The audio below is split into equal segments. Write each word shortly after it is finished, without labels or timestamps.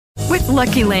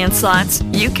Lucky Land Slots,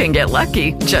 you can get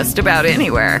lucky just about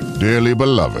anywhere. Dearly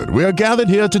beloved, we are gathered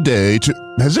here today to...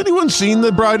 Has anyone seen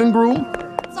the bride and groom?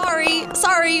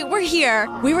 Sorry, we're here.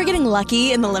 We were getting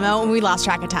lucky in the limo and we lost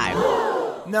track of time.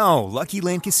 No, Lucky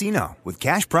Land Casino, with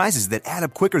cash prizes that add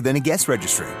up quicker than a guest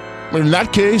registry. In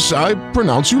that case, I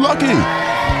pronounce you lucky.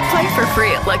 Play for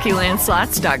free at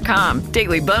LuckyLandSlots.com.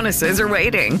 Daily bonuses are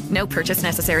waiting. No purchase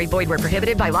necessary. Void where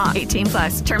prohibited by law. 18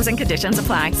 plus. Terms and conditions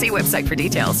apply. See website for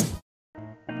details.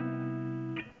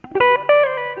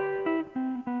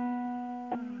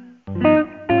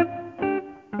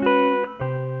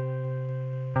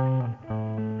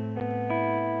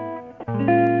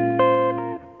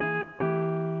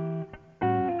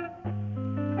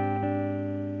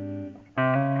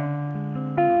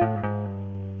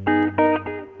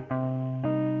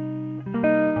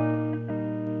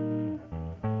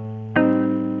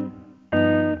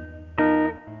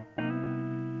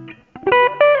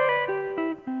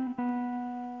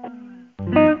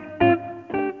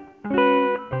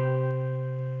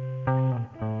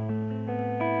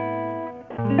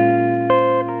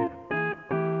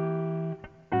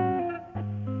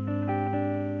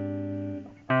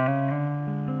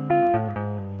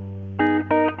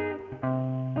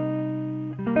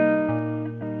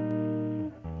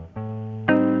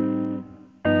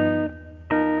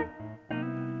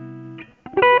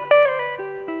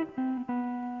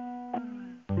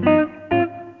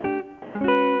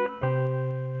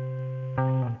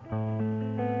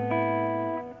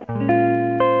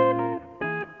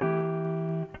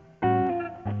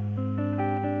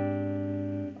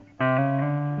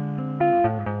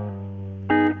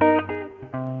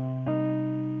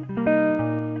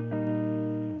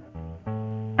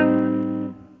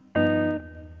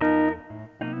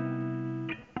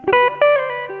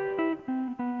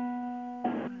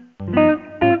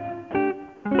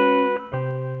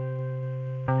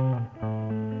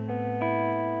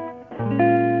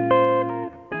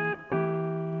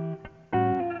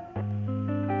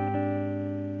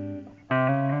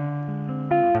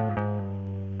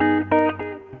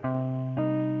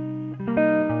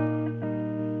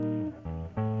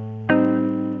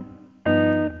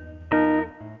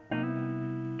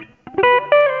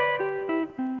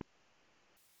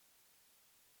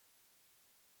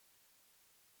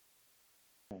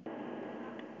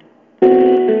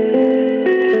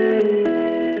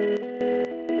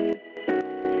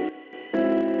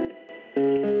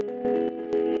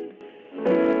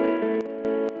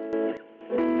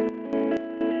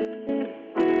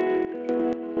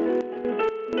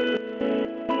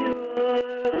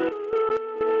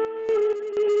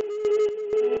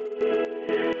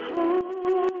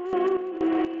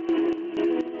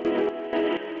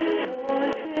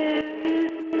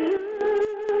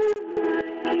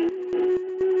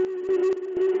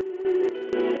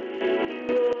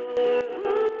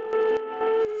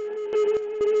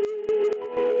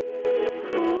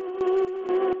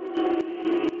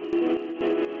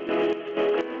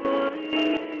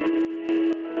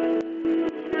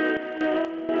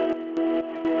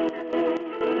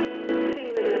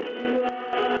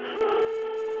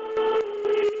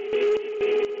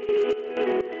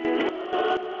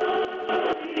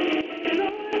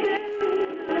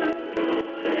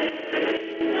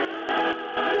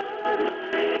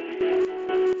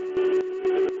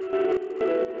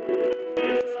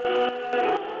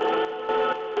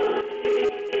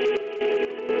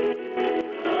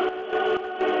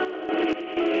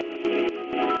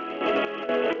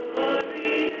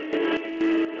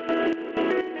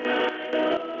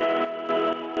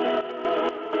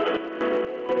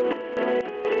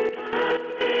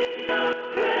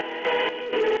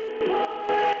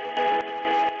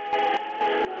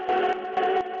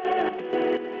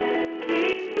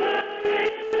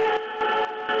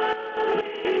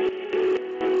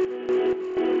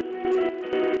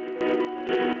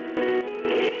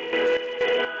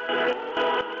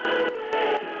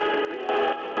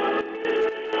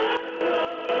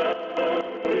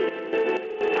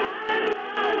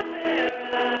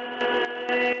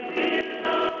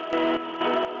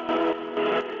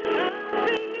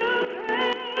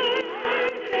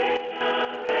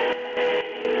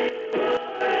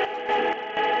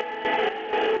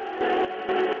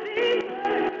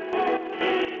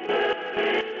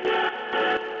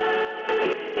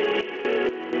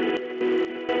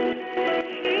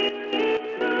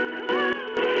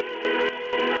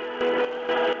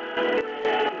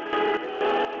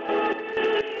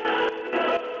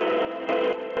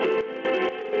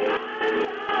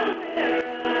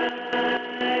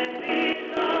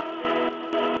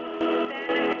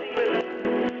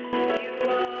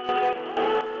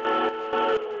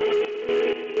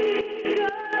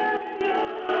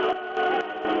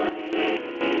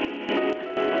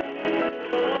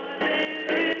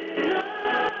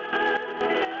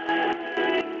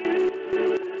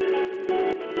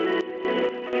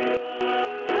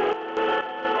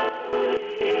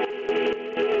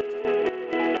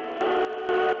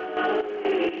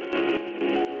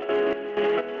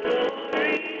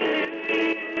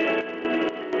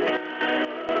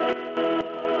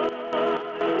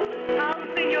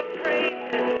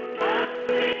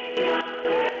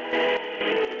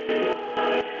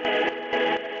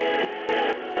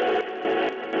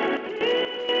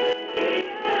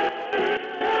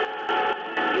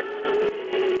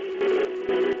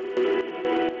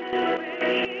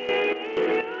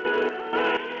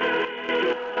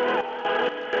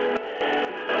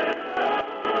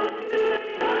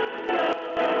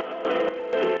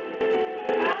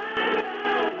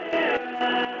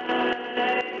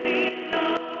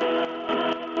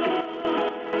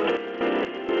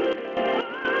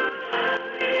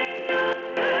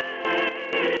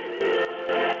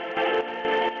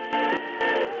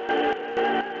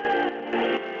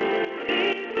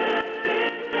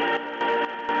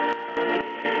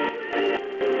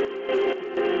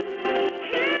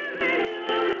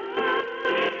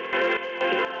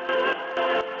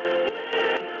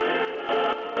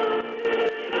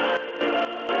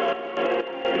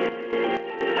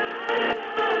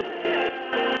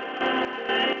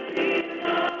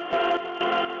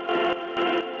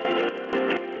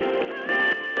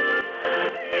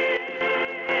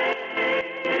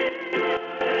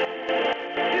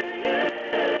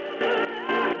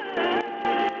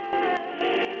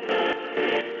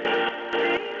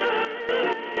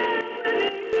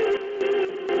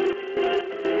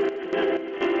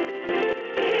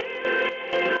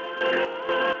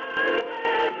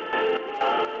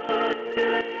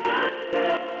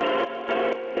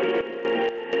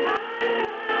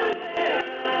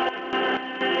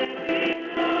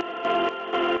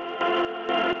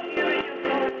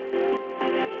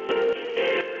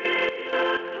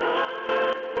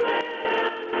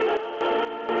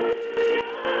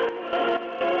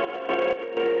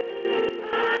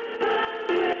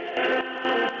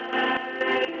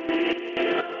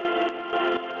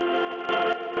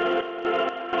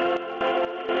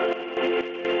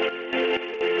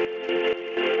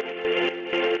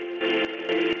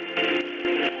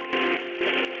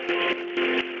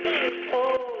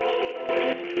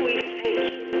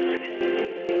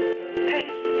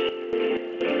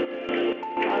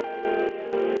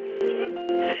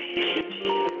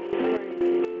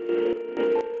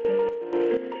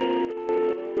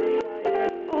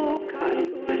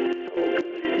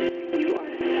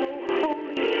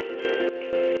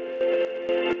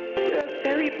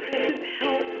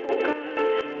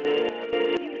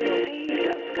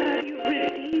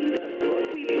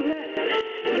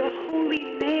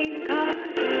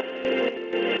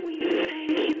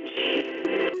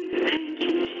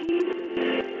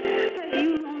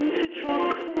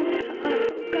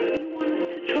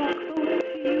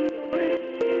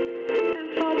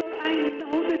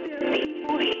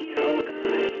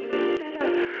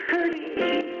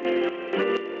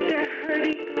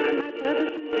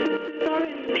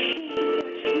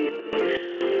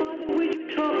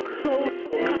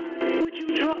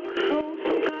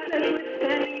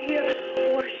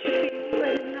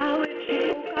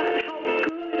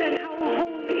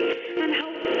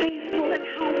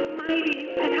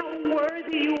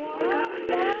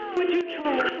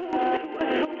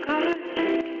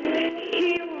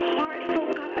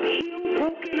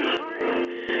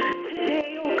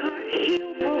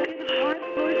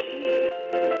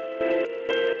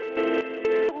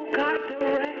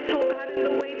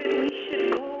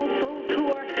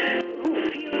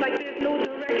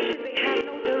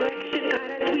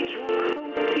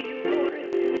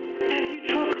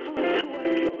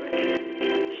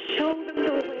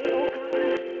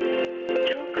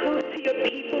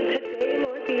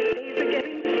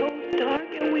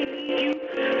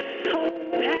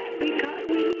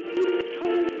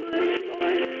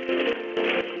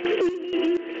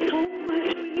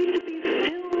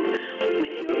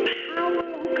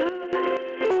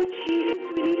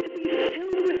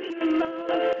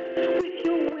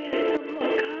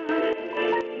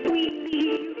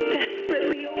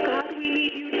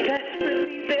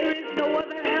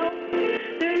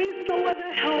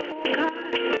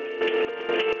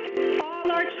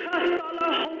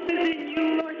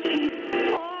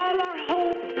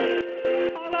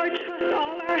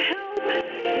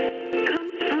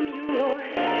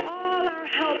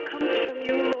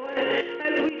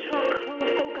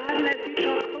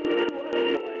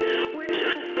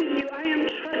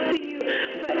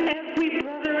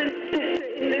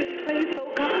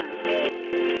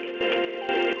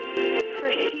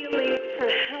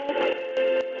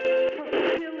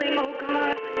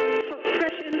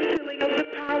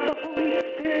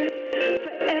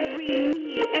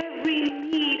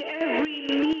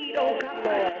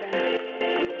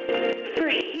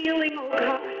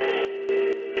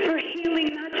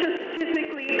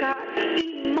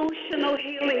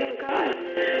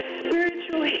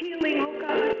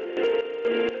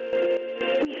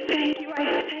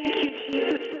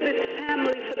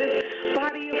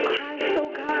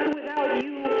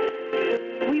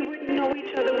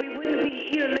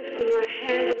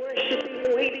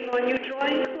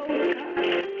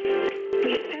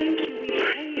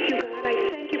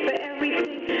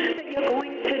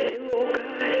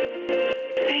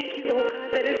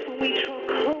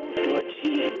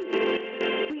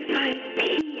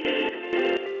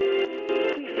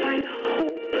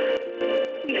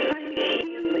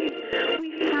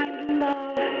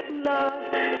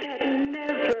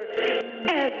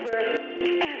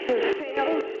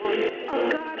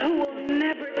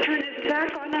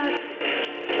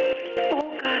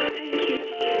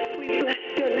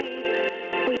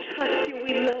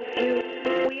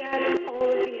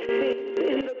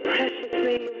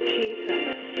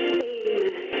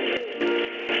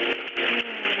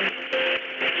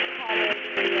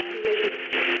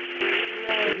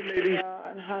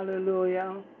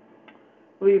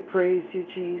 We praise you,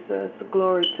 Jesus.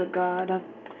 Glory to God.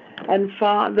 And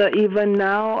Father, even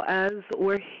now as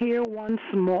we're here once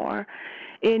more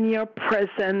in your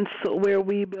presence where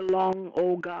we belong,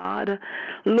 oh God,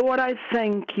 Lord, I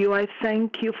thank you. I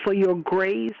thank you for your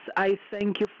grace. I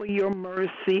thank you for your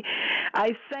mercy.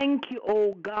 I thank you,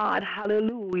 oh God,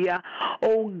 hallelujah,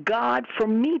 oh God, for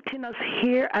meeting us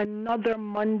here another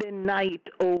Monday night,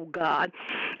 oh God.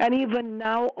 And even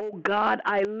now, oh God,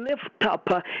 I lift up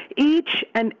each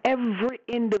and every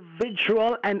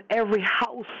individual and every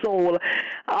household,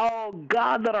 oh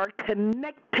God, that are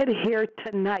connected here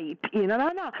tonight.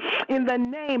 In the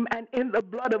name and in the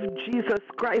blood of Jesus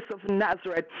Christ of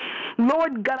Nazareth.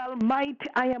 Lord God Almighty,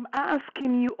 I am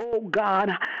asking you, oh God,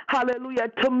 hallelujah,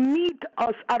 to meet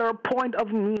us at our point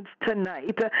of needs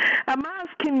tonight. I'm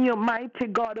asking you, mighty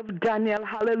God of Daniel,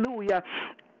 hallelujah,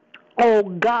 oh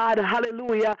God,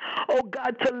 hallelujah, oh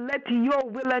God, to let your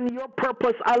will and your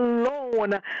purpose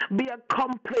alone be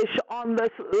accomplished on this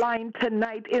line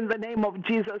tonight in the name of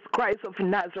Jesus Christ of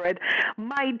Nazareth.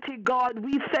 Mighty God,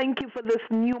 we thank you for this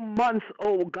new month,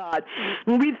 oh God.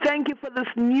 We thank you for this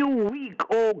new week,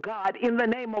 oh God, in the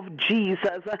name of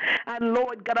Jesus. And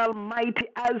Lord God Almighty,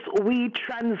 as we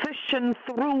transition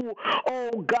through,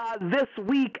 oh God, this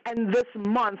week and this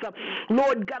month,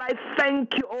 Lord God, I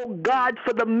thank you, oh God,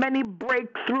 for the many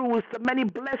breakthroughs, the many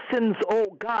blessings, oh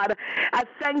God. I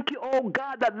thank you, oh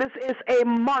God, that this is a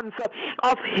month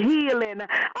of healing,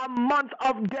 a month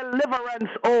of deliverance,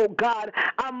 oh God,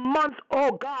 a month,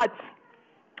 oh God,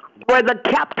 where the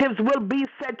captives will be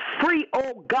set free,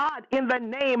 oh God, in the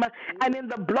name and in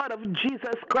the blood of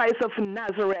Jesus Christ of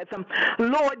Nazareth.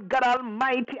 Lord God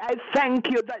Almighty, I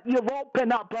thank you that you've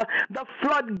opened up the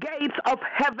floodgates of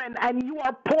heaven and you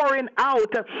are pouring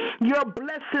out your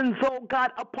blessings, oh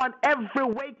God, upon every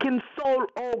waking soul,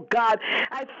 oh God.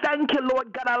 I thank you,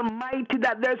 Lord God Almighty,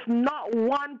 that there's not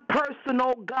one person,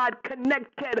 oh God,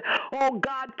 connected, oh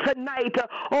God, tonight,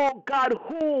 oh God,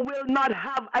 who will not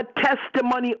have a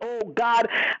testimony, oh oh God.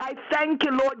 I thank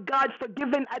you, Lord God, for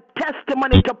giving a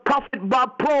testimony to Prophet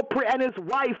Bob Propri and his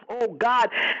wife, oh God.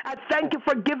 I thank you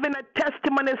for giving a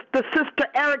testimony to Sister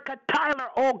Erica Tyler,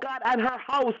 oh God, and her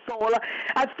household.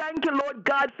 I thank you, Lord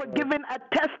God, for giving a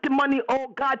testimony, oh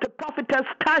God, to Prophetess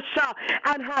Tasha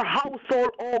and her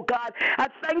household, oh God. I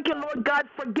thank you, Lord God,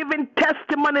 for giving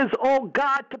testimonies, oh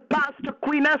God, to Pastor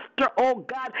Queen Esther, oh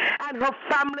God, and her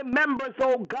family members,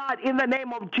 oh God, in the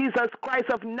name of Jesus Christ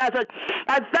of Nazareth.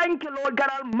 I thank you, Lord God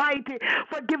Almighty,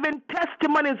 for giving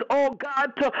testimonies, oh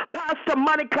God, to Pastor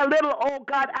Monica Little, oh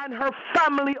God, and her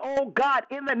family, oh God,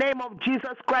 in the name of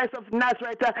Jesus Christ of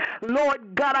Nazareth.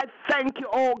 Lord God, I thank you,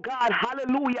 oh God,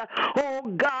 hallelujah, oh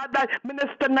God, that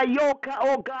Minister Nayoka,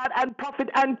 oh God, and Prophet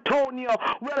Antonio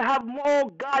will have,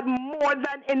 oh God, more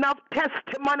than enough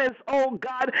testimonies, oh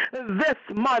God, this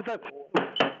month.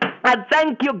 I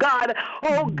thank you, God,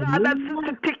 oh God, that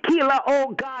Sister Tequila,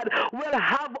 oh God, will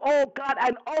have, oh God,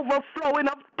 an overflowing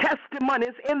of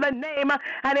testimonies in the name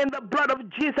and in the blood of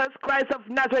Jesus Christ of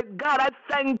Nazareth. God, I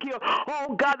thank you,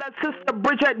 oh God, that Sister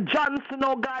Bridget Johnson,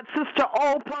 oh God, Sister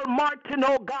Opal Martin,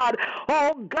 oh God,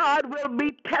 will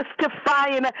be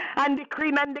testifying and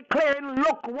decreeing and declaring,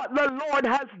 look what the Lord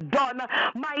has done.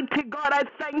 Mighty God, I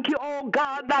thank you, oh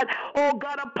God, that, oh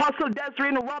God, Apostle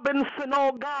Desiree Robinson,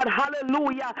 oh God,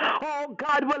 hallelujah, oh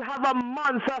God, will have a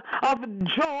month of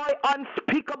joy,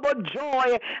 unspeakable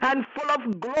joy, and full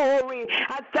of glory.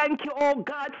 I thank you, oh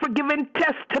God, for giving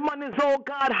testimonies, oh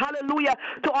God, hallelujah,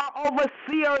 to our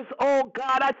overseers, oh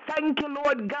God. I thank you,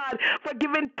 Lord God, for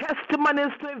giving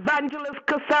testimonies to Evangelist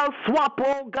Cassell Swap,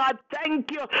 oh God.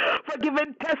 Thank you for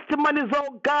giving testimonies,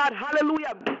 oh God,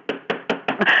 hallelujah,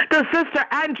 to Sister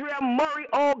Andrea Murray,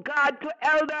 oh God, to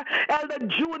Elder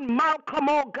June Malcolm,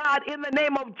 oh God, in the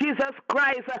name of Jesus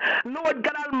Christ. Lord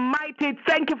God Almighty,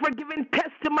 thank you for giving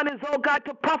testimonies, oh God,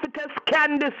 to Prophetess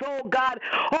Candace, oh God.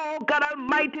 Oh God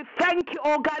Almighty, thank you,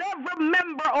 oh God, every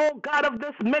member, oh God, of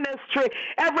this ministry,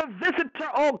 every visitor,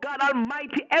 oh God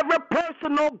Almighty, every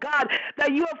person, oh God,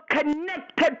 that you have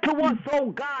connected to us,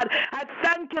 oh God. I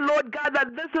thank you, Lord God,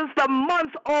 that this is the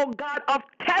month, oh God, of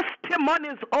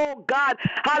testimonies, oh God.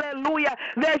 Hallelujah.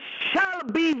 There shall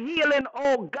be healing,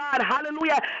 oh God.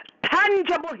 Hallelujah.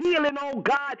 Tangible healing, oh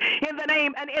God, in the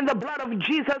name and in the blood of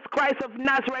Jesus Christ of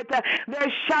Nazareth.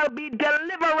 There shall be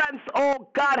deliverance, oh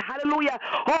God. Hallelujah.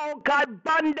 Oh God,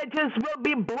 bondages will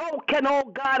be broken, oh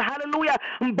God. Hallelujah.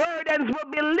 Burdens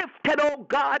will be lifted, oh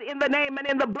God, in the name and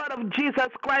in the blood of Jesus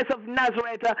Christ of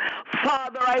Nazareth.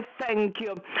 Father, I thank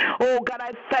you. Oh God,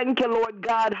 I thank you, Lord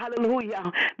God.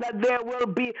 Hallelujah. That there will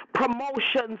be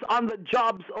promotions on the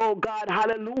jobs, oh God.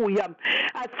 Hallelujah.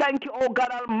 I thank you, oh God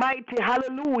Almighty.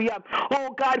 Hallelujah.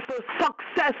 Oh God, for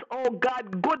success, oh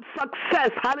God, good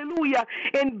success, hallelujah,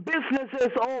 in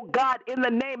businesses, oh God, in the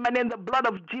name and in the blood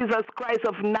of Jesus Christ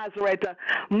of Nazareth.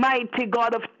 Mighty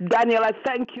God of Daniel, I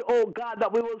thank you, oh God,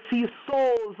 that we will see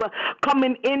souls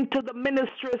coming into the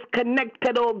ministries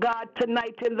connected, oh God,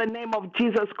 tonight in the name of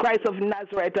Jesus Christ of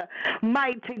Nazareth.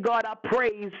 Mighty God, I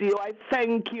praise you, I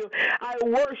thank you, I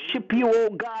worship you, oh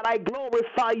God, I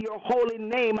glorify your holy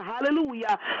name,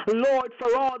 hallelujah, Lord,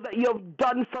 for all that you've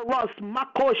done for us,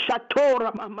 Mako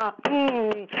Shatora Mama,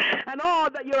 and all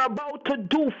that you're about to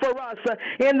do for us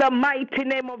in the mighty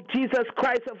name of Jesus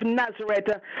Christ of Nazareth.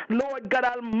 Lord God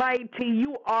Almighty,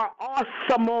 you are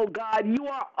awesome, oh God. You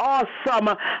are awesome.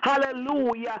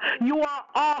 Hallelujah. You are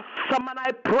awesome, and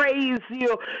I praise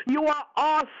you. You are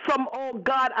awesome, oh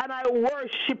God, and I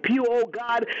worship you, oh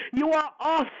God. You are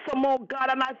awesome, oh God,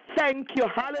 and I thank you.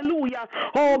 Hallelujah.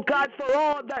 Oh God, for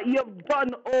all that you've done,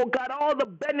 oh God, all the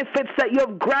benefits that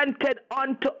you've granted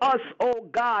unto us, oh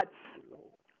God.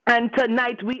 And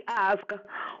tonight we ask,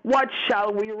 what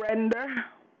shall we render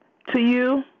to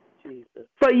you? Jesus.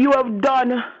 For you have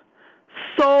done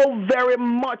so very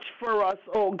much for us,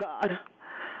 oh God.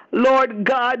 Lord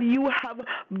God, you have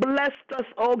blessed us,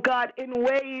 oh God, in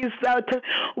ways that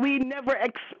we never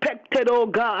expected, oh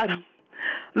God.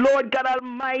 Lord God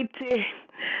Almighty,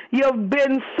 you've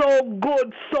been so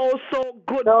good, so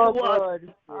good to us.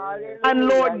 Hallelujah. And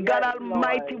Lord God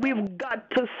Almighty, we've got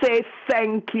to say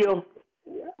thank you.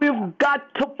 We've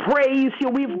got to praise you.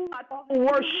 We've got to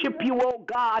worship you, oh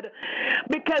God,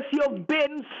 because you've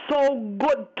been so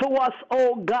good to us,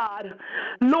 oh God.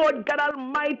 Lord God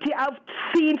Almighty, I've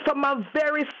seen for my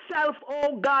very self,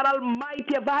 oh God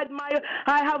Almighty,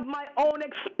 I have my own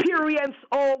experience,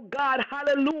 oh God,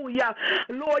 hallelujah.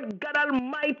 Lord God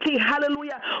Almighty,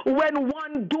 hallelujah. When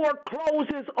one door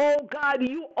closes, oh God,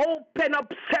 you open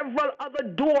up several other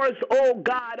doors, oh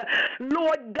God.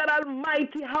 Lord God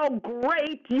Almighty, how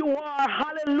great you are.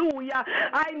 Hallelujah.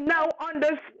 I now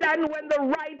understand when the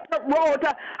writer wrote,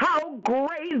 how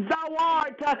great thou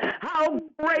art, how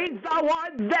great thou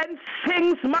art. Then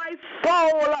sings my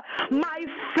soul, my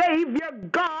Savior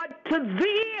God, to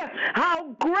thee.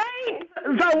 How great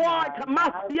thou art.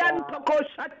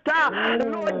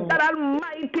 Lord God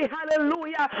Almighty,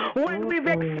 hallelujah. When we've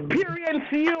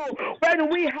experienced you, when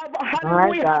we have,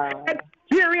 hallelujah,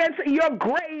 experienced your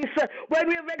grace, when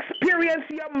we've experienced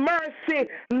your mercy,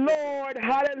 Lord,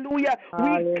 hallelujah,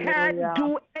 we can't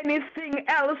do anything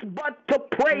else but to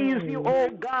praise you, oh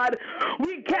God.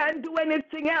 We can't do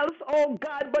anything else, oh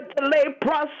God, but to lay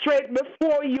prostrate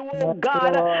before you, oh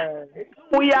God.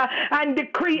 Hallelujah, and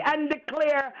decree and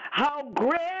declare how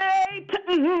great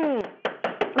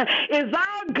is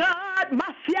our God.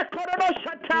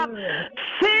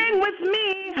 Sing with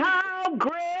me, how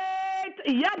great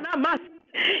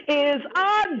is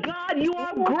our God. You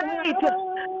are great.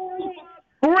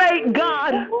 Great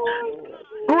God.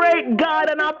 Great God,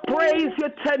 and I praise you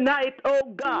tonight,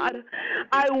 oh God.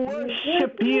 I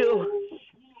worship you.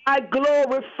 I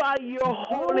glorify your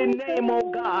holy name,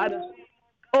 oh God.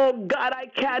 Oh God, I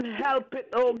can't help it.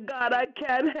 Oh God, I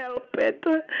can't help it.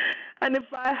 And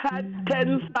if I had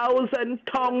 10,000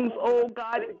 tongues, oh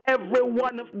God, every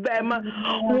one of them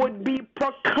would be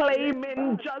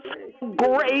proclaiming just how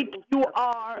great you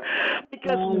are.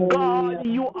 Because God,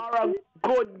 you are a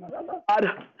good God.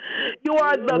 You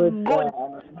are the good.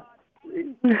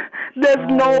 There's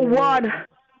no one.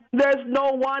 There's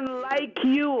no one like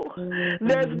you.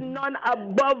 There's none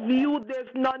above you. There's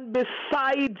none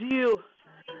beside you.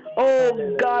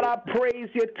 Oh God, I praise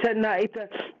you tonight.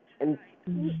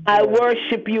 I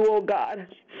worship you, oh God.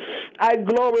 I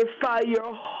glorify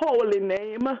your holy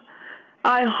name.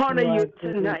 I honor you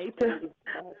tonight.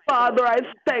 Father, I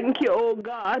thank you, oh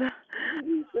God.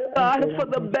 God, for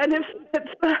the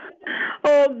benefits,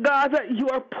 oh God, that you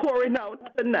are pouring out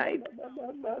tonight.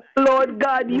 Lord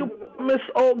God, you promise,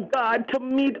 oh God, to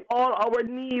meet all our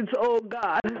needs, oh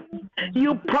God.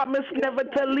 You promise never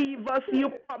to leave us.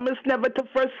 You promise never to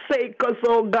forsake us,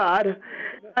 oh God.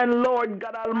 And Lord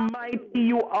God Almighty,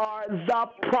 you are the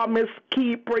promise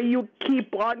keeper. You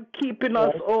keep on keeping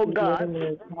us, oh God.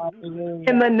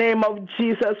 In the name of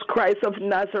Jesus Christ of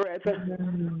Nazareth.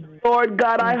 Lord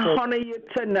God, I honor you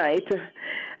tonight.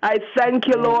 I thank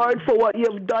you, Lord, for what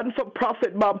you've done for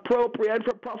Prophet Bob Propri and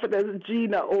for Prophetess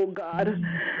Gina, oh God.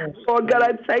 Lord God,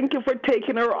 I thank you for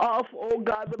taking her off, oh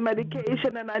God, the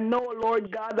medication. And I know,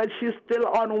 Lord God, that she's still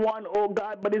on one, oh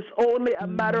God, but it's only a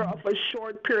matter of a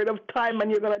short period of time and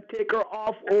you're going to take her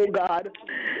off, oh God.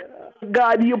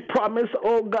 God, you promise,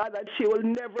 oh God, that she will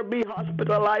never be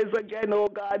hospitalized again, oh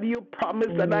God. You promise,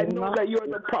 and I know that you're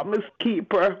the promise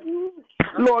keeper.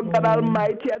 Lord God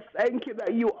Almighty, I thank you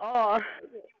that you are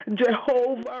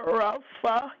Jehovah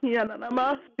Rapha. You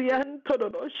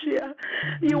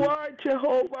are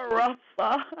Jehovah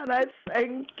Rapha, and I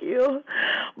thank you.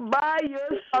 By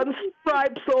your son's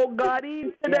stripes, oh God,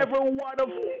 each and every one of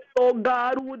us, oh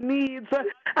God, who needs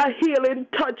a healing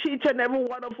touch, each and every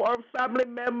one of our family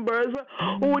members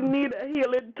who need a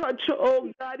healing touch,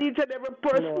 oh God, each and every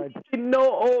person we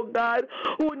know, oh God,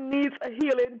 who needs a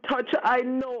healing touch, I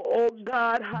know, oh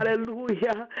God,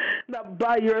 hallelujah, that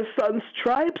by your son's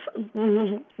stripes,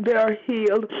 they are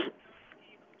healed.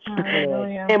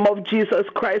 Hallelujah. In the name of Jesus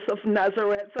Christ of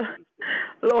Nazareth.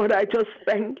 Lord, I just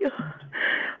thank you.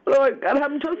 Lord God,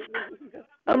 I'm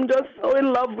just so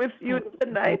in love with you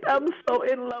tonight. I'm so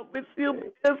in love with you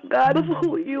because God of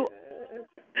who you are.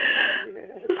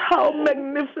 How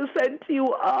magnificent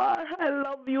you are. I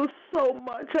love you so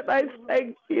much and I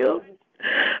thank you.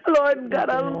 Lord God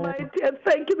Almighty, I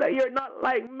thank you that you're not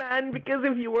like man, because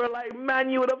if you were like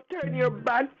man, you would have turned your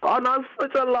back on us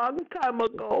such a long time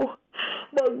ago.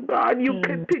 But God, you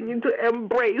continue to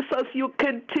embrace us. You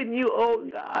continue, oh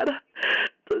God,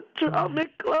 to draw me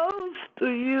close to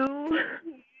you.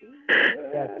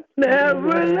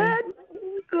 Never let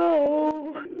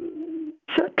go.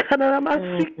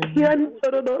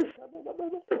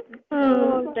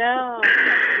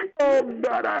 Oh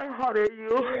God, I honor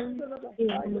you.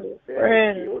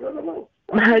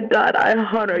 My God, I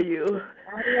honor you.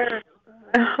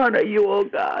 I honor you, oh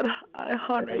God. I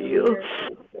honor you.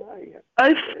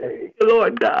 I thank you,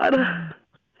 Lord God,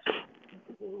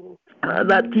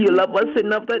 that you love us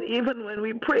enough that even when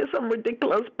we pray some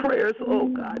ridiculous prayers, oh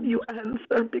God, you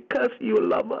answer because you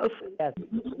love us.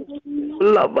 You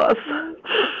love us.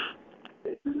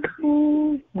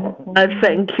 I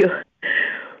thank you.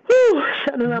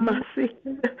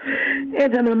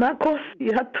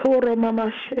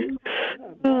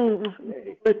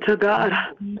 To God,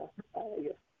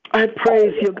 I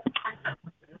praise you.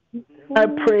 I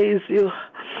praise you.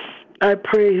 I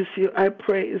praise you. I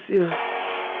praise you.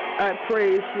 I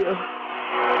praise you.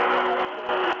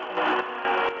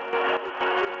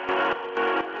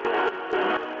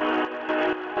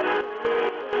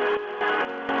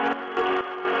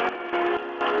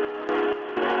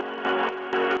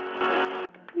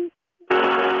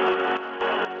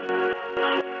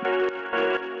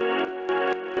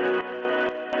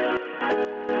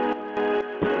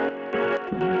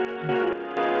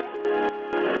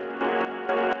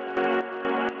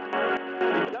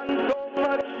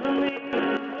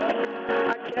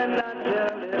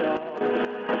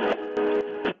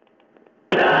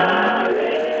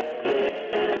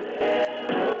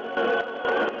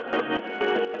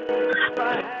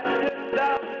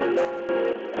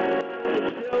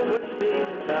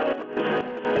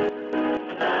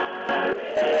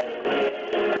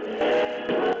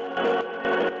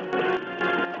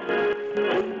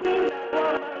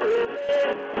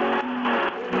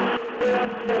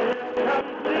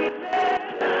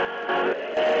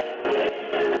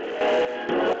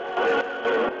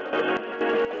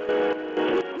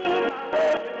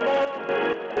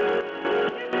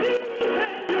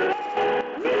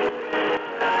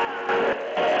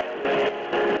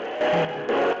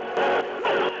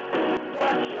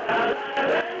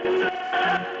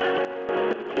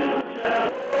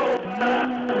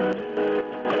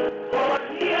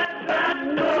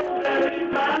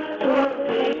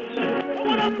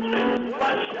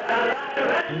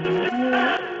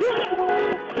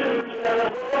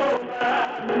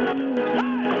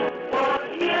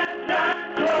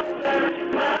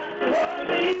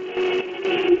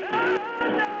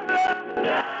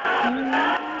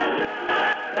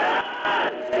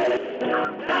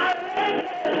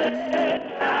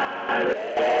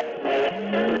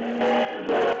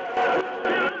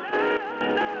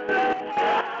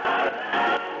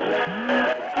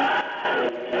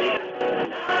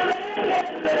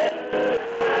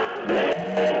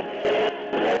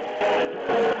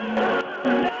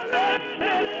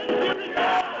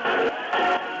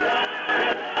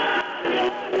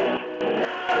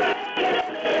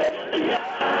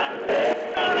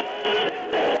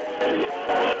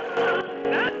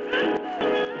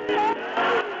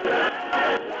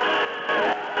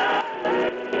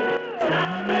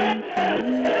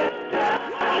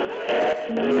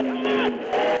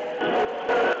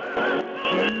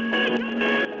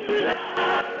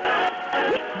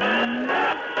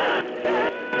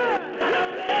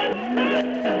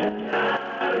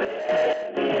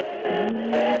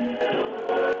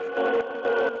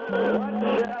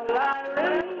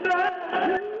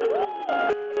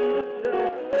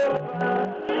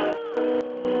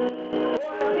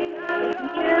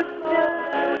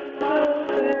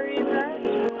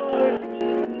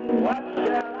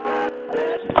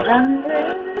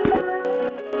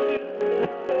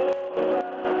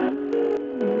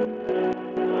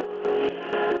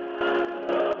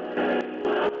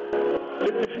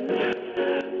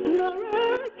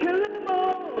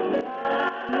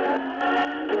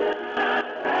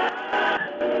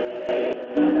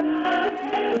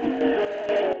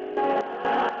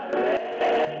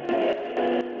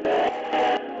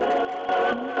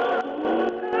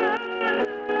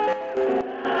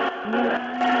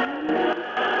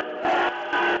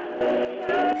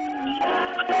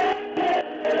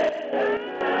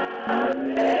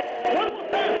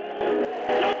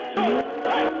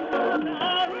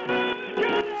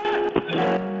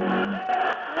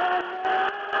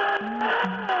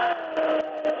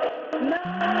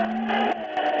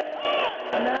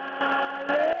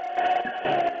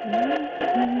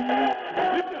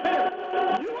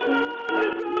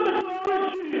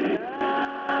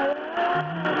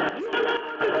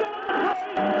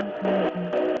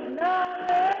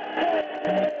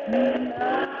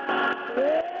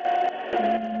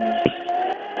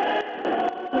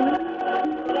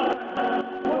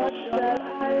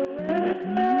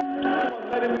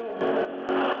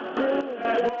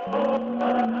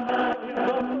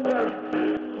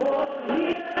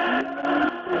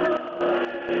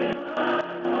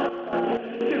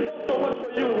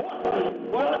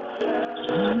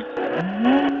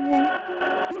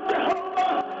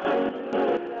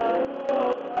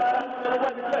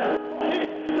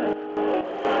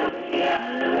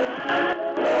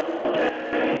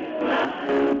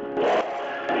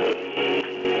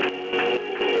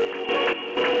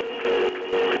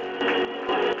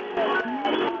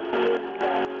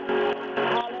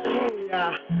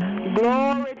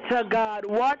 Glory to God.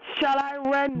 What shall I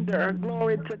render?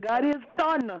 Glory to God. He has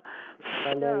done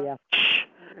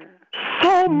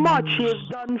so much. He has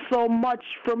done so much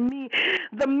for me.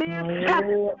 The mere fact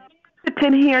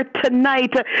sitting here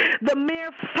tonight, the mere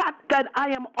fact that I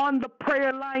am on the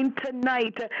prayer line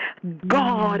tonight,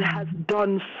 God has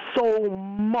done so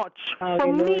much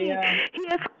for me. He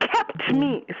has kept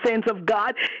me, saints of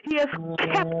God. He has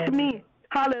kept me.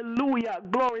 Hallelujah.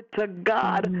 Glory to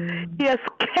God. He has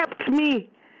kept me.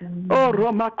 Oh,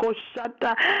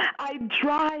 Romakoshata. I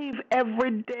drive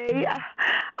every day.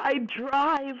 I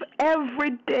drive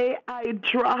every day. I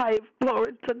drive.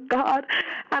 Glory to God.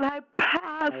 And I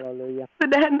pass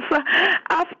accidents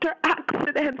after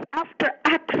accidents after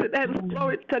accidents.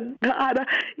 Glory to God.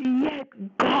 Yet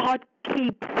God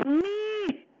keeps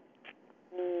me.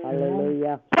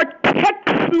 Hallelujah.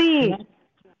 Protects me.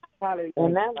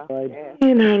 Hallelujah.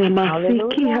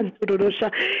 Hallelujah.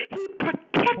 He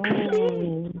protects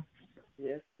me.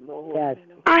 Yes, Lord. Yes.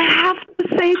 I have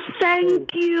to say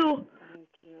thank you.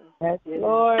 Yes,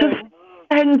 Lord.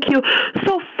 Thank you.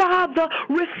 So, Father,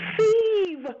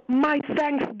 receive my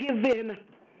thanksgiving.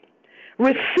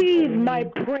 Receive my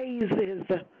praises.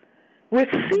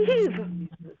 Receive.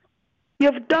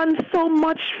 You've done so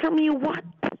much for me. What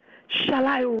shall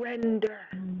I render?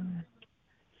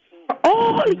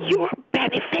 All your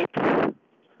benefits.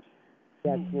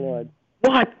 Yes, Lord.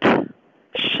 What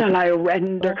shall I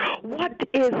render? What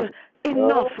is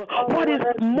enough? What is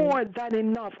more than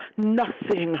enough?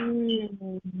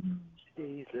 Nothing.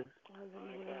 Jesus.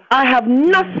 I have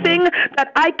nothing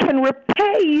that I can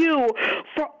repay you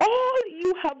for all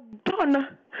you have done.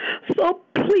 So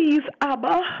please,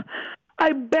 Abba,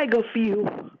 I beg of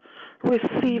you,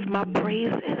 receive my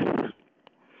praises.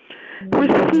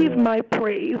 Receive my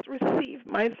praise. Receive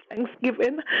my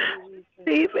thanksgiving.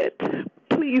 Receive it.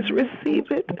 Please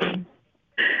receive it.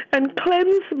 And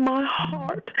cleanse my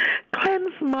heart.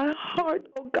 Cleanse my heart,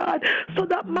 oh God, so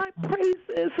that my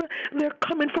praises, they're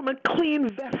coming from a clean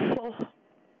vessel.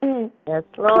 Yes,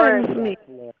 Lord. Cleanse me.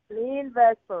 Clean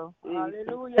vessel.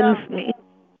 Hallelujah. Cleanse me.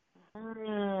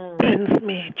 Cleanse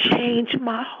me. Change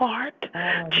my heart.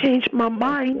 Change my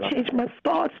mind. Change my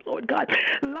thoughts, Lord God.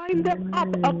 Line them up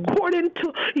according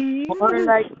to you. More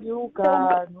like you,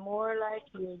 God. More like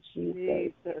you,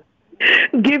 Jesus.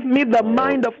 Give me the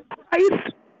mind of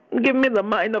Christ. Give me the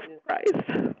mind of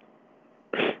Christ.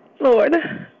 Lord,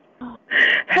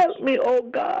 help me, oh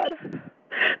God,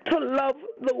 to love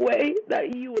the way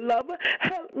that you love.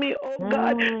 Help me, oh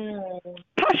God,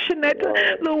 passionate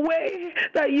the way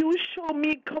that you show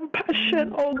me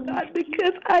compassion, oh God,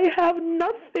 because I have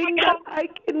nothing that I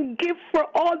can give for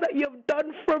all that you've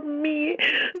done for me.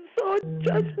 So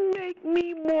just make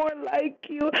me more like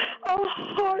you, a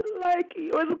heart like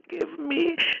yours.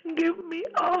 Give me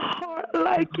a heart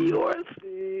like yours.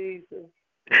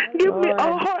 Give me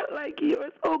a heart like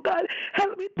yours, oh God.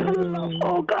 Help me to love,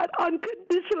 oh God,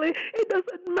 unconditionally. It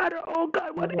doesn't matter, oh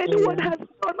God, what anyone has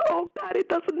done, oh God. It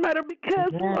doesn't matter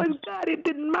because, Lord God, it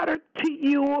didn't matter to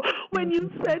you. When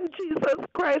you sent Jesus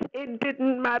Christ, it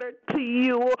didn't matter to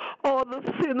you. All the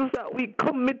sins that we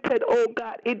committed, oh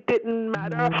God, it didn't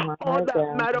matter. All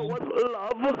that mattered was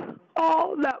love.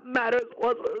 All that matters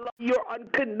was love, your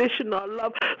unconditional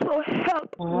love. So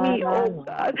help me, oh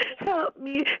God. Help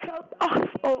me, help us,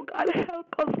 oh God.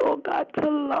 Help us, oh God, to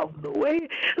love the way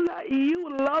that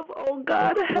you love, oh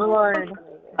God. Help us,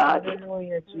 God.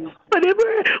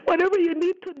 Whatever you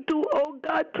need to do, oh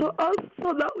God, to us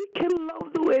so that we can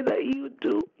love the way that you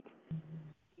do.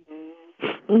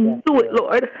 Do it,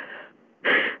 Lord.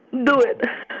 Do it.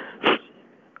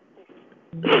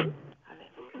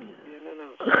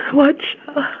 What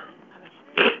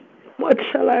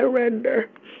shall I render?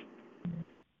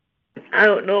 I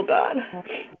don't know, God.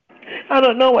 I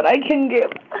don't know what I can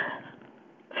give.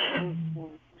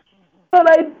 But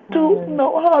I do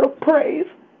know how to praise.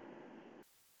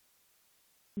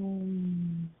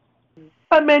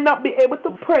 I may not be able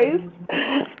to praise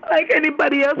like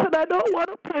anybody else, and I don't want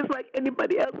to praise like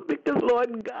anybody else because,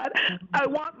 Lord God, I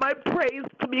want my praise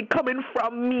to be coming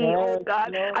from me, oh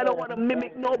God. I don't want to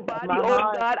mimic nobody,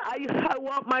 oh God. I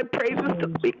want my praises to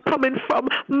be coming from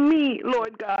me,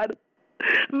 Lord God.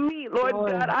 Me, Lord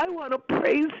God, I want to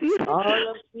praise you.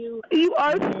 All of you. You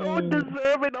are so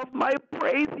deserving of my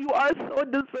praise. You are so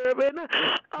deserving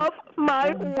of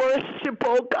my worship,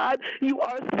 oh God. You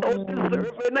are so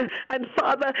deserving. And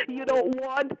Father, you don't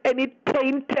want any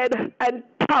tainted and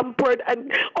tampered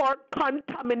and or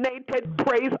contaminated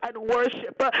praise and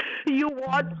worship. You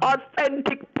want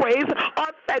authentic praise,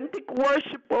 authentic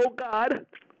worship, oh God.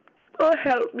 Oh,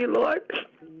 help me, Lord.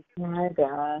 My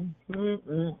God.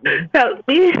 Help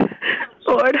me,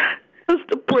 Lord, just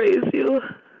to praise you.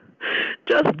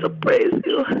 Just to praise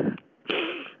you.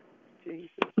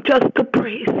 Just to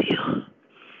praise you.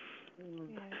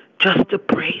 Just to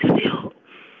praise you.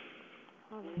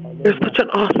 You're such an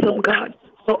awesome God.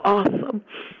 So awesome.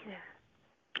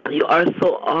 You are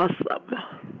so awesome.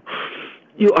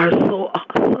 You are so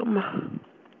awesome.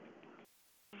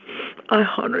 I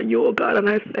honor you, oh God, and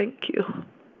I thank you.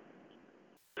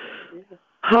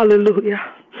 Hallelujah.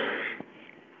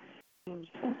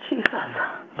 Jesus.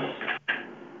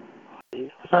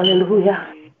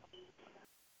 Hallelujah.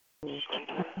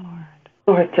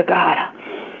 Glory to God.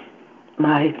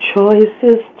 My choice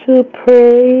is to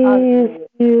praise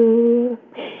you.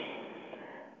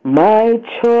 My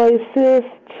choice is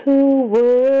to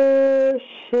worship.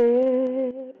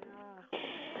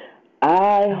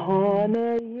 I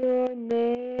honor your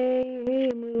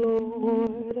name,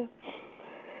 Lord.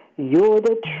 You're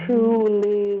the true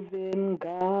living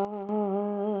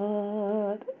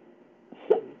God.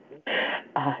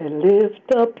 I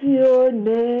lift up your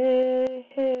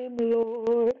name,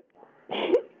 Lord.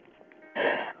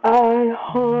 I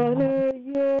honor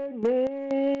your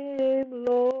name,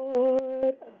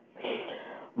 Lord.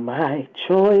 My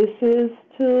choice is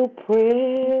to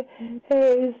praise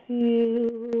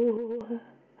you.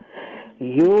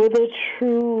 You're the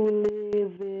true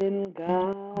living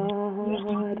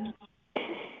God.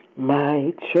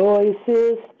 My choice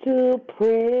is to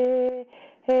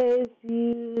praise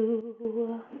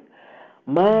you.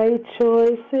 My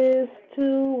choice is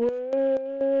to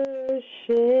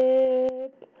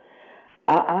worship.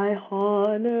 I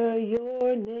honor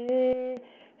your name,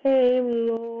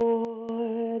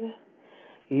 Lord.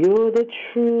 You're the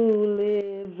true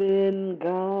living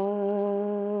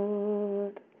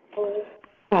God.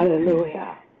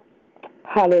 Hallelujah.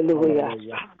 Hallelujah.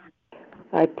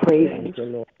 I praise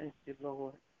you.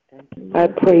 I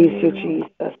praise you,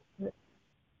 Jesus.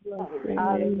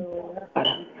 Hallelujah.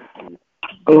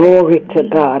 Glory to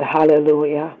God.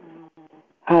 Hallelujah.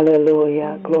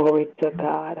 Hallelujah. Glory to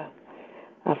God.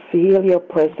 I feel your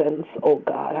presence, oh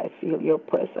God. I feel your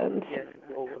presence.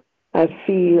 I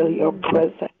feel your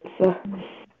presence.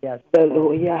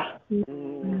 Hallelujah.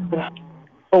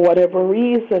 For whatever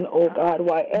reason, oh God,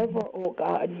 wherever, oh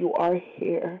God, you are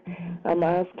here, I'm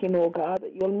asking, oh God,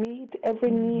 that you'll meet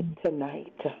every need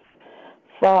tonight.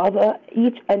 Father,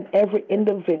 each and every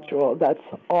individual that's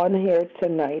on here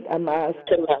tonight, I'm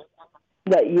asking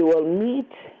that you will meet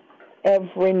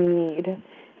every need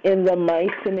in the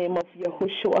mighty name of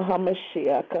Yahushua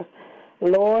HaMashiach.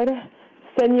 Lord,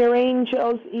 send your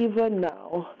angels even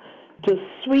now to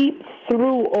sweep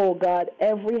through, oh God,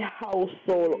 every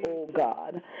household, oh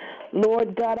God.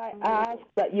 Lord God, I ask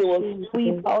that you will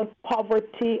sweep out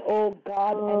poverty, oh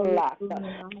God, and lack.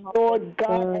 Lord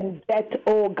God, and debt,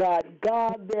 oh God.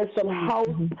 God, there's some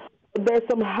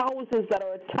houses that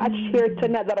are attached here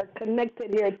tonight, that are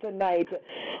connected here tonight,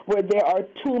 where there are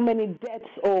too many debts,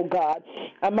 oh God.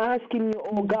 I'm asking you,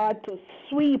 oh God, to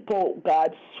sweep, oh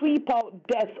God, sweep out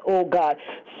death, oh God,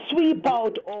 sweep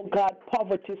out, oh God,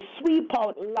 poverty, sweep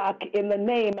out lack in the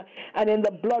name and in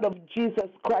the blood of Jesus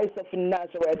Christ of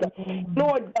Nazareth.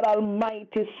 Lord God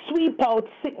Almighty, sweep out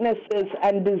sicknesses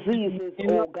and diseases,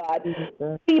 oh God.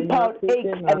 Sweep out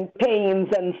aches and pains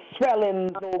and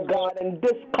swellings, oh God, and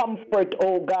discomfort,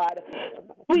 oh God.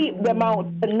 Sweep them out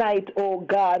tonight, oh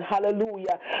God.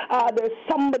 Hallelujah. There's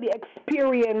somebody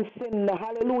experiencing,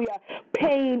 hallelujah,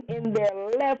 pain in their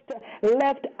left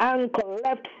ankle,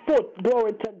 left foot.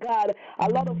 Glory to God. A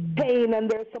lot of pain and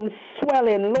there's some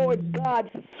swelling. Lord God,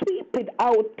 sweep it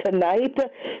out tonight.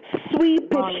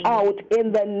 Sweep it out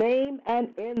in the name and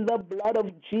in the blood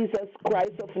of Jesus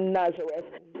Christ of Nazareth.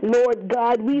 Lord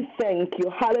God, we thank you.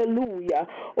 Hallelujah.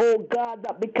 Oh God,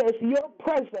 that because your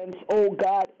presence, oh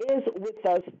God, is with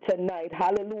us tonight.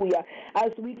 Hallelujah.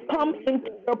 As we come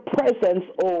into your presence,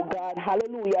 oh God,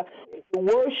 hallelujah, we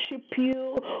worship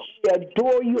you, we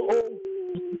adore you, oh,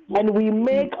 and we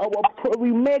make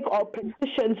our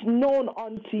petitions known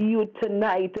unto you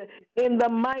tonight in the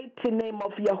mighty name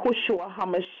of Yahushua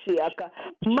HaMashiach,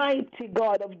 mighty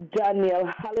God of Daniel.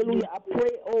 Hallelujah. I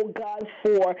pray, oh God,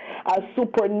 for a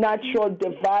supernatural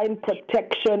divine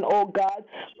protection, oh God,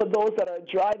 for those that are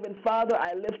driving. Father,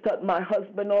 I lift up my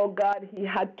husband, oh God. He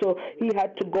had to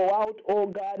go out, oh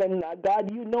God, and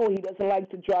God, you know he doesn't like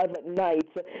to drive at night.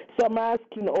 So I'm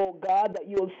asking, oh God, that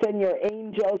you'll send your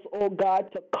angels, oh God,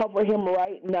 to cover him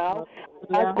right now.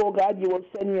 Ask, oh God, you will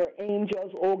send your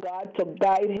angels, oh God, to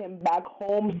guide him back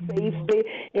home safely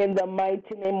in the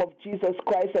mighty name of Jesus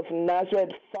Christ of Nazareth.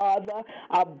 Father,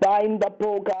 I bind up,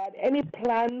 oh God, any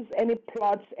plans, any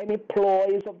plots, any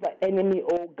ploys of the enemy,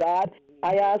 oh God.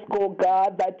 I ask, oh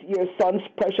God, that your son's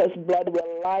precious blood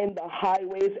will line the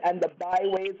highways and the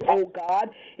byways, oh God,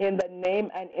 in the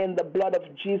name and in the blood of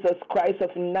Jesus Christ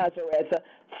of Nazareth.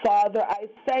 Father, I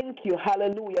thank you,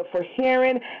 hallelujah, for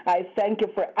hearing. I thank you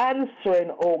for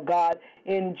answering, oh God,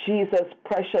 in Jesus'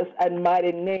 precious and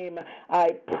mighty name.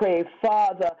 I pray,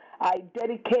 Father, I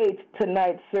dedicate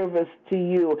tonight's service to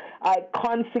you. I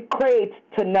consecrate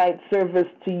tonight's service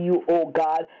to you, oh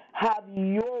God. Have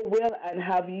your will and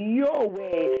have your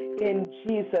way in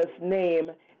Jesus' name.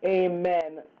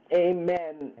 Amen.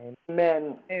 Amen.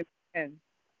 Amen. Amen.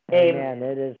 Amen.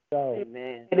 It is so.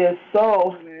 Amen. It is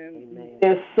so. Amen. It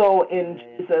is so in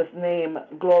Jesus' name.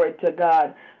 Glory to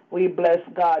God. We bless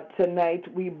God tonight.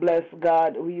 We bless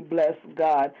God. We bless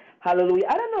God. Hallelujah.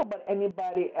 I don't know about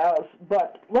anybody else,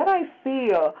 but when I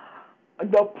feel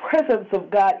the presence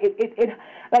of God,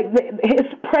 His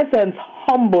presence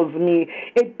humbles me.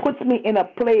 It puts me in a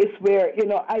place where,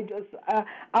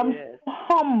 I'm Yes. so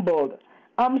humbled.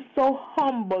 I'm so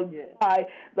humbled by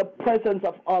the presence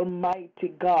of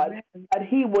Almighty God, that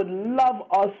He would love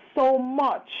us so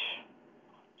much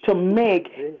to make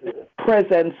His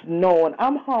presence known.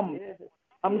 I'm humbled.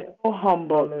 I'm so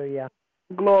humbled. Hallelujah.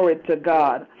 Glory to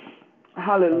God.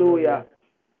 Hallelujah. Hallelujah.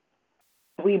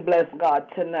 We bless God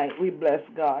tonight. We bless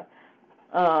God.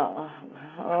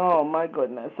 Oh my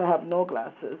goodness, I have no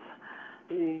glasses.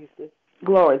 Jesus.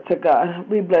 Glory to God.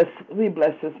 We bless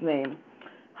His name.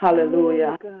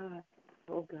 Hallelujah. Oh God.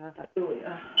 Oh God.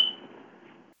 Hallelujah.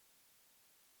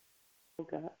 Oh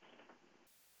God.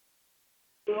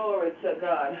 Glory to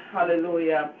God.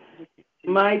 Hallelujah.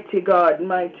 Mighty God,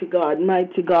 mighty God,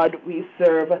 mighty God we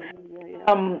serve.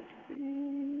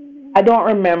 I don't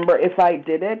remember if I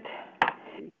did it.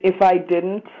 If I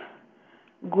didn't,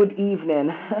 good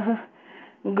evening.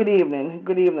 Good evening,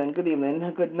 good evening, good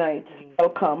evening, good night.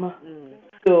 Welcome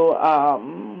to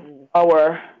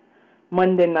our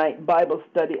Monday night Bible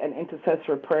study and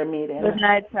intercessory prayer meeting. Good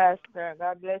night, Pastor.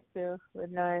 God bless you.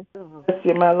 Good night. Bless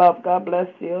you, my love. God bless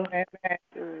you. Amen.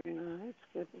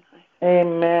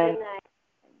 Amen.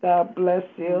 God bless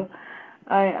you.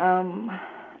 I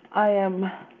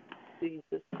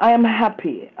am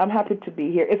happy. I'm happy to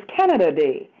be here. It's Canada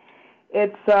Day.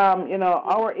 It's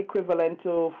our equivalent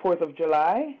to 4th of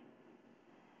July.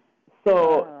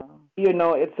 So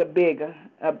it's a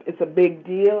big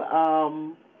deal.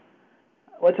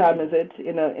 What time is it?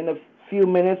 In a few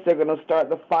minutes they're going to start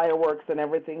the fireworks and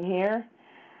everything here.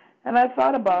 And I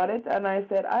thought about it, and I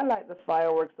said, I like the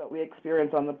fireworks that we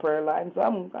experience on the prayer line, so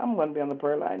I'm going to be on the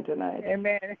prayer line tonight.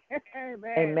 Amen.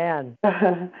 Amen.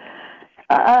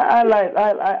 I like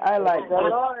the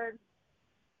Lord.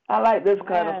 I like this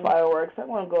kind of fireworks. I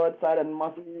want to go outside and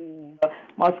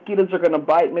mosquitoes are going to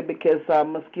bite me because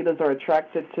mosquitoes are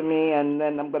attracted to me, and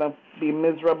then I'm going to be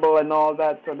miserable and all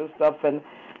that sort of stuff. And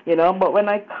but when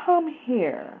I come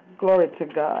here, glory to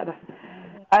God,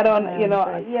 I don't,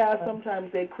 sometimes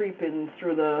they creep in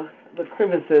through the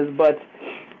crevices, but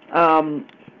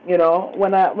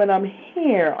when I'm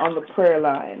here on the prayer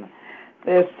line,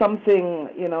 there's something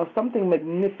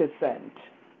magnificent.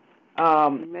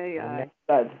 May I?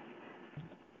 God.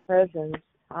 Presence.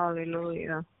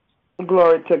 Hallelujah.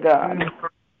 Glory to God.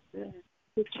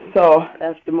 So,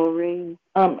 Pastor Maureen.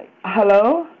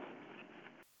 Hello?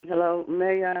 Hello,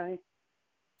 may I?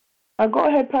 Go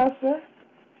ahead, Pastor.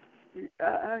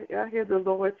 I hear the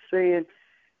Lord saying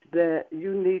that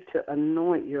you need to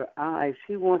anoint your eyes.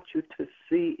 He wants you to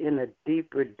see in a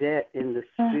deeper depth in the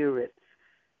spirit,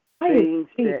 things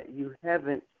that you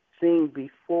haven't seen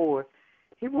before.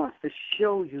 He wants to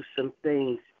show you some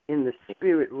things in the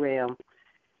spirit realm.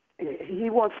 He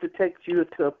wants to take you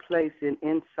to a place in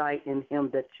insight in Him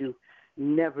that you've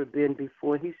never been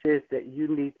before. He says that you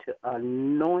need to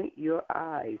anoint your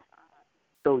eyes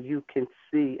so you can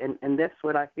see. And that's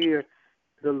what I hear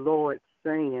the Lord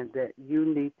saying, that you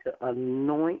need to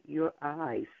anoint your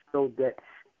eyes so that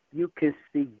you can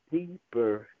see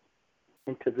deeper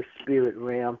into the spirit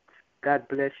realm. God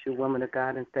bless you, woman of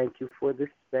God, and thank you for this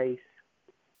space.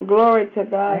 Glory to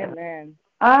God. Amen.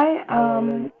 I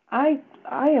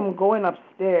am going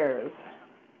upstairs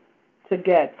to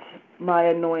get my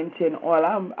anointing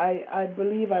oil. I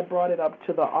believe I brought it up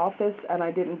to the office and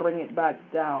I didn't bring it back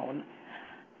down.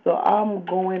 So I'm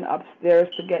going upstairs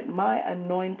to get my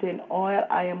anointing oil.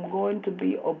 I am going to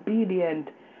be obedient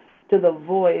to the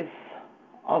voice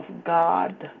of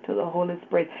God, to the Holy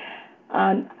Spirit.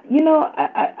 And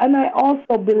I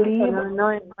also believe.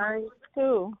 Anoint mine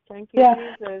too. Thank you,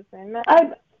 Jesus. Amen.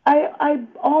 I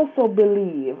also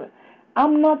believe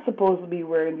I'm not supposed to be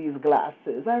wearing these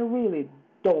glasses. I really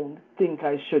don't think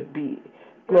I should be.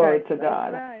 Glory to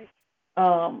God. Right.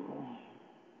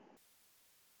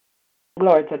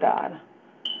 Glory to God.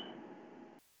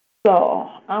 So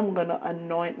I'm going to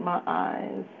anoint my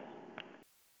eyes.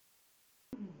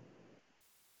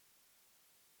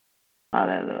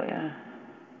 Hallelujah.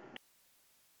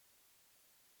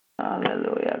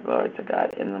 Hallelujah. Glory to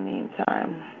God. In the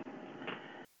meantime,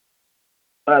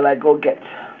 while I go get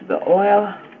the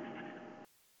oil.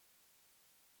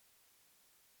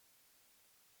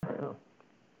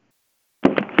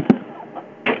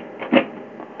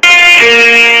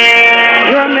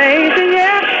 You're amazing,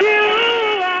 yes,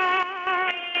 you are.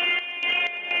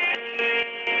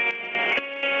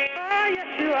 Oh, yes,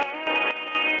 you are.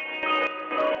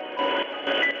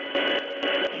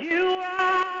 You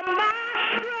are my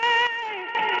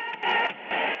strength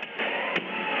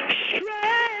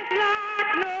like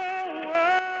no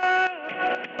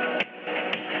other.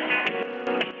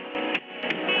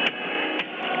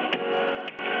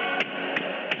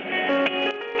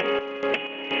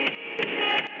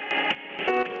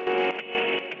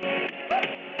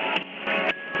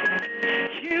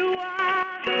 You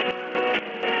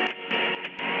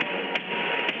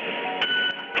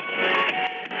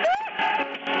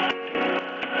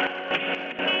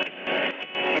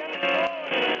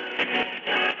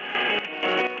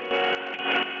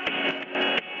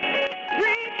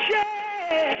reach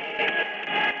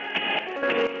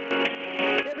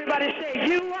Everybody say,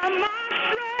 you are my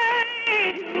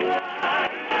strength. You are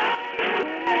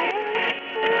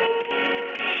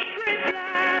strength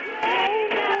like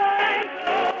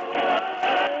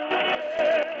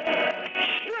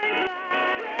strength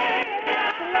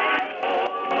like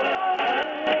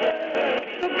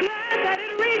so glad that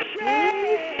it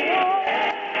reaches.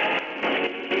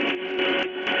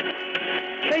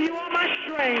 Say, you are my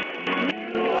strength.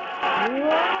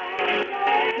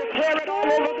 Declare it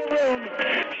all over the room.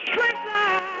 Strength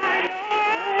like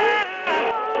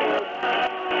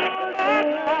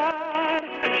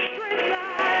strength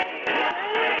like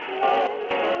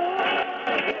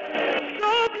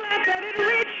so glad that it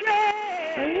reaches.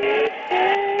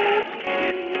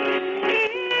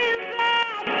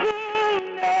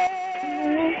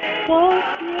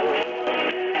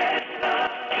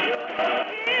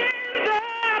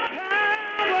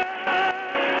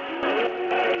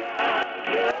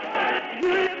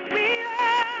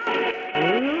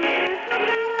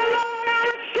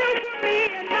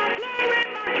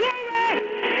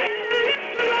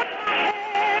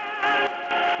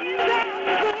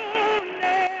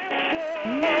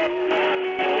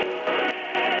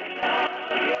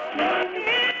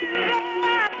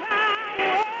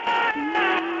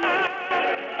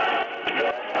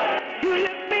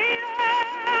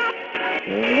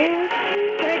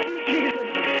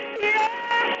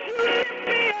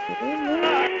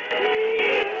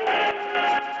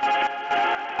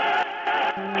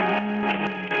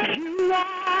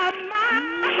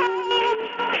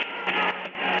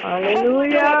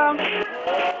 Hallelujah.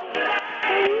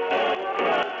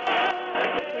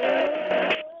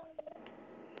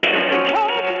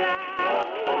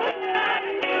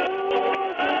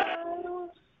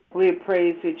 We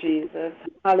praise you, Jesus.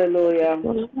 Hallelujah.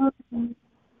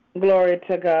 Glory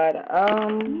to God.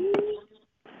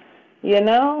 You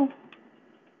know,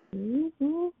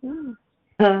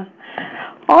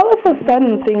 all of a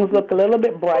sudden things look a little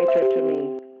bit brighter to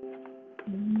me.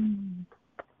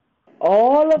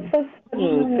 All of a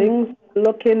sudden things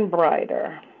looking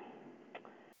brighter.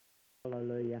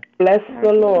 Hallelujah. Bless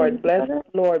the Lord. Bless the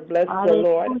Lord. Bless the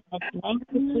Lord. Thank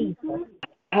you, Jesus.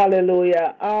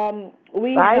 Hallelujah.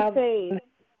 We By have faith.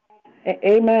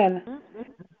 Amen.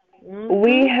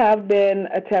 We have been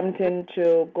attempting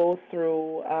to go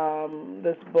through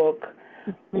this book.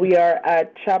 We are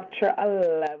at chapter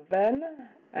 11,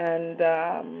 and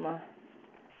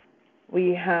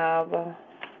we have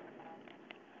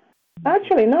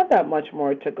actually not that much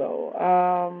more to go.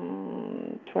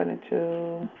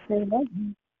 22. Maybe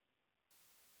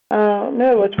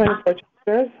we're 24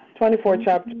 chapters. 24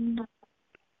 chapters.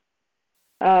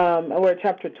 We're at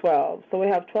chapter 12, so we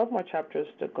have 12 more chapters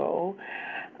to go,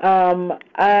 and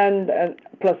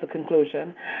plus the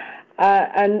conclusion.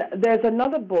 And there's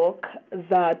another book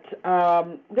that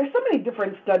there's so many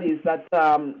different studies that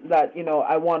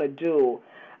I want to do.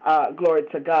 Glory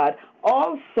to God.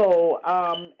 Also,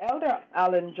 Elder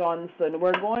Alan Johnson,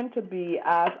 we're going to be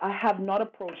asked. I have not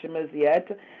approached him as yet.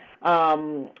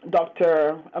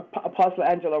 Dr. Apostle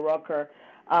Angela Rucker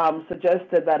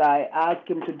suggested that I ask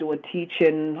him to do a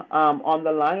teaching on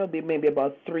the line. It'll be maybe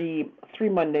about three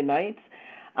Monday nights.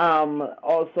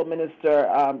 Also, Minister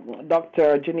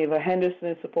Dr. Geneva Henderson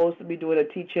is supposed to be doing a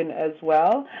teaching as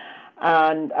well.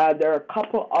 And there are a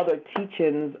couple other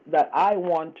teachings that I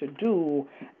want to do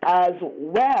as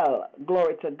well.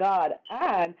 Glory to God.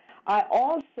 And I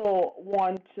also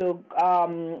want to, I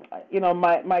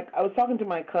was talking to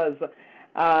my cousin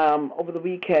over the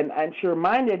weekend, and she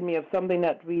reminded me of something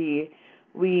that we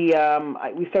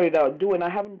started out doing. I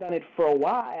haven't done it for a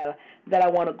while that I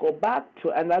want to go back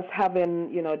to, and that's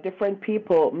having different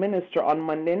people minister on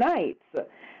Monday nights. So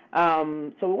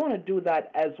we want to do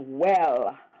that as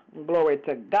well. Glory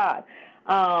to God.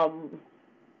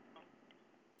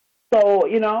 So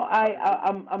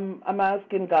I'm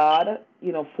asking God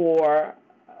for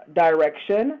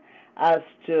direction as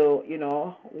to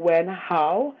when,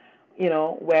 how,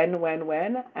 when,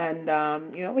 and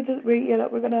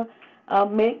we're gonna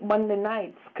make Monday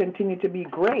nights continue to be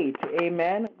great.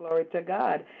 Amen. Glory to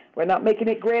God. We're not making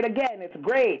it great again. It's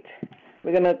great.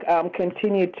 We're gonna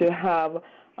continue to have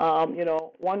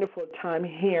wonderful time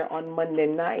here on Monday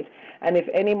night. And if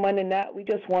any Monday night we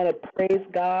just want to praise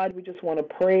God, we just want to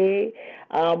pray,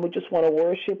 we just want to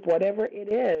worship, whatever it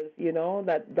is,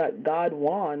 that God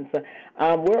wants,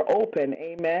 we're open.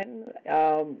 Amen.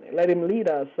 Let Him lead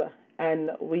us,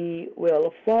 and we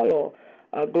will follow.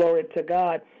 Glory to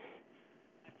God.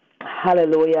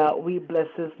 Hallelujah. We bless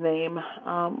His name.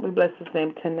 We bless His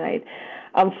name tonight.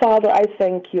 Father, I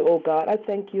thank you, oh God. I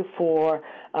thank you for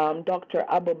Dr.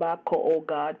 Abubakar, oh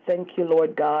God. Thank you,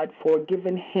 Lord God, for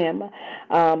giving him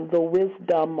the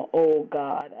wisdom, oh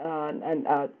God, and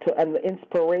the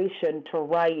inspiration to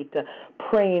write,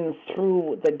 praying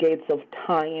through the gates of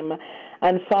time.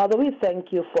 And Father, we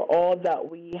thank you for all that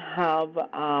we have,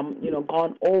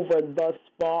 gone over thus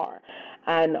far,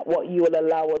 and what you will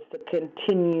allow us to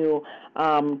continue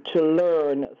to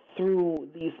learn through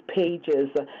these pages,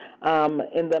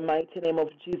 in the mighty name of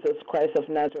Jesus Christ of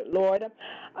Nazareth. Lord,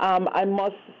 I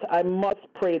must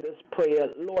pray this prayer.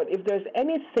 Lord, if there's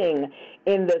anything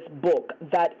in this book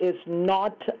that is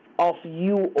not of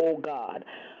you, O God,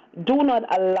 do not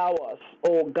allow us,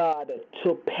 oh God,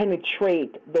 to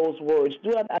penetrate those words.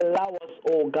 Do not allow us,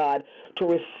 oh God, to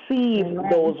receive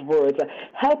those words.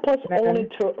 Help us only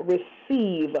to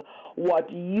receive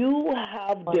what you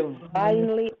have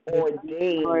divinely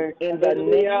ordained in the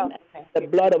name, the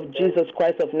blood of Jesus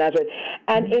Christ of Nazareth.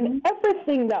 And in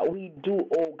everything that we do,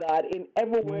 oh God, in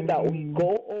everywhere that we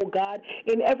go, oh God,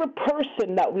 in every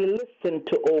person that we listen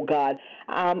to, oh God,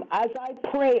 as I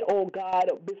pray, oh God,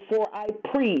 before I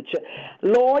preach,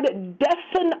 Lord,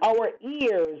 deafen our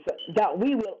ears that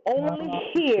we will only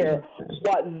hear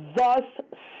what thus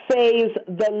says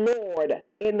the Lord,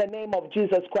 in the name of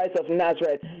Jesus Christ of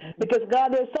Nazareth. Because,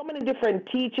 God, there's so many different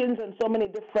teachings and so many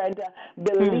different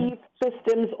belief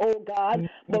systems, oh God.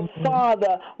 But,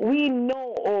 Father, we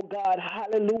know, oh God,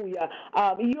 hallelujah,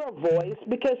 your voice,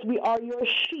 because we are your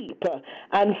sheep.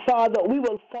 And, Father, we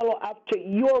will follow after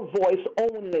your voice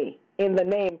only, in the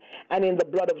name and in the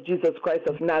blood of Jesus Christ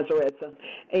of Nazareth.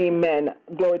 Amen.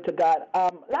 Glory to God.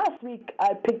 Last week,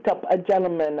 I picked up a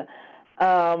gentleman,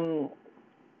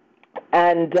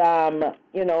 and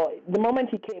the moment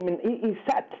he came in, he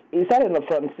sat in the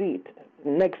front seat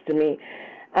next to me,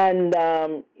 and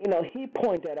he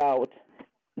pointed out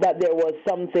that there was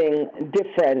something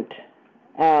different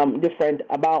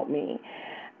about me,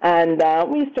 and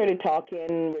we started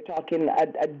talking. We're talking.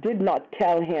 I did not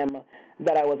tell him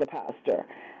that I was a pastor.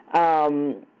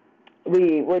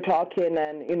 We were talking,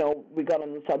 and we got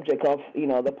on the subject of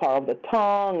the power of the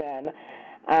tongue,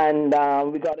 and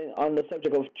we got on the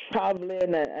subject of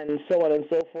traveling, and so on and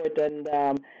so forth, and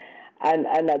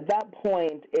at that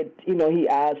point, he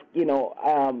asked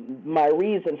my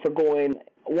reason for going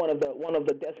one of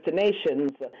the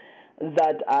destinations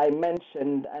that I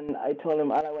mentioned, and I told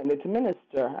him I went there to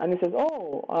minister, and he says,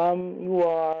 "Oh, you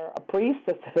are a priest?"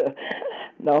 I said,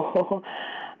 "No,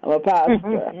 I'm a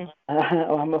pastor.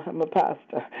 I'm a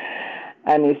pastor."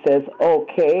 And he says,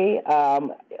 "Okay,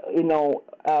 in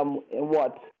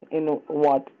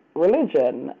what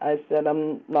religion?" I said,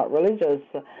 "I'm not religious."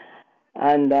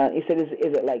 And he said,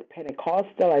 "Is it like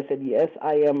Pentecostal?" I said, "Yes,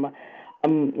 I am.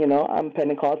 I'm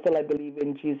Pentecostal. I believe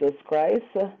in Jesus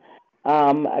Christ.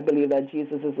 I believe that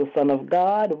Jesus is the Son of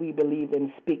God. We believe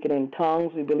in speaking in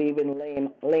tongues. We believe in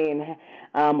laying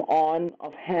on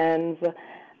of hands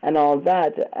and all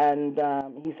that." And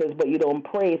he says, "But you don't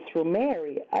pray through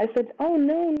Mary." I said, "Oh,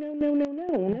 no,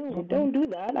 don't do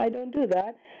that. I don't do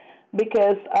that."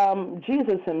 Because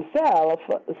Jesus himself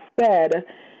said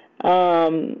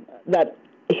that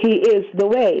he is the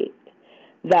way,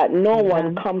 that no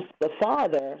one comes to the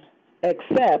Father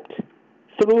except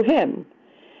through him.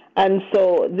 And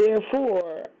so,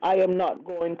 therefore, I am not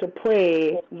going to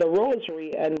pray the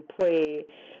rosary and pray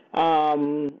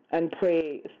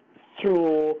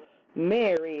through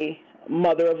Mary,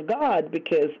 Mother of God,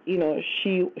 because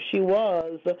she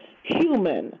was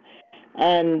human,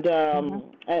 and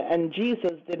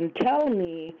Jesus didn't tell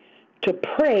me to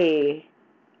pray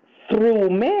through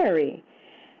Mary.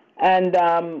 And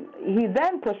he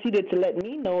then proceeded to let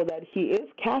me know that he is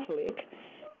Catholic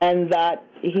and that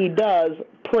he does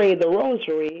pray the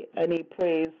rosary, and he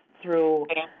prays through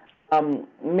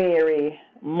Mary,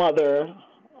 Mother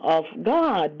of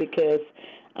God, because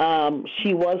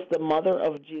she was the mother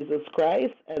of Jesus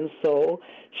Christ, and so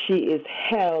she is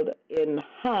held in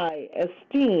high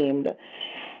esteem.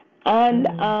 And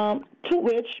to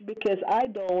which, because I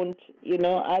don't,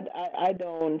 I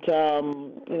don't,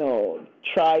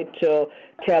 try to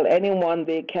tell anyone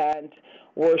they can't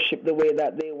worship the way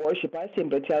that they worship. I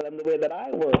simply tell them the way that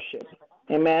I worship.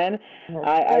 Amen.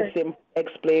 I simply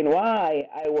explain why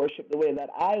I worship the way that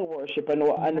I worship, and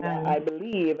why I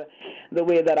believe the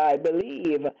way that I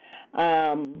believe.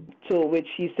 To which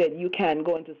he said, you can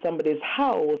go into somebody's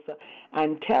house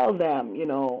and tell them,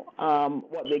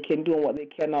 what they can do and what they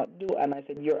cannot do. And I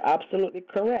said, you're absolutely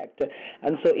correct.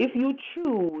 And so if you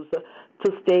choose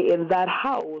to stay in that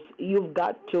house, you've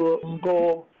got to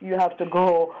go, you have to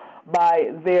go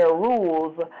by their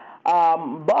rules.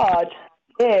 But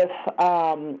if,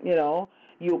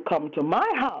 you come to my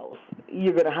house,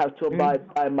 you're going to have to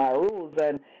abide by my rules.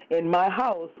 And in my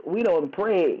house, we don't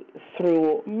pray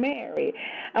through Mary.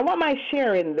 And why am I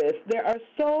sharing this? There are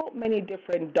so many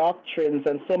different doctrines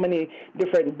and so many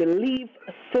different belief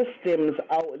systems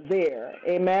out there.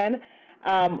 Amen.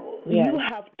 You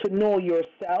have to know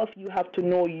yourself. You have to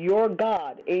know your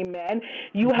God. Amen.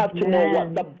 You have to know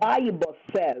what the Bible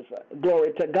says.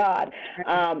 Glory to God.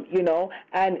 And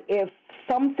if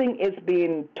something is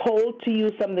being told to you,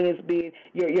 something is being,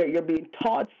 you're being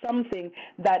taught something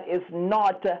that is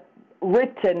not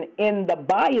written in the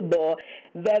Bible,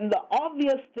 then the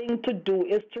obvious thing to do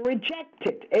is to reject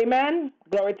it. Amen.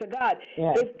 Glory to God.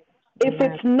 If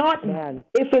it's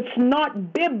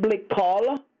not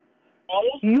biblical,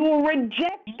 you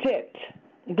reject it.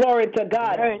 Glory to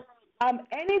God.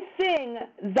 Anything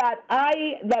that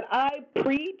I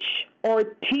preach or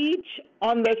teach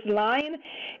on this line,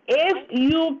 if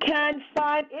you can't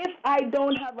find, if I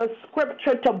don't have a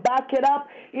scripture to back it up,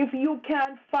 if you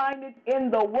can't find it in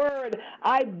the Word,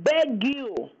 I beg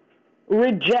you,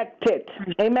 reject it.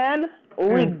 Amen?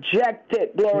 Reject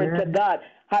it. Glory to God.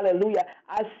 Hallelujah.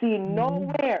 I see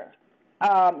nowhere,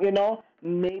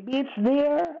 maybe it's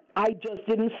there. I just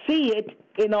didn't see it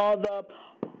in all the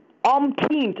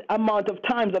umpteenth amount of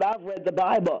times that I've read the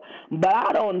Bible, but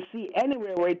I don't see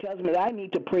anywhere where it tells me that I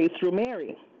need to pray through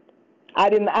Mary.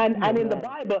 I didn't, and in the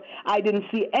Bible, I didn't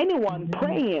see anyone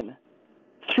praying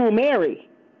through Mary.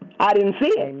 I didn't see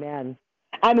it. Amen.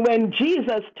 And when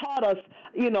Jesus taught us,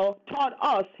 his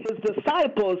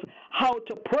disciples, how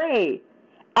to pray,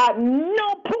 at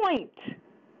no point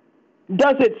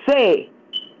does it say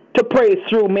to pray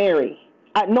through Mary.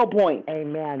 At no point.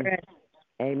 Amen.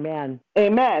 Amen.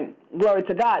 Amen. Glory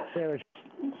to God. There's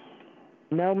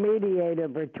no mediator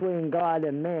between God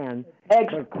and man,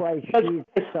 but Christ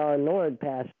Jesus our Lord,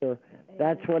 Pastor.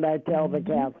 That's what I tell the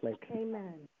Catholics.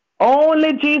 Amen.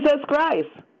 Only Jesus Christ.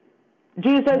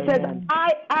 Jesus said,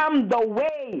 I am the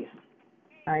way.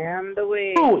 I am the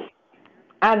way. Truth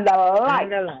and the life.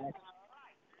 And the life.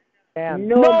 And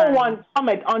no one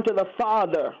cometh unto the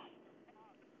Father.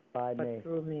 By me.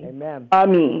 Amen. By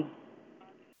me.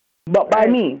 But by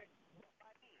me.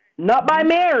 Not by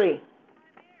Mary.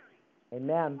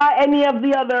 Amen. By any of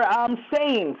the other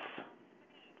saints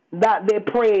that they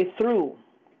pray through.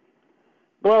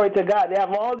 Glory to God. They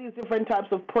have all these different types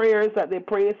of prayers that they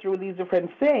pray through these different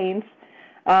saints.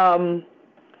 But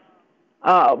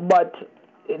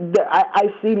I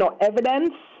see no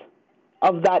evidence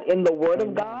of that in the Word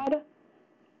of God.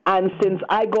 And since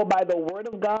I go by the Word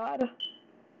of God,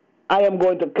 I am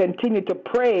going to continue to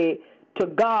pray to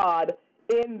God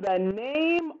in the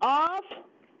name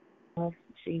of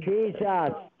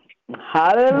Jesus.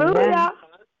 Hallelujah.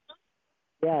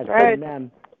 Yes,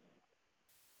 amen.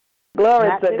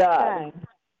 Glory to God.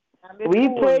 We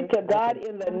pray to God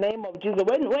in the name of Jesus.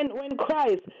 When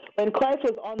Christ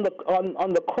was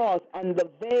on the cross and the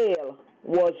veil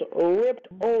was ripped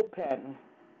open,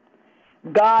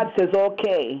 God says,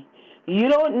 okay, you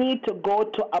don't need to go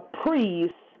to a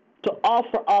priest to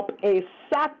offer up a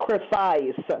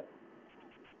sacrifice.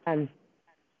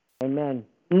 Amen.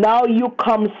 Now you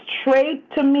come straight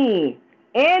to me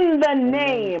in the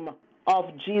name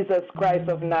of Jesus Christ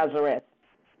of Nazareth.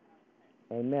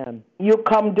 Amen. You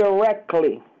come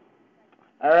directly.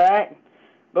 All right?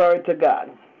 Glory to God.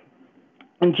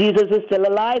 And Jesus is still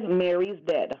alive. Mary's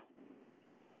dead.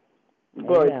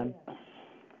 Glory. Amen.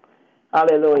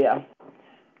 Hallelujah.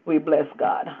 We bless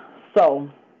God. So,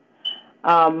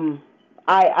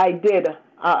 I did,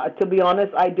 to be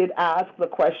honest, I did ask the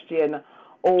question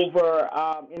over,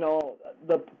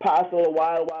 the past little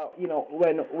while,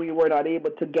 when we were not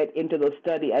able to get into the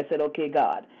study. I said, okay,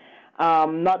 God,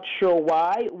 not sure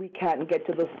why we can't get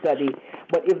to the study,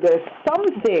 but if there's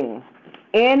something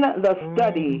in the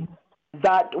study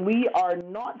that we are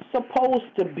not supposed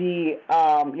to be,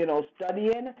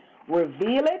 studying,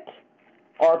 reveal it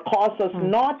or cause us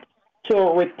not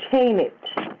to retain it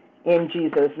in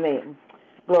Jesus' name.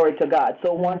 Glory to God.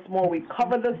 So once more, we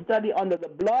cover the study under the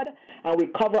blood, and we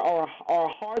cover our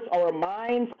hearts, our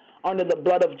minds under the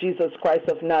blood of Jesus Christ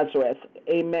of Nazareth.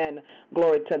 Amen.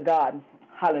 Glory to God.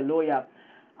 Hallelujah.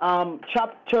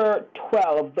 Chapter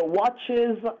 12, the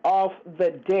watches of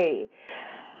the day.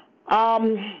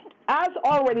 As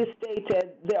already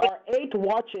stated, there are 8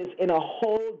 watches in a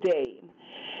whole day.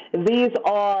 These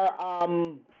are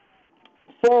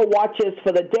 4 watches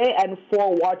for the day and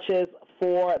 4 watches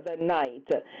for the night.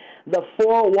 The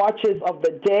 4 watches of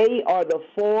the day are the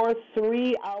 4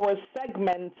 3-hour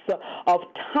segments of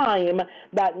time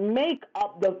that make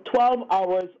up the 12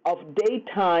 hours of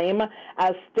daytime,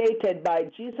 as stated by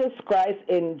Jesus Christ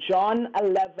in John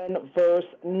 11, verse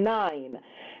 9.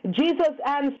 Jesus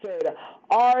answered,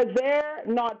 "Are there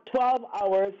not 12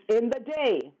 hours in the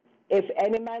day? If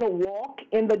any man walk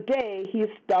in the day, he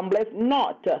stumbleth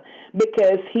not,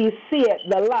 because he seeth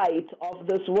the light of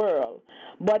this world.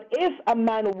 But if a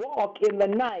man walk in the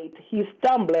night, he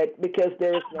stumbleth, because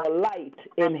there is no light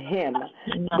in him."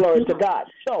 Glory to God.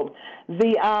 So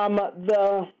the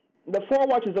 4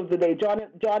 watches of the day: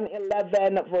 John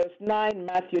 11 verse 9,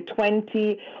 Matthew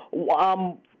 20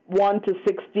 1 to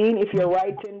 16. If you're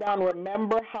writing down,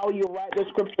 remember how you write the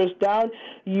scriptures down.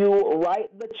 You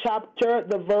write the chapter,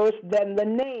 the verse, then the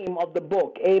name of the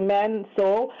book. Amen.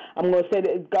 So I'm going to say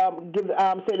this,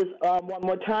 say this one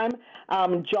more time.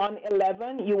 John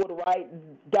 11, you would write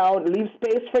down, leave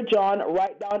space for John,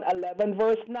 write down 11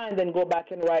 verse 9, then go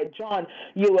back and write John.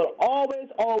 You will always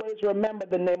remember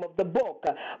the name of the book,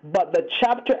 but the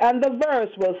chapter and the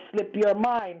verse will slip your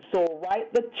mind. So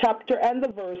write the chapter and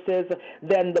the verses,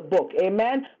 then the book.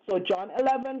 Amen. So John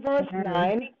 11 verse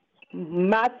 9,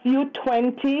 Matthew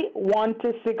 20 1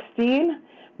 to 16,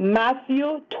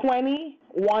 Matthew 20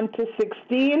 1 to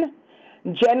 16,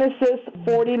 Genesis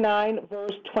 49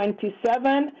 verse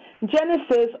 27,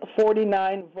 Genesis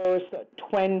 49 verse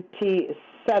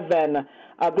 27.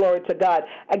 Glory to God.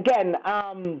 Again,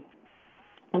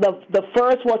 the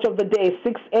first watch of the day,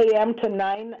 6 a.m. to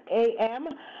 9 a.m.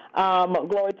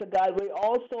 Glory to God. We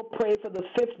also pray for the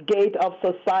 5th gate of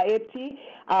society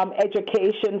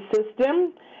education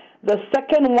system. The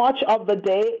second watch of the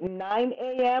day, 9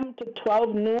 a.m. to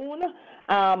 12 noon.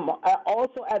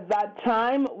 Also at that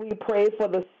time, we pray for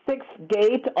the 6th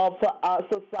gate of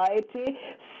society,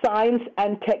 science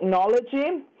and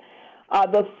technology.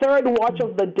 The third watch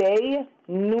of the day,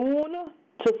 noon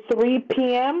to 3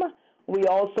 p.m. We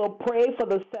also pray for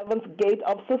the 7th gate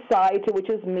of society, which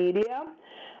is media.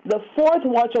 The 4th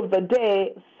watch of the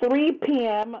day, 3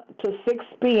 p.m. to 6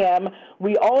 p.m.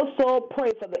 We also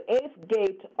pray for the 8th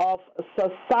gate of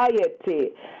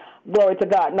society. Glory to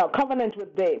God. Now, covenant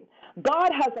with day.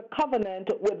 God has a covenant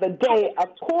with the day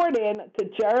according to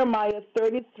Jeremiah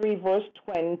 33, verse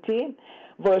 20,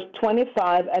 verse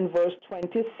 25, and verse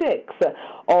 26.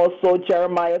 Also,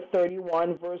 Jeremiah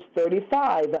 31, verse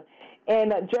 35.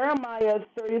 In Jeremiah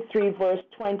 33, verse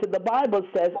 20, the Bible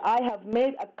says, "I have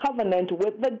made a covenant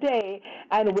with the day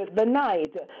and with the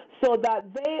night, so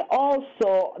that they always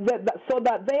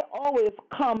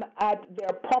come at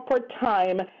their proper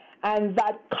time, and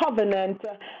that covenant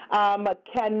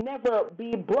can never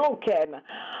be broken.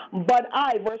 But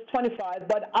I," verse 25,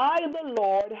 "but I, the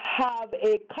Lord, have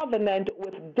a covenant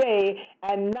with day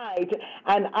and night,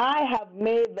 and I have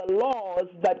made the laws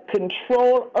that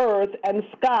control earth and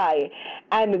sky.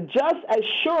 And just as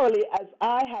surely as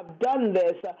I have done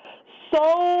this, so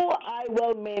I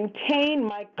will maintain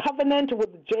my covenant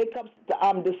with Jacob's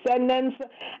descendants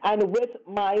and with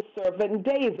my servant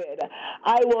David.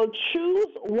 I will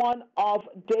choose one of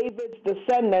David's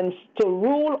descendants to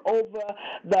rule over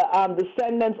the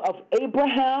descendants of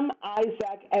Abraham,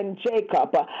 Isaac, and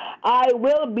Jacob. I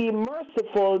will be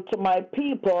merciful to my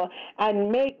people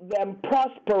and make them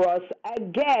prosperous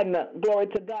again." Glory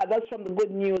to God. That's from the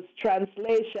Good News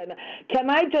Translation. Can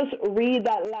I just read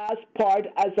that last part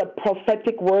as a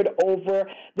prophetic word over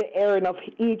the errand of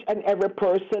each and every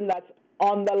person that's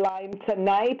on the line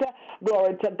tonight.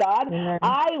 Glory to God. Amen.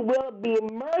 I will be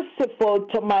merciful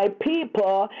to my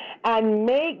people and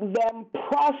make them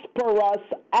prosperous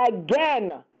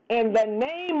again. In the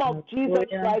name of Jesus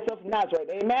Christ of Nazareth.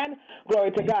 Amen.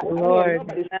 Glory to God. Lord.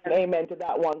 Nobody said amen to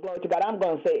that one. Glory to God. I'm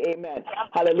going to say amen.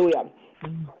 Hallelujah.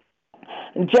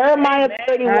 Jeremiah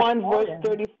 31, verse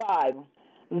 35.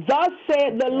 Thus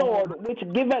saith the Lord, which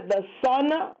giveth the sun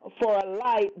for a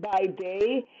light by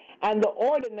day, and the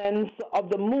ordinance of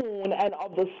the moon and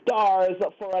of the stars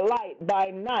for a light by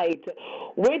night,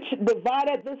 which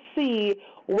divideth the sea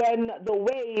when the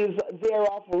waves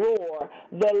thereof roar.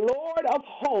 The Lord of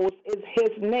hosts is his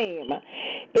name.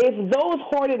 If those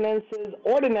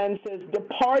ordinances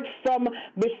depart from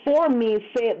before me,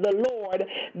 saith the Lord,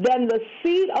 then the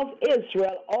seed of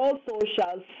Israel also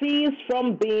shall cease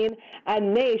from being a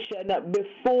nation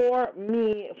before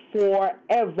me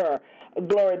forever.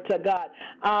 Glory to God.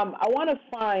 I want to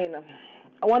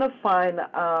find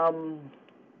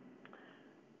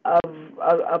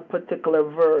a particular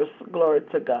verse. Glory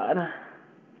to God.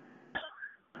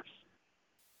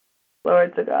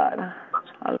 Glory to God.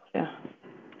 Hallelujah.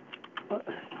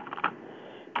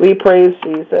 We praise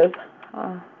Jesus.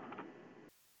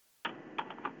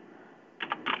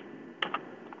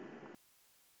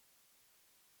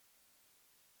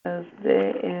 As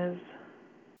there is.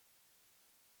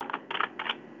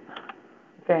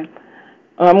 Okay.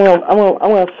 I'm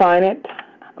gonna find it.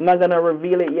 I'm not gonna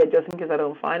reveal it yet, just in case I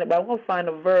don't find it. But I'm gonna find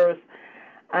a verse,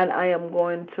 and I am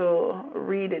going to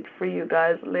read it for you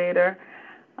guys later.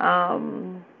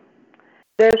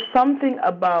 There's something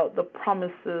about the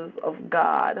promises of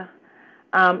God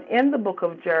in the book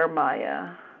of Jeremiah.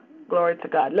 Glory to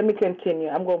God. Let me continue.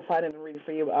 I'm going to find it and read it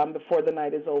for you before the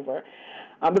night is over,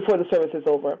 before the service is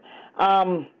over.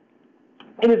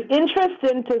 It is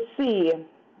interesting to see,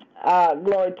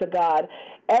 glory to God,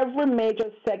 every major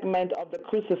segment of the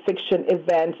crucifixion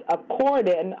event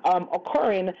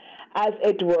occurring, as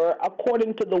it were,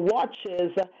 according to the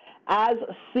watches as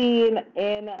seen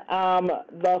in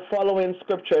the following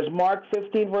scriptures. Mark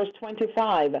 15, verse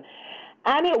 25.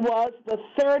 And it was the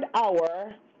third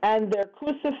hour, and their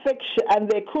crucifixion, and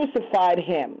they crucified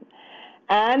him.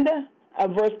 And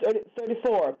verse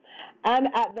 34. And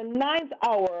at the ninth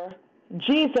hour,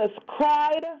 Jesus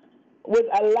cried with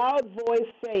a loud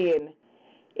voice, saying,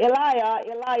 Eliah,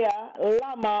 Eliah,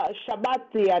 lama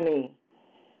sabachthani,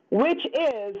 which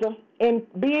is, in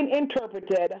being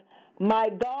interpreted, my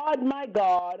God,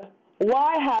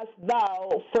 why hast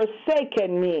thou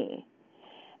forsaken me?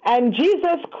 And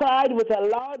Jesus cried with a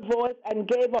loud voice and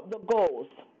gave up the ghost.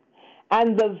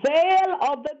 And the veil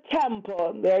of the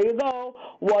temple, there you go,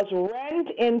 was rent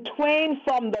in twain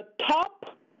from the top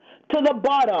to the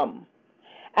bottom.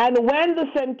 And when the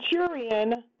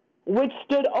centurion which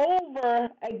stood over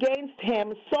against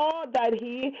him saw that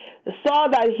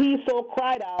he so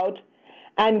cried out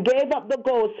and gave up the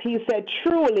ghost, he said,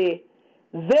 truly,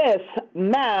 this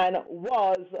man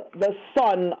was the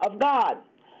Son of God.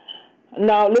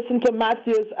 Now listen to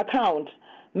Matthew's account.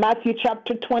 Matthew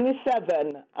chapter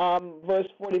 27, verse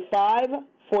 45,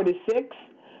 46,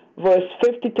 verse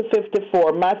 50 to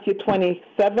 54. Matthew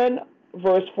 27,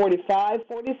 verse 45,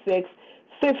 46,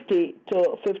 50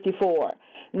 to 54.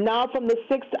 Now from the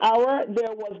 6th hour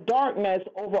there was darkness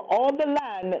over all the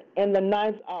land in the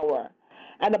 9th hour.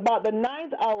 And about the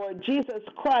 9th hour Jesus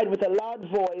cried with a loud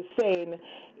voice, saying,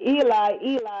 Eli,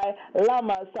 Eli,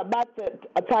 lama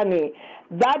sabachthani.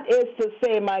 That is to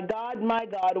say, my God,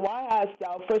 why hast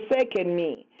thou forsaken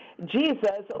me?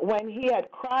 Jesus, when he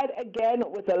had cried again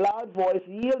with a loud voice,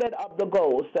 yielded up the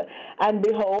ghost. And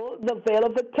behold, the veil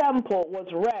of the temple was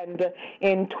rent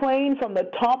in twain from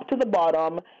the top to the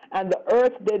bottom, and the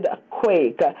earth did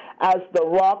quake as the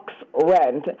rocks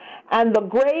rent. And the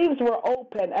graves were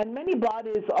open, and many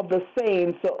bodies of the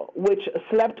saints which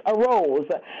slept arose,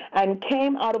 and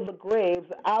came out of the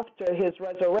graves after his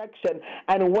resurrection,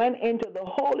 and went into the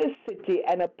holy city,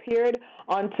 and appeared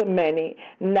unto many.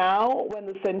 Now when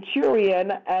the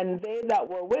centurion and they that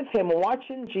were with him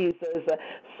watching Jesus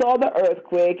saw the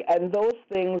earthquake and those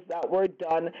things that were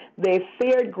done, they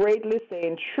feared greatly,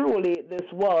 saying, truly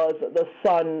this was the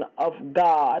Son of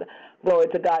God. Glory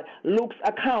to God. Luke's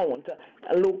account,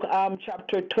 Luke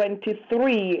chapter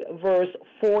 23, verse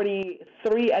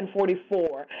 43 and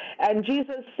 44. And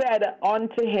Jesus said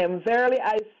unto him, verily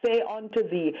I say unto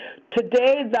thee,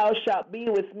 today thou shalt be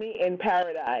with me in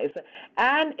paradise.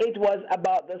 And it was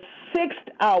about the 6th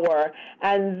hour,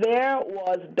 and there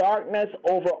was darkness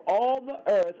over all the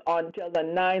earth until the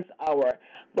 9th hour.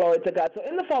 Glory to God. So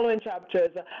in the following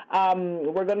chapters,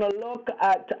 we're going to look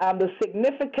at the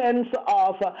significance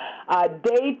of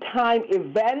daytime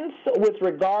events with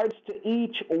regards to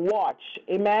each watch.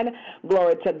 Amen.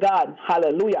 Glory to God.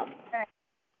 Hallelujah.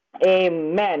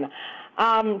 Amen.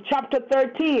 Chapter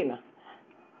 13.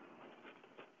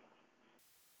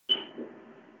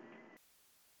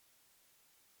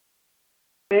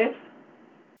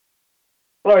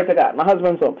 Glory to God. My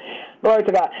husband's home. Glory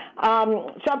to God.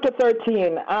 Chapter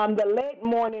 13, the late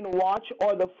morning watch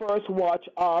or the first watch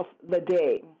of the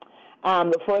day.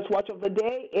 The first watch of the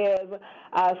day is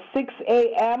 6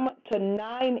 a.m. to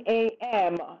 9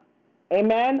 a.m.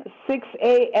 Amen. 6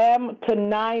 a.m. to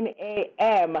 9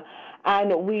 a.m.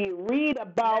 And we read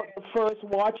about the first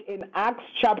watch in Acts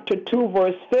chapter 2,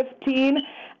 verse 15,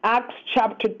 Acts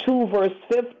chapter 2, verse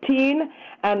 15,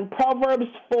 and Proverbs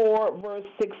 4, verse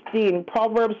 16.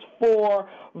 Proverbs 4,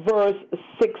 verse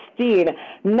 16.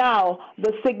 Now,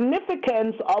 the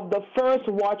significance of the first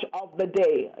watch of the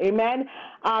day. Amen.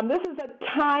 This is a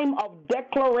time of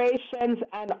declarations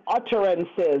and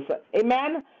utterances.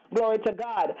 Amen. Glory to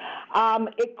God.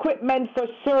 Equipment for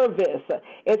service.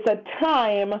 It's a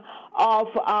time of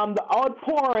the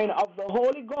outpouring of the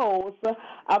Holy Ghost,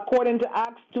 according to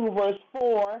Acts 2, verse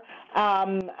 4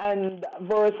 and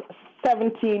verse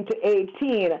 17 to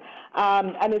 18.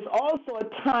 And it's also a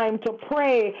time to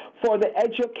pray for the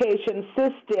education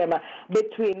system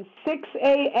between 6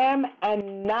 a.m.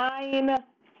 and 9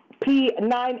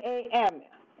 a.m.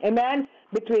 Amen.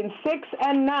 Between 6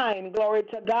 and 9, glory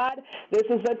to God. This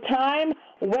is a time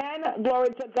when, glory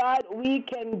to God, we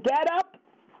can get up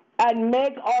and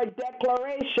make our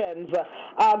declarations.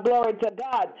 Glory to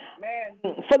God. Man.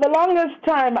 For the longest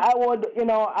time, I would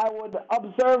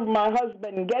observe my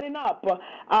husband getting up,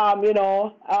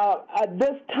 at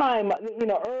this time,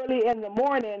 early in the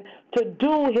morning to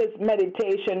do his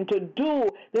meditation,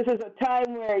 this is a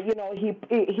time where,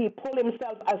 he pulled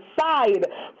himself aside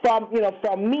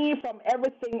from me, from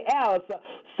everything else,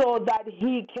 so that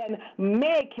he can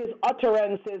make his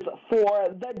utterances for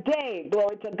the day.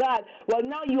 Glory to God. Well,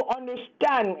 now you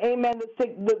understand, amen,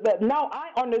 now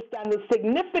I understand the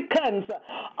significance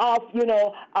of,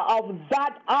 of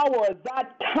that hour,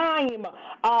 that time,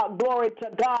 glory to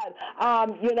God,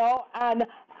 and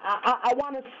I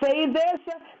want to say this,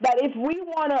 that if we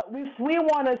want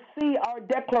to see our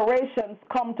declarations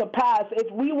come to pass,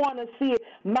 if we want to see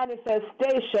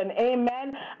manifestation,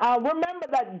 amen, remember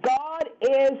that God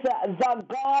is the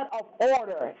God of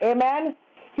order, amen.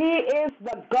 He is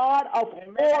the God of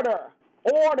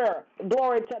order,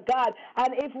 glory to God.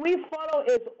 And if we follow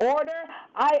his order,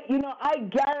 I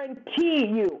guarantee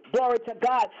you, glory to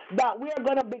God, that we are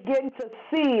going to begin to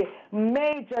see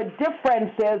major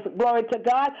differences, glory to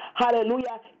God,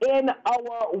 hallelujah, in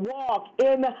our walk,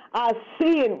 in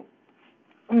seeing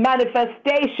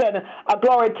manifestation,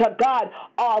 glory to God,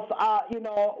 of,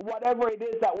 whatever it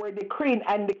is that we're decreeing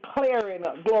and declaring,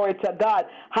 glory to God,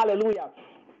 hallelujah.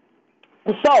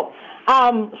 So,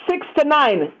 6 to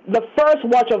 9, the first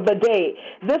watch of the day.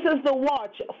 This is the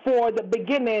watch for the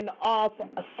beginning of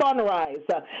sunrise.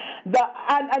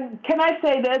 And can I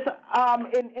say this? I'm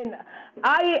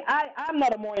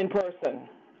not a morning person.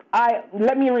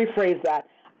 Let me rephrase that.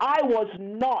 I was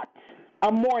not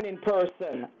a morning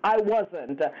person. I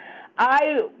wasn't.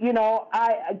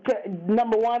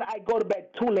 Number one, I go to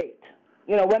bed too late.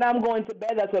 When I'm going to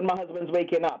bed, that's when my husband's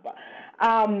waking up.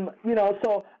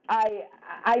 So I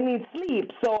need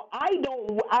sleep. So I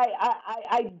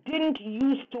didn't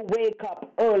used to wake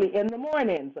up early in the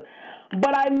mornings.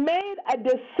 But I made a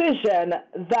decision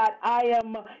that I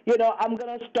am, I'm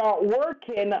going to start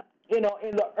working, in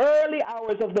the early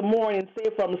hours of the morning, say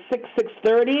from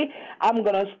 6:30, I'm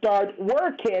going to start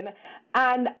working.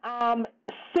 And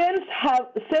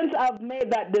since I've made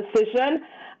that decision,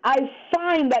 I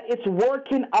find that it's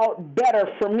working out better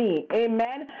for me.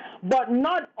 Amen. But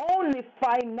not only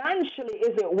financially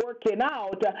is it working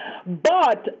out,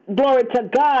 but glory to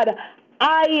God,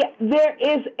 there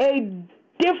is a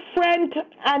different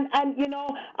and I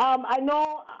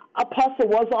know Apostle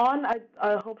was on.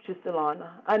 I hope she's still on.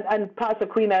 And Pastor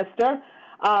Queen Esther.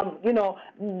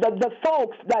 The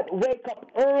folks that wake up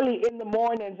early in the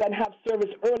mornings and have service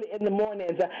early in the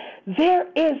mornings, there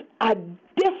is a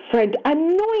different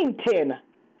anointing.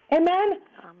 Amen?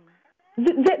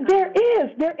 There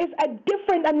is a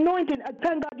different anointing.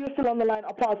 Thank God you're still on the line,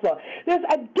 Apostle. There's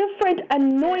a different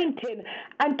anointing.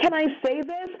 And can I say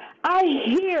this? I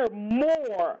hear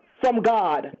more from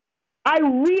God. I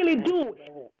really do.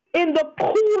 In the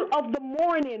cool of the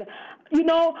morning,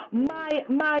 my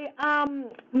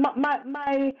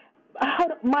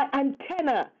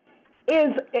antenna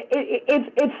is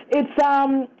it's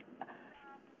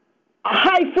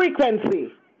high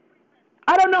frequency.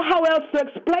 I don't know how else to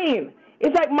explain.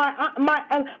 It's like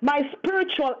my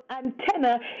spiritual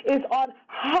antenna is on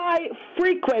high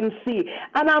frequency,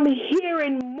 and I'm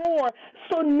hearing more.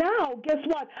 So now, guess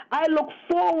what? I look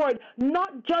forward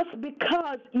not just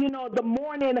because the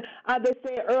morning, they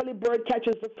say early bird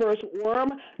catches the first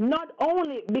worm. Not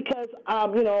only because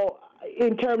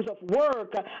in terms of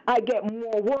work, I get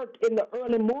more work in the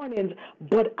early mornings,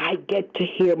 but I get to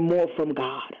hear more from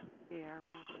God.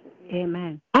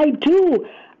 Amen. I do.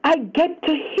 I get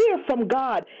to hear from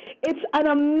God. It's an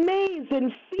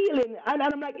amazing feeling. And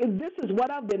I'm like, if this is what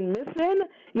I've been missing,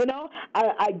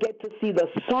 I get to see the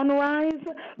sunrise.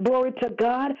 Glory to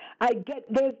God.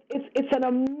 It's an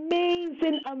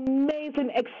amazing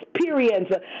experience.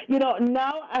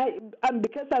 Now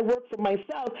because I work for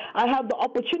myself, I have the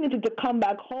opportunity to come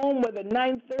back home whether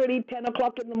 9:30, 10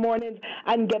 o'clock in the mornings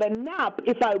and get a nap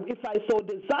if I so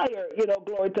desire,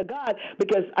 glory to God,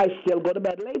 because I still go to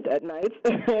bed late at night.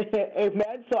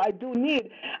 Amen. So I do need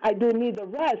the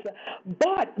rest.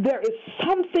 But there is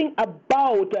something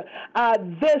about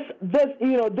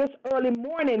this early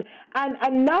morning,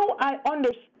 and now I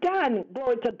understand,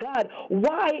 glory to God,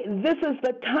 why this is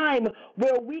the time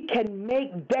where we can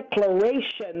make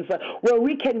declarations, where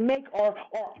we can make our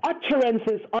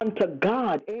utterances unto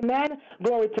God. Amen.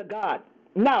 Glory to God.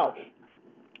 Now,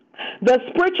 the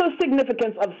spiritual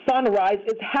significance of sunrise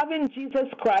is having Jesus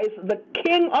Christ, the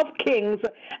King of Kings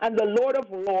and the Lord of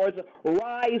Lords,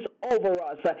 rise over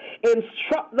us.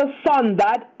 Instruct the sun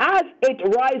that as it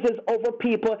rises over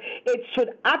people, it should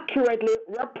accurately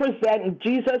represent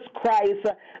Jesus Christ,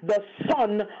 the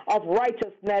Son of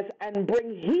righteousness, and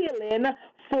bring healing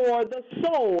for the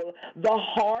soul, the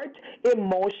heart,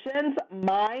 emotions,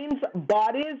 minds,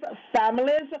 bodies,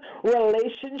 families,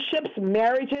 relationships,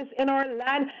 marriages in our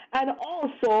land, and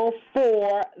also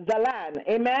for the land.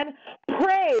 Amen.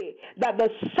 Pray that the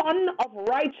Son of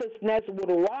righteousness would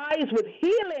rise with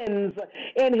healings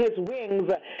in his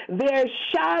wings. There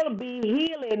shall be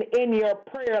healing in your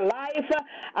prayer life,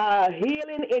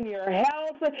 healing in your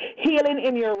health, healing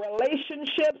in your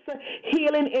relationships,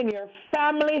 healing in your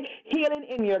family, healing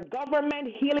in your government,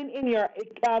 healing in your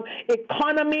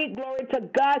economy, glory to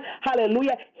God,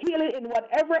 hallelujah, healing in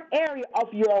whatever area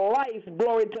of your life,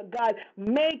 glory to God.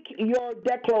 Make your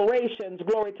declarations,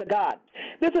 glory to God.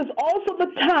 This is also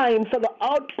the time for the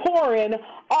outpouring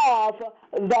of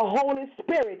the Holy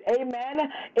Spirit,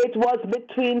 amen. It was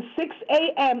between 6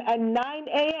 a.m. and 9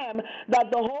 a.m.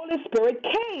 that the Holy Spirit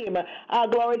came,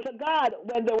 glory to God,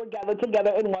 when they were gathered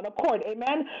together in one accord,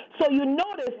 amen. So you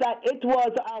notice that it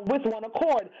was with one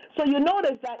accord. So you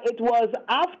notice that it was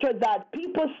after that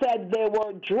people said they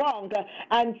were drunk,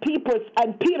 and Peter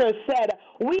said,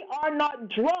 we are not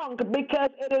drunk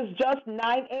because it is just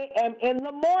 9 a.m. in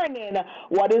the morning.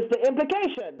 What is the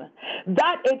implication?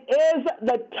 That it is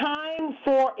the time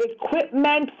for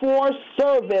equipment for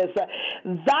service.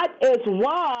 That is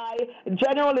why,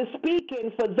 generally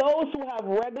speaking, for those who have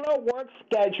regular work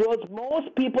schedules,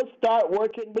 most people start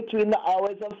working between the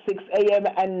hours of 6 a.m.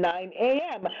 and 9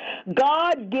 a.m.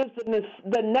 God gives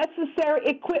the necessary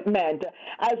equipment.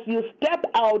 As you step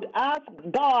out, ask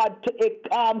God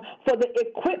for the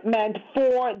equipment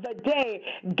for the day.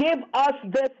 Give us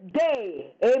this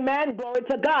day. Amen. Glory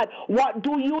to God. What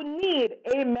do you need?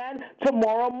 Amen.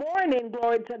 Tomorrow morning,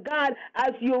 glory to God,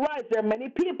 as you rise. There are many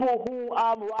people who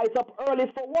rise up early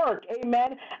for work.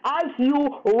 Amen. As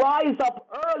you rise up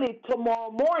early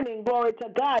tomorrow morning, glory to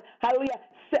God, hallelujah,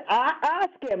 I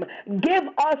ask him, give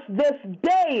us this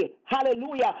day,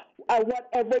 hallelujah,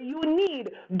 whatever you need.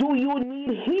 Do you need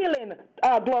healing?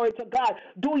 Glory to God.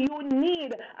 Do you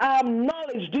need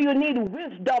knowledge? Do you need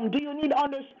wisdom? Do you need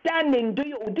understanding? Do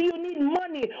you need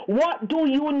money? What do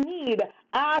you need?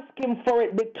 Ask him for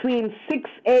it between 6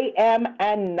 a.m.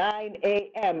 and 9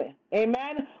 a.m.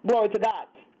 Amen? Glory to God.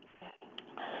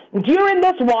 During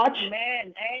this watch,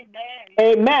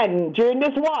 amen. During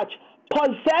this watch,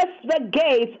 possess the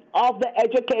gates of the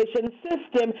education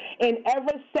system in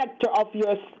every sector of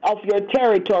your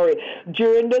territory.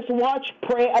 During this watch,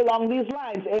 pray along these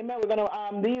lines. Amen. We're gonna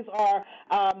these are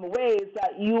ways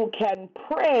that you can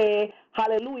pray,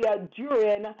 hallelujah,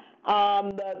 during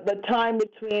the time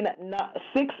between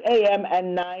 6 a.m.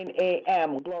 and 9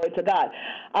 a.m. Glory to God.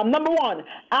 Number one,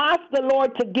 ask the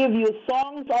Lord to give you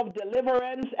songs of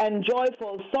deliverance and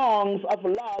joyful songs of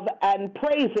love and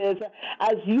praises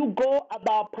as you go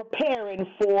about preparing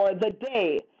for the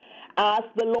day. Ask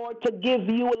the Lord to give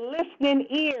you listening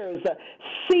ears,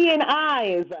 seeing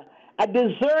eyes, a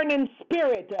discerning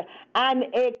spirit, and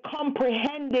a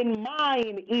comprehending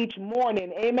mind each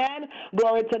morning. Amen.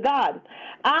 Glory to God.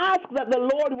 Ask that the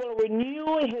Lord will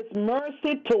renew his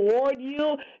mercy toward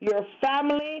you, your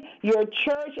family, your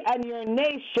church, and your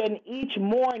nation each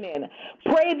morning.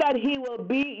 Pray that he will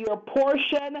be your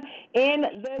portion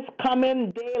in this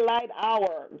coming daylight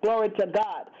hour. Glory to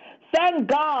God. Thank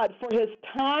God for his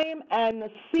time and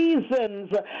seasons.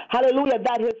 Hallelujah.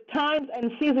 That his times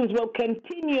and seasons will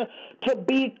continue to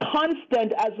be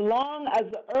constant as long as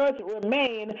the earth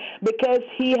remains, because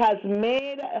he has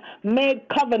made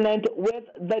covenant with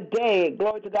the day.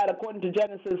 Glory to God, according to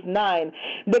Genesis 9.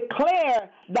 Declare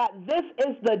that this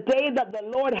is the day that the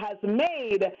Lord has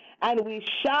made, and we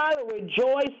shall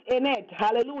rejoice in it.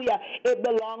 Hallelujah. It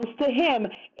belongs to him.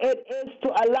 It is to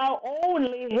allow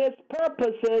only his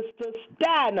purposes to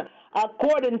stand,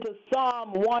 according to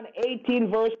Psalm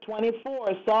 118, verse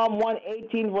 24. Psalm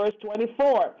 118, verse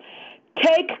 24.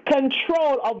 Take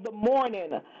control of the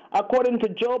morning, according to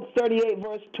Job 38,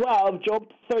 verse 12. Job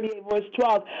 38, verse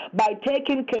 12. By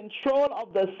taking control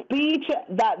of the speech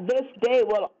that this day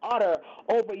will utter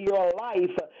over your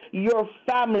life, your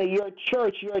family, your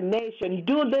church, your nation.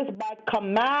 Do this by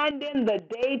commanding the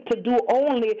day to do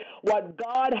only what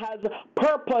God has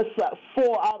purpose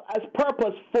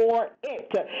for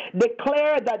it.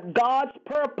 Declare that God's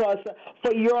purpose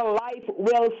for your life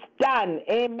will stand.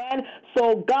 Amen.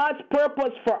 So God's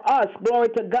purpose for us, glory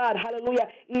to God, hallelujah,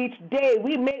 each day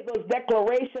we make those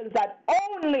declarations that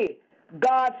only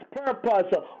God's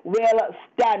purpose will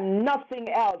stand, nothing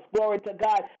else, glory to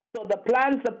God. So the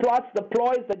plans, the plots, the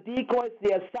ploys, the decoys,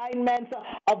 the assignments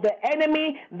of the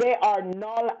enemy, they are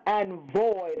null and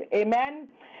void. Amen.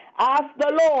 Ask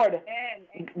the Lord.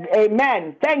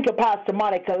 Amen. Thank you, Pastor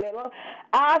Monica Little.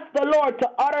 Ask the Lord to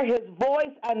utter his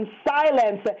voice and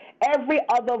silence every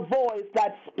other voice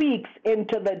that speaks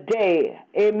into the day.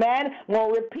 Amen.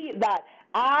 We'll repeat that.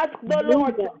 Ask the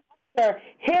Lord to utter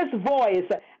his voice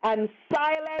and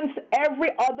silence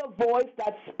every other voice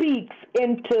that speaks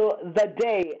into the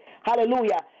day.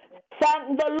 Hallelujah.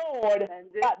 Thank the Lord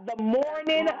that the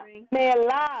morning may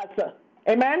last.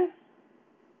 Amen.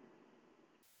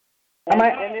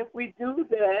 And if we do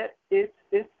that, it's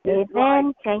Amen.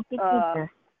 like, Thank you, Jesus.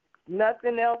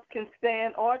 Nothing else can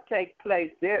stand or take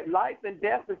place. Life and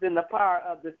death is in the power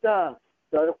of the tongue.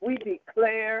 So if we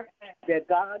declare that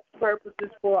God's purposes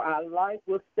for our life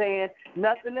will stand,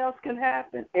 nothing else can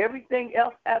happen. Everything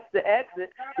else has to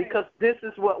exit, because this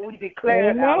is what we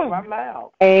declare out of our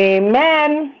mouth.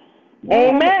 Amen.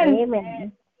 Amen.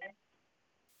 Amen.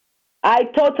 I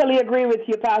totally agree with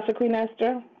you, Pastor Queen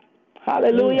Esther.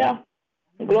 Hallelujah.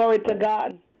 Glory to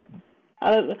God.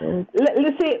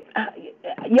 Let's see,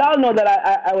 y'all know that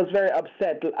I was very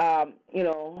upset.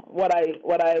 What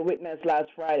I witnessed last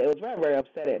Friday, it was very, very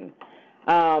upsetting.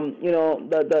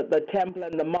 The temple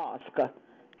and the mosque,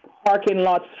 parking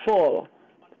lots full,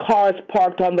 cars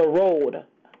parked on the road.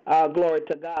 Glory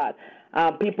to God.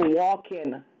 People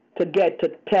walking to get to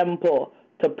temple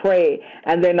to pray,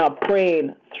 and they're not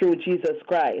praying through Jesus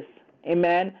Christ.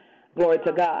 Amen. Glory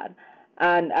to God.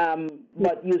 And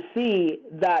but you see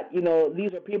that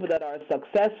these are people that are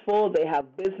successful. They have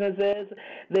businesses.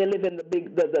 They live in the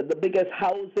biggest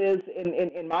houses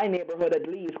in my neighborhood, at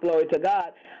least. Glory to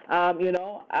God.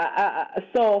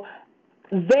 So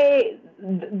they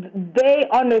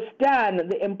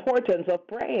understand the importance of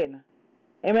praying.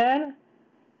 Amen.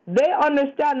 They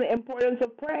understand the importance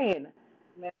of praying.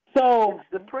 So it's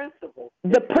the principle.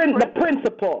 The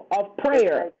principle of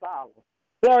prayer.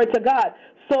 Glory to God.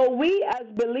 So we as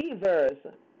believers,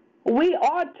 we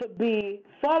ought to be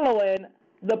following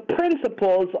the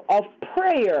principles of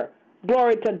prayer.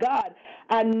 Glory to God.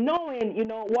 And knowing,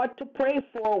 what to pray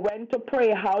for, when to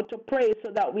pray, how to pray,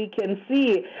 so that we can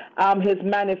see his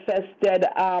manifested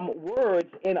words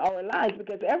in our lives.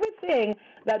 Because everything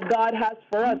that God has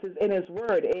for us is in his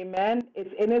word. Amen.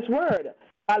 It's in his word.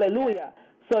 Hallelujah.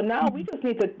 So now we just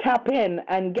need to tap in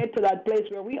and get to that place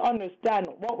where we understand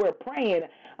what we're praying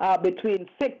between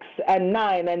 6 and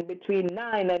 9, and between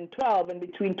 9 and 12, and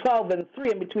between 12 and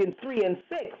 3, and between 3 and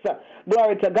 6.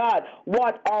 Glory to God.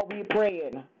 What are we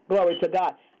praying? Glory to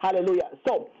God. Hallelujah.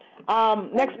 So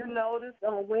next. You notice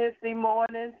on Wednesday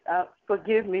mornings,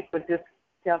 forgive me for just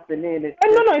jumping in. No,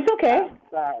 it's okay. I'm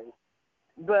sorry.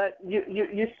 But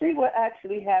you see what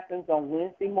actually happens on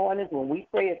Wednesday mornings when we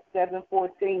pray at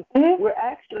 7:14? Mm-hmm. We're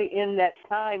actually in that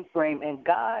time frame, and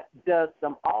God does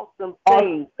some awesome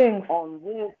things on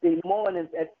Wednesday mornings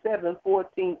at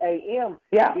 7:14 a.m.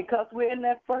 Yeah. Because we're in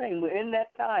that frame, we're in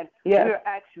that time. Yeah. We're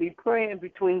actually praying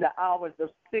between the hours of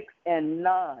 6 and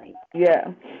 9.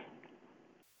 Yeah.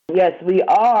 Yes, we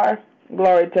are.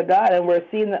 Glory to God. And we're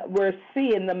seeing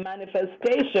the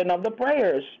manifestation of the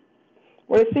prayers.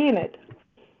 We're seeing it.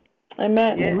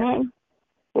 Amen. Yes. Amen.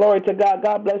 Glory to God.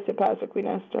 God bless you, Pastor Queen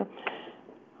Esther.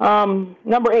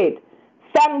 Number 8.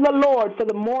 Thank the Lord for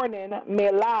the morning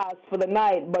may last for the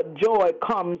night, but joy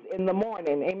comes in the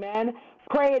morning. Amen.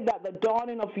 Pray that the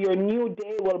dawning of your new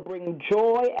day will bring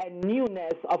joy and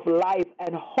newness of life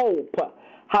and hope.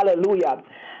 Hallelujah.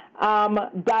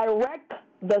 Direct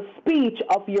the speech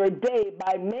of your day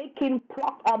by making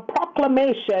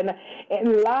proclamation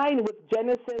in line with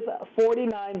Genesis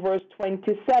 49 verse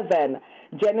 27.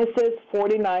 Genesis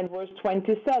 49 verse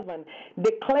 27.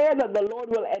 Declare that the Lord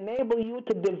will enable you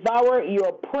to devour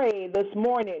your prey this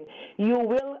morning. You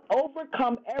will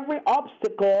overcome every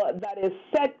obstacle that is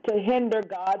set to hinder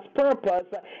God's purpose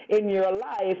in your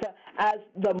life as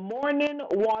the morning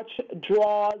watch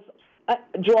draws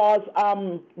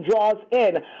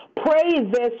in. Pray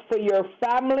this for your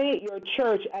family, your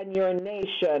church, and your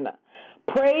nation.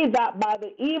 Pray that by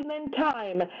the evening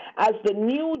time, as the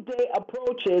new day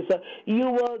approaches, you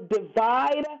will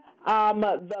divide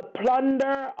the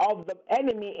plunder of the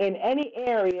enemy in any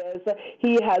areas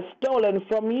he has stolen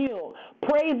from you.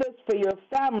 Pray this for your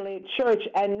family, church,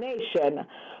 and nation.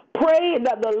 Pray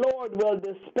that the Lord will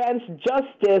dispense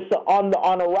justice on the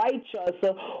unrighteous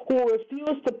who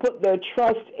refuse to put their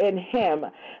trust in him.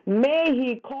 May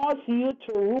he cause you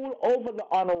to rule over the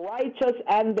unrighteous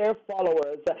and their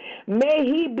followers. May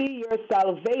he be your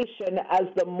salvation as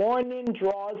the morning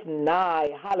draws nigh.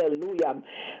 Hallelujah.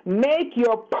 Make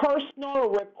your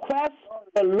personal request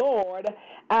to the Lord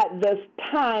at this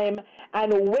time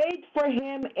and wait for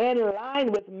him in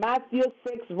line with Matthew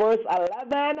 6 verse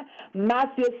 11,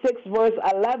 Matthew 6 verse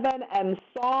 11, and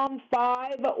Psalm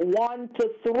 5 1 to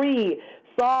 3.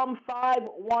 Psalm 5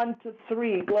 1 to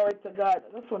 3. Glory to God.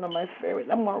 That's one of my favorites.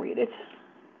 I'm going to read it.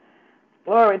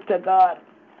 Glory to God.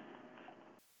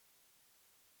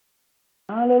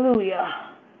 Hallelujah.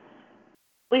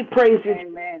 We praise you.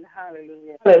 Amen.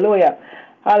 Hallelujah. Hallelujah.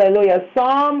 Hallelujah.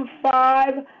 Psalm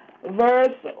 5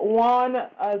 verse 1,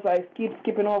 as I keep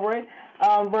skipping over it,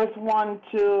 verse 1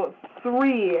 to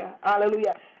 3.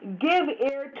 Hallelujah. Give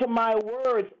ear to my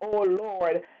words, O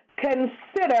Lord.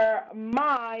 Consider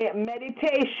my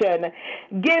meditation.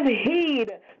 Give heed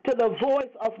to the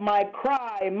voice of my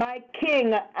cry, my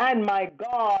King and my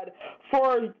God.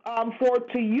 For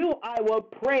to you I will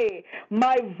pray.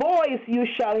 My voice you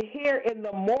shall hear in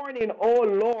the morning, O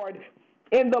Lord.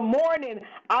 In the morning,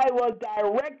 I will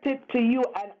direct it to you,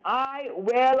 and I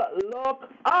will look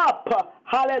up.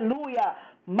 Hallelujah.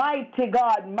 Mighty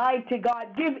God,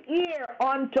 give ear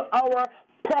unto our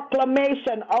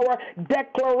proclamation, our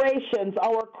declarations,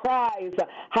 our cries.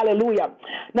 Hallelujah.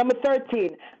 Number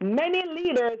 13, many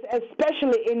leaders,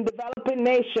 especially in developing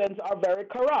nations, are very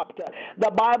corrupt. The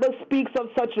Bible speaks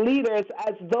of such leaders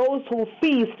as those who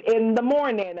feast in the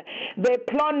morning. They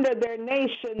plunder their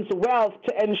nation's wealth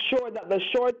to ensure that the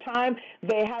short time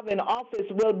they have in office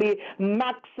will be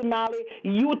maximally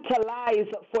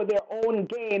utilized for their own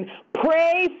gain.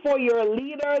 Pray for your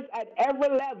leaders at every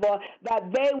level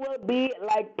that they will be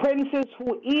like princes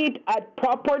who eat at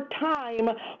proper time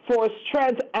for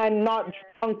strength and not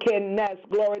drunkenness.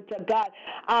 Glory to God.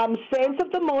 Saints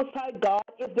of the Most High God,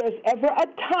 if there's ever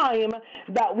a time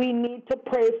that we need to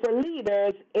pray for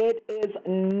leaders, it is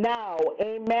now.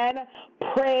 Amen.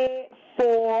 Pray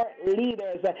for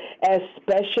leaders,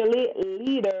 especially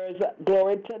leaders,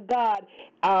 glory to God,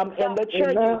 in the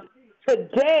church.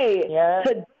 Today,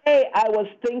 I was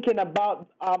thinking about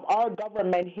our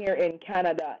government here in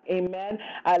Canada. Amen.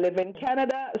 I live in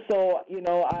Canada, so,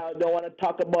 I don't want to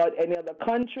talk about any other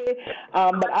country,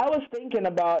 but I was thinking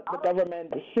about the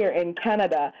government here in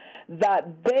Canada, that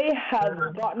they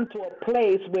have gotten to a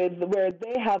place where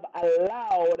they have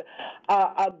allowed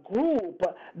a group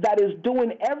that is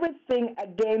doing everything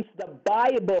against the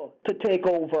Bible to take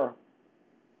over.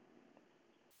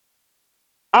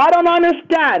 I don't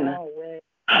understand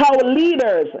how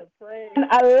leaders can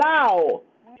allow,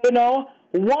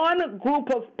 one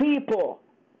group of people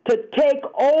to take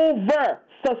over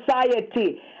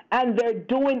society, and they're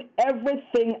doing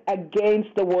everything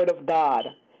against the Word of God.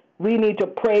 We need to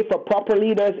pray for proper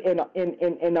leaders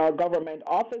in our government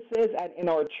offices and in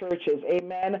our churches.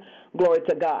 Amen. Glory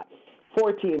to God.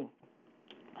 14.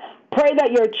 Pray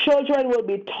that your children will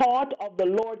be taught of the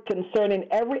Lord concerning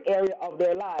every area of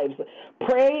their lives.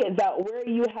 Pray that where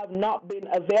you have not been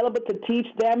available to teach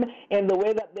them in the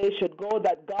way that they should go,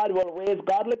 that God will raise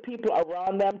godly people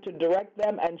around them to direct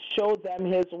them and show them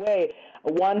his way.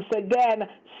 Once again,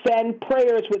 send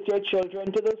prayers with your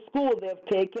children to the school.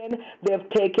 They've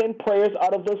taken prayers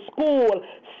out of the school.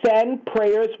 Send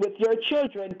prayers with your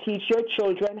children. Teach your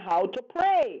children how to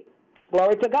pray.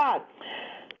 Glory to God.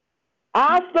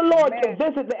 Ask the Lord to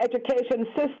visit the education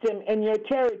system in your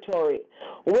territory.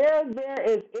 Where there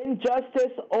is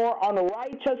injustice or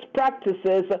unrighteous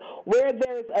practices, where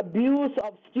there is abuse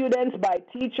of students by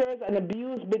teachers and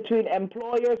abuse between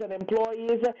employers and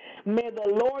employees, may the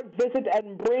Lord visit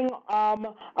and bring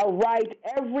aright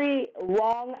every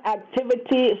wrong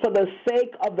activity for the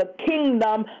sake of the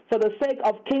kingdom, for the sake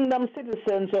of kingdom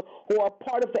citizens who are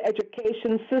part of the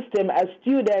education system as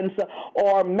students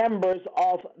or members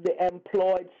of the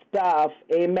employed staff.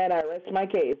 Amen. I rest my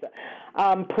case.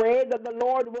 Pray that the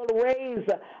Lord will raise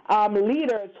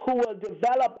leaders who will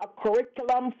develop a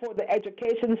curriculum for the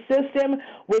education system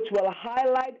which will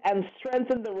highlight and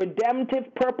strengthen the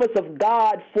redemptive purpose of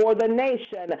God for the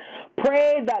nation.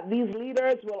 Pray that these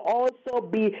leaders will also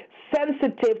be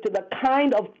sensitive to the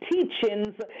kind of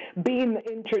teachings being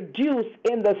introduced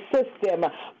in the system.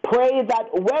 Pray that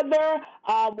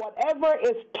whatever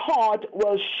is taught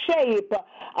will shape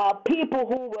people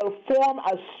who will form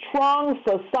a strong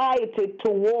society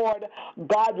toward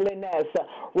godliness.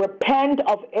 Repent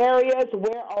of areas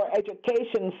where our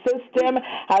education system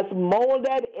has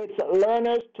molded its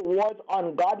learners towards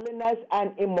ungodliness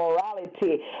and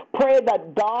immorality. Pray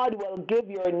that God will give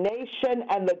your nation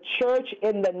and the church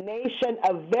in the nation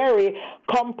a very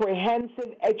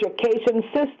comprehensive education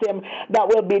system that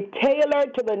will be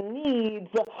tailored to the needs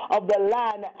of the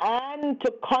land and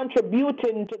to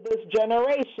contributing to this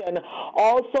generation.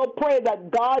 Also pray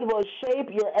that God will shape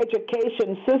your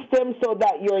education system so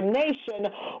that your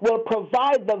nation will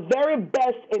provide the very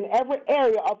best in every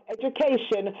area of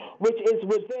education which is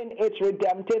within its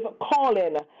redemptive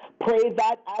calling. Pray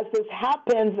that as this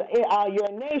happens,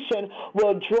 your nation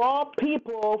will draw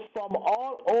people from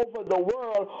all over the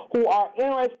world who are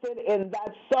interested in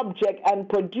that subject and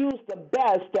produce the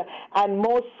best and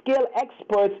most skilled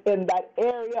experts in that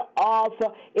area of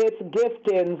its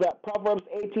giftings. Proverbs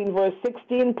 18 verse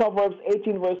 16, Proverbs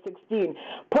 18 verse 16.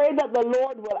 Pray that the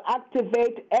Lord will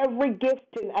activate every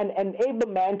gifting and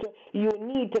enablement you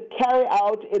need to carry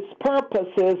out its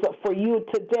purposes for you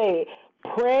today.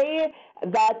 Pray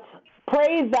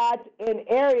that in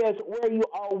areas where you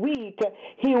are weak,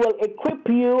 He will equip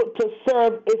you to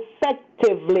serve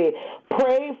effectively.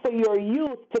 Pray for your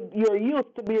youth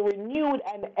to be renewed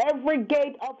and every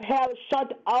gate of hell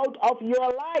shut out of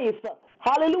your life.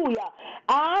 Hallelujah.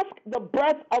 Ask the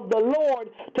breath of the Lord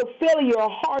to fill your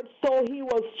heart so He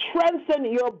will strengthen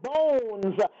your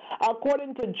bones.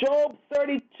 According to Job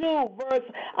 32, verse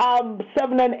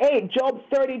 7 and 8. Job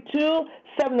 32,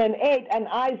 7 and 8, and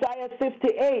Isaiah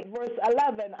 58, verse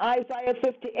 11. Isaiah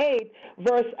 58,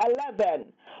 verse 11.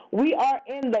 We are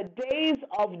in the days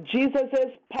of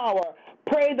Jesus' power.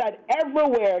 Pray that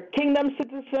everywhere kingdom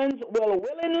citizens will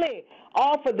willingly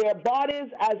offer their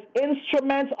bodies as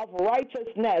instruments of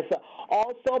righteousness.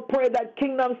 Also pray that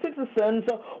kingdom citizens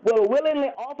will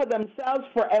willingly offer themselves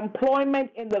for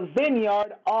employment in the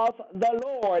vineyard of the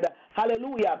Lord.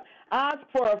 Hallelujah. Ask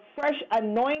for a fresh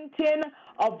anointing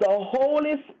of the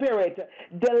Holy Spirit.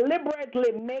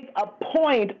 Deliberately make a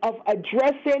point of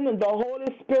addressing the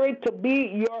Holy Spirit to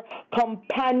be your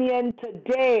companion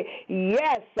today.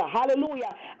 Yes,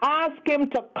 hallelujah. Ask Him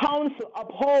to counsel,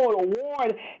 uphold,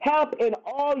 warn, help in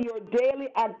all your daily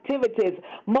activities.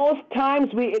 Most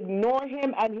times we ignore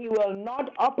Him and He will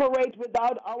not operate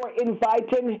without our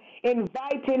inviting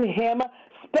Him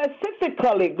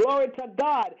specifically. Glory to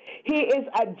God. He is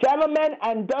a gentleman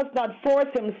and does not force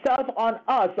Himself on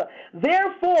us.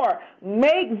 Therefore,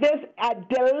 make this a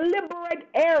deliberate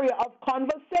area of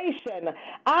conversation.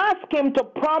 Ask Him to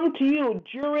prompt you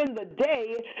during the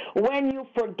day when you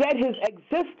forget His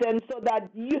existence so that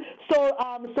you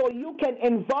can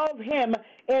involve Him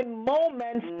in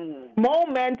moment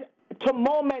to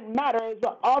moment matters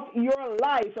of your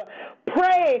life.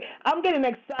 Pray, I'm getting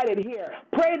excited here.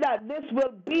 Pray that this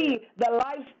will be the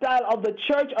lifestyle of the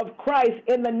Church of Christ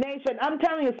in the nation. I'm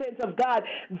telling you, saints of God,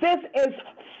 this is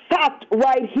fact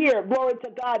right here. Glory to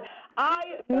God.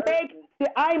 I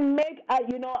make an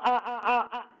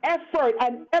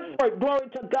effort, glory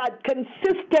to God,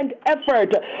 consistent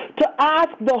effort to ask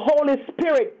the Holy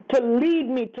Spirit to lead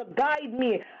me, to guide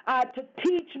me, to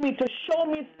teach me, to show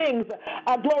me things,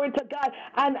 glory to God,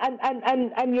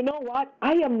 and you know what?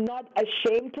 I am not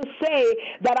ashamed to say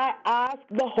that I ask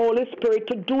the Holy Spirit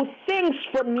to do things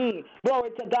for me,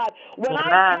 glory to God. When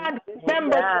I can't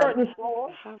remember certain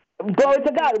things, glory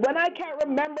to God, when I can't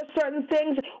remember certain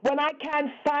things, when I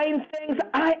can't find things,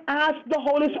 I ask the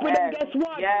Holy Spirit, and guess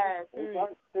what?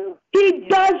 He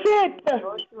does it.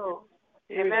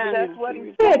 Amen. That's what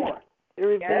He's for.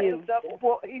 Reveal.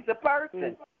 He's a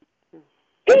person.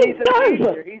 He's a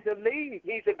teacher. He's a lead.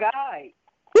 He's a guide.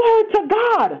 Glory to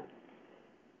God.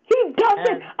 He does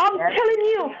it. I'm telling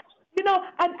you. You know,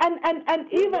 and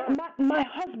even my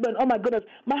husband, oh my goodness,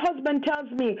 my husband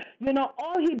tells me, you know,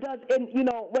 all he does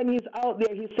when he's out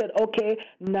there, he said, okay,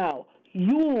 now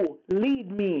you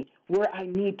lead me where I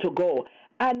need to go.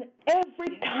 And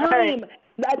every time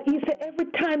every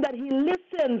time that he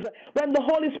listens, when the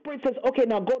Holy Spirit says, okay,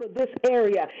 now go to this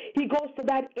area, he goes to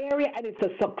that area and it's a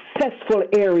successful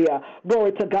area.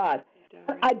 Glory to God.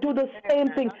 I do the same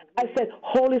thing. I said,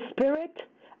 Holy Spirit,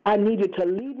 I need you to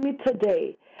lead me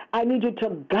today. I need you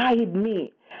to guide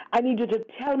me. I need you to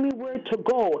tell me where to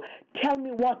go. Tell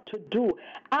me what to do.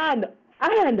 And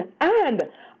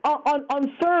on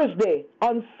Thursday,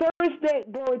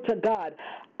 glory to God,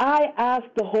 I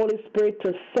asked the Holy Spirit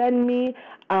to send me,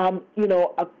 a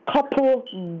couple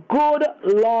good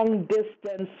long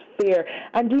distance fare.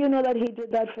 And do you know that He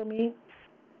did that for me?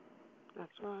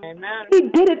 That's right. Amen. He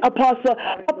did it, Apostle.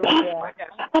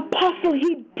 Apostle,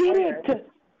 He did it.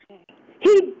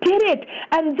 He did it.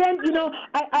 And then,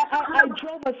 I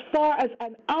drove as far as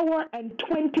an hour and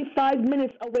 25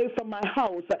 minutes away from my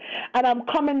house. And I'm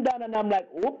coming down and I'm like,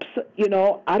 oops,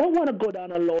 I don't want to go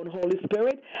down alone, Holy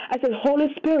Spirit. I said,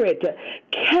 Holy Spirit,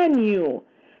 can you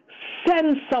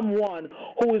send someone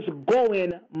who is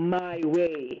going my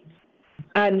way?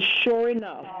 And sure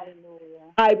enough,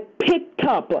 I picked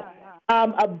up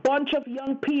a bunch of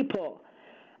young people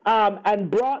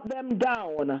and brought them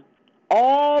down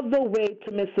all the way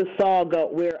to Mississauga,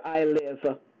 where I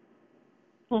live.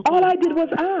 All I did was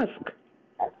ask.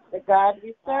 That's the God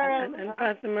we serve. And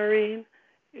Pastor Maureen,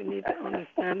 you need to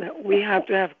understand that we have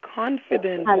to have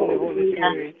confidence in the Holy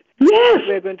Spirit. Yes. If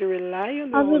we're going to rely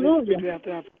on the Holy Spirit, we have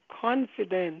to have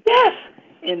confidence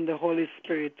in the Holy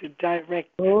Spirit to direct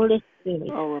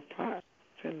our path,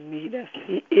 to lead us.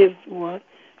 He is one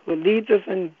who leads us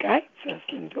and guides us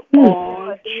into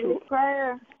all truth.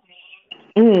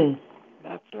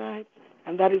 That's right.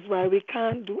 And that is why we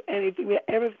can't do anything. We have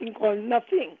everything called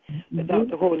nothing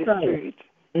without the Holy Spirit.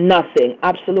 Nothing.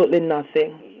 Absolutely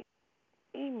nothing.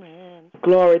 Amen.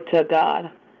 Glory to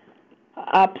God.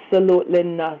 Absolutely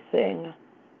nothing.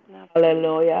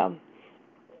 Hallelujah.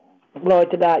 Glory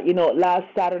to God. Last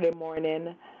Saturday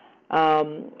morning,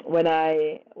 when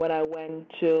I went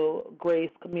to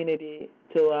Grace Community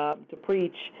to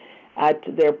preach at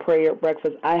their prayer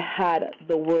breakfast, I had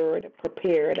the word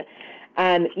prepared,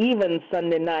 and even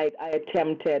Sunday night I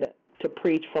attempted to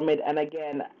preach from it, and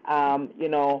again, I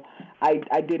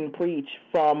didn't preach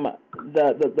from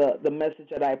the message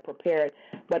that I prepared.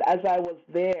 But as I was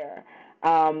there,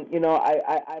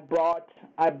 I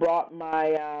brought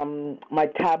my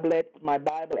tablet, my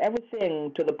Bible,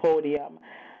 everything to the podium.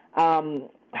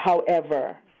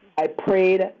 However, I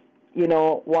prayed,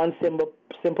 one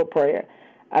simple prayer.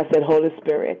 I said, Holy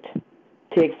Spirit,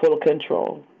 take full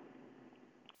control.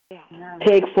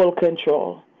 Take full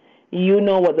control. You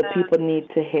know what the people need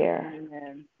to hear.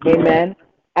 Amen.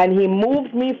 And He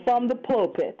moved me from the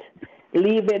pulpit,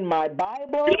 leaving my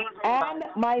Bible and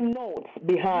my notes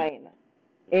behind.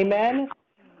 Amen.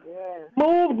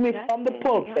 Moved me from the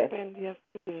pulpit.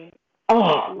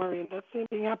 Oh, Maureen, that same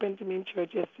thing happened to me in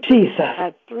church yesterday. Jesus. I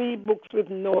had 3 books with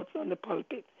notes on the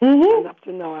pulpit, and up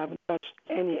to now I haven't touched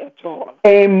any at all.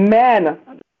 Amen.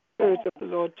 And the Spirit of the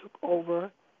Lord took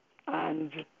over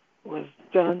and was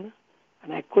done,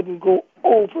 and I couldn't go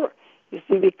over. You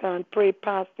see, we can't pray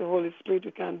past the Holy Spirit.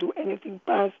 We can't do anything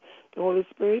past the Holy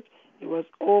Spirit. It was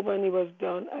over and it was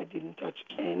done. I didn't touch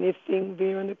anything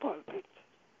there on the pulpit.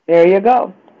 There you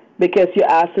go. Because you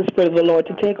asked the Spirit of the Lord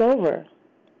to take over.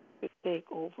 To take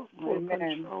over, full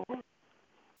control.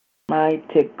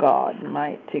 Mighty God,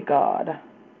 mighty God.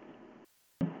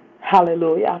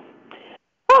 Hallelujah.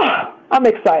 Oh, I'm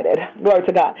excited. Glory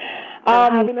to God.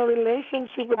 Having a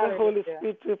relationship with the Holy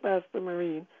Spirit, to Pastor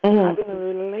Maureen, having a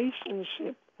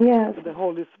relationship with the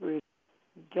Holy Spirit,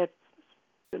 get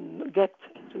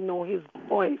to know His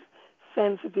voice,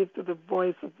 sensitive to the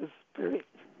voice of the Spirit.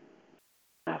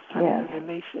 That's having a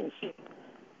relationship.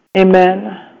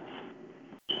 Amen.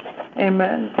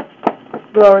 Amen.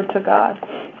 Glory to God.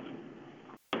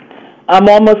 I'm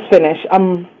almost finished.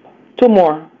 3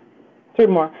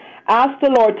 more. Ask the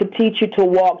Lord to teach you to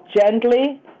walk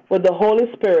gently with the Holy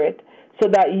Spirit so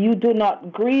that you do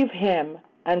not grieve Him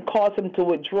and cause Him to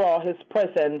withdraw His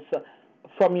presence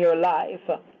from your life.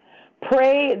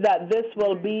 Pray that this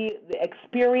will be the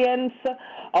experience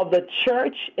of the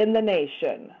church in the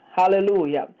nation.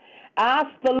 Hallelujah. Ask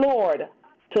the Lord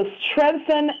to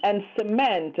strengthen and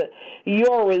cement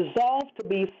your resolve to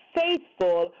be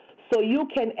faithful so you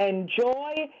can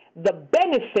enjoy the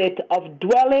benefit of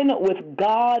dwelling with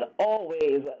God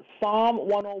always. Psalm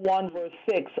 101 verse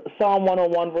 6. Psalm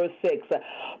 101 verse 6.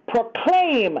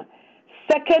 Proclaim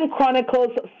 2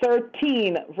 Chronicles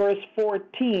 13 verse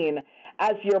 14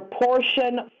 as your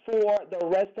portion for the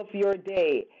rest of your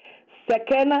day.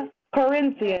 2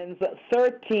 Corinthians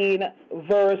 13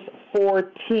 verse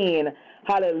 14.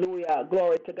 Hallelujah.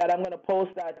 Glory to God. I'm going to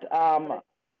post that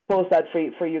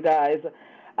for you guys.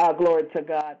 Glory to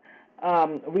God.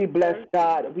 We bless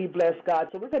God. We bless God.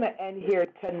 So we're going to end here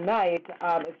tonight.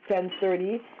 It's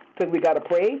 10:30 because we got to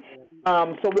pray.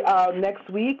 Next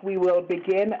week we will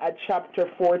begin at chapter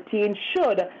 14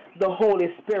 should the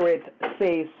Holy Spirit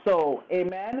say so.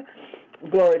 Amen.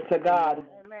 Glory to God.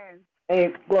 Amen.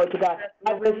 Hey, glory to God.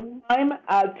 At this time,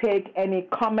 I'll take any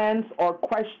comments or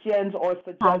questions or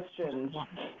suggestions.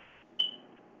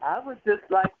 I would just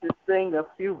like to sing a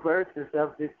few verses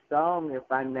of this song,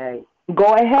 if I may.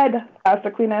 Go ahead,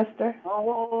 Pastor Queen Esther.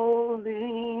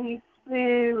 Holy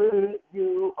Spirit,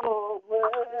 you are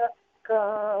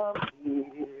welcome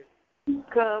here.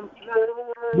 Come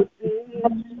flood this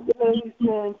place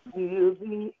and fill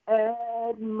the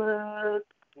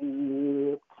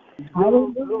atmosphere.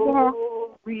 Your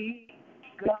glory,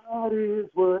 God, is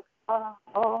what our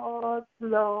hearts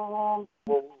long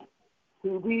for.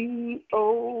 To be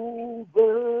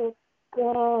overcome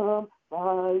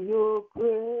by your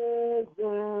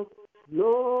presence,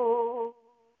 Lord.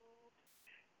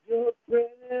 Your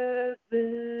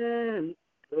presence,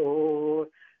 Lord.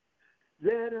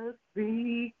 Let us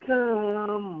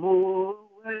become more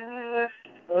aware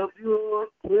of your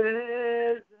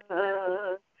presence.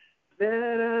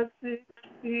 Let us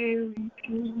experience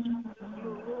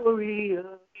the glory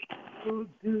of your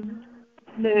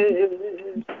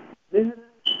goodness. Let us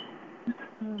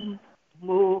become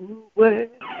more aware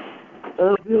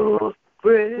of your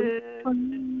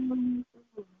presence.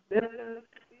 Let us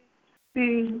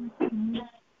experience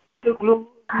the glory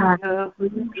of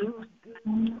your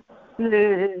goodness.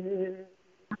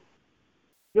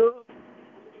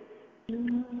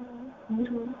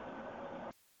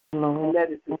 And that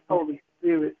is the Holy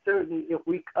Spirit. Certainly, if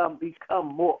we become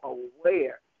more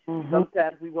aware,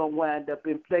 sometimes we won't wind up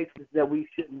in places that we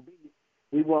shouldn't be.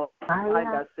 We won't find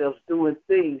ourselves doing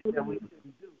things that we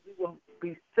shouldn't do. We won't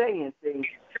be saying things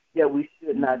that we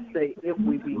should not say if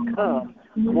we become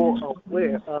more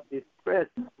aware of His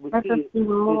presence, which is His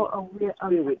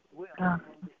Spirit dwelling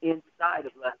inside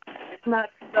of us. It's not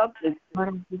something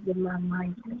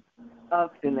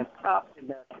something and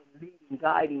prompting us and leading,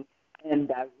 guiding, and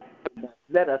directing us.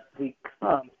 Let us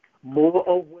become more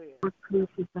aware.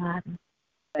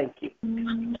 Thank you.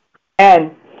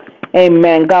 And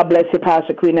amen. God bless you,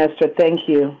 Pastor Queen Esther. Thank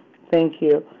you. Thank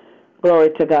you. Glory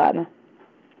to God.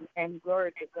 And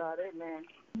glory to God. Amen.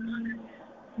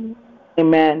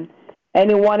 Amen.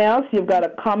 Anyone else? You've got a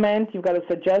comment, you've got a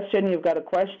suggestion, you've got a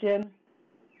question?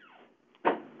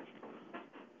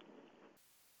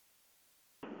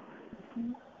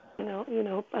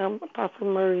 Pastor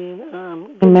Maureen,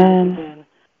 Amen. again.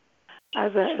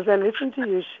 As I listen to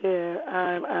you share,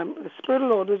 the Spirit of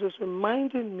the Lord is just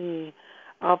reminding me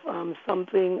of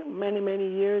something many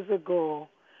years ago.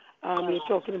 We were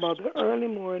talking about the early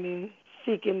morning,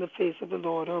 seeking the face of the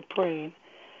Lord or praying.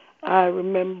 I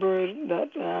remember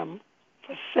that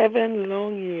for 7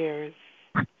 long years,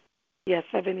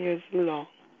 7 years long,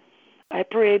 I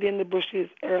prayed in the bushes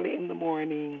early in the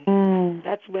morning.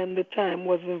 That's when the time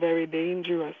wasn't very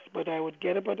dangerous, but I would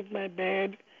get up out of my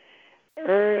bed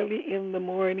early in the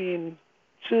morning,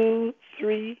 2,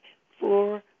 3,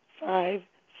 4, 5,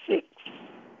 6.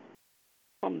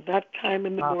 From that time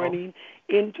in the morning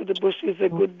into the bushes, a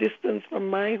good distance from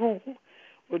my home,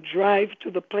 would drive to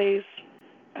a place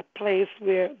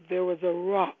where there was a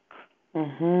rock,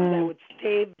 and I would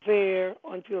stay there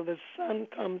until the sun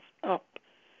comes up,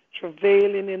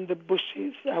 travailing in the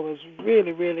bushes. I was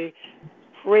really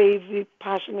crazy,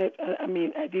 passionate.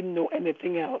 I didn't know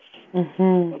anything else.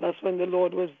 So that's when the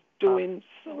Lord was doing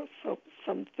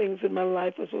some things in my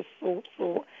life that was so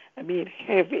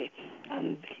heavy.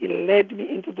 And He led me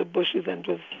into the bushes, and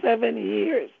for 7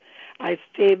 years I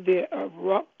stayed there.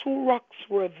 2 rocks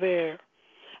were there.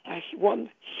 One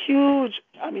huge,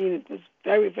 it was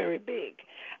very big.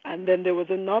 And then there was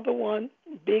another one,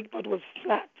 big but was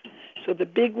flat. So the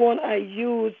big one I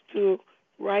used to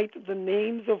write the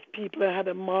names of people. I had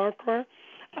a marker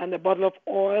and a bottle of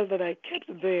oil that I kept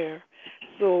there.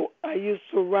 So I used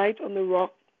to write on the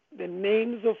rock the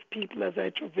names of people as I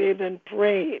travailed and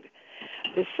prayed.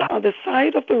 On the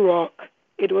side of the rock,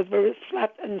 it was very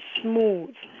flat and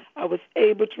smooth. I was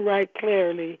able to write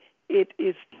clearly it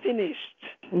is finished.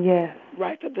 Yes.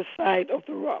 Right at the side of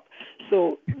the rock.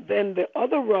 So then the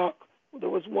other rock, there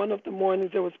was one of the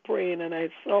mornings I was praying and I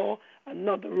saw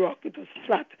another rock. It was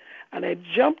flat. And I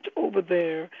jumped over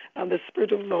there and the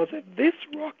Spirit of the Lord said, this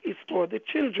rock is for the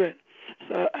children.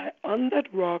 So on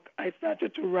that rock, I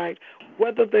started to write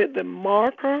whether the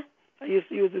marker, I used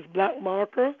to use this black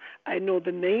marker. I know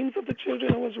the names of the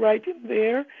children I was writing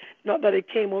there. Not that it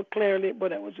came out clearly,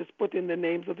 but I was just putting the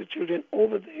names of the children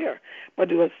over there.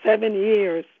 But it was 7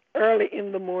 years early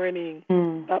in the morning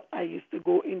that I used to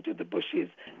go into the bushes.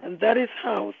 And that is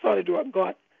how Solid Rock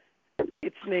got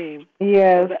its name.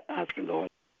 Yes. So I asked the Lord,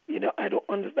 I don't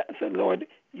understand. I said, Lord,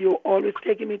 you're always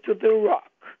taking me to the rock.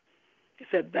 He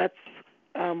said, that's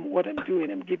what I'm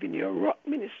doing. I'm giving you a rock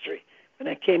ministry. And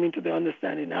I came into the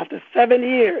understanding. After 7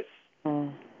 years,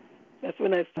 that's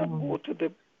when I started going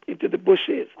into the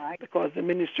bushes, because the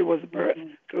ministry was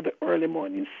birthed through the early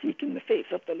morning, seeking the face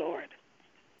of the Lord.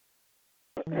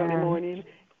 Early morning,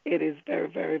 it is very,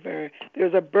 very, very.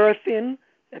 There's a birthing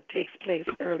that takes place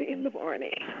early in the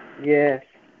morning. Yes.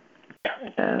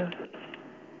 Yes.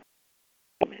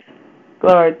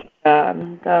 Glory to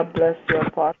God. God bless you,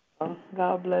 Apostle.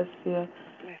 God bless you.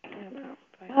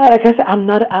 Like I said, I'm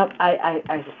not.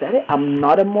 I said it. I'm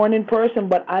not a morning person,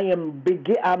 but I'm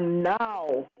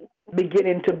now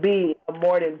beginning to be a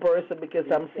morning person because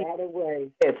I'm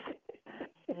seeing it.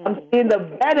 I'm seeing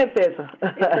the benefits.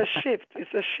 It's a shift.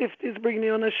 It's a shift. He's bringing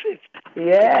you on a shift.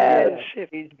 Yes.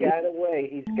 He's got away.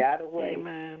 He's got away.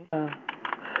 Amen.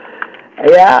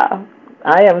 Yeah.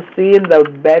 I am seeing the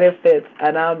benefits,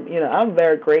 and I'm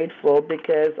very grateful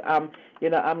because I'm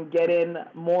getting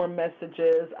more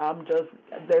messages.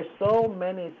 There's so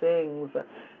many things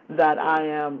that I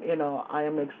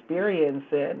am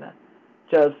experiencing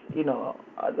just,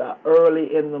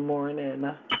 early in the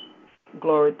morning.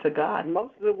 Glory to God.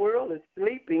 Most of the world is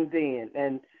sleeping then,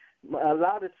 and a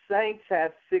lot of saints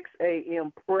have 6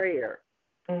 a.m. prayer,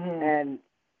 and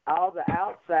all the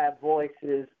outside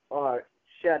voices are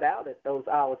shut out at those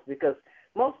hours because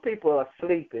most people are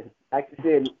sleeping. Like you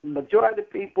said, majority of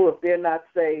people, if they're not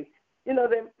saved,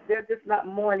 they're just not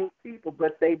morning people,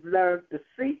 but they've learned the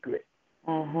secret.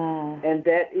 And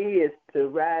that is to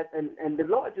rise, and the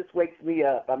Lord just wakes me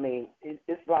up. I mean,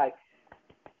 it's like,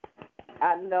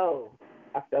 I know.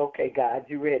 I said, okay, God,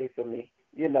 you ready for me?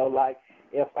 Like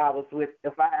if I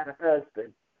had a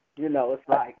husband, it's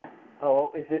like,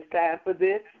 oh, is it time for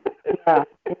this?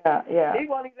 Yeah. He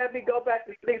won't even let me go back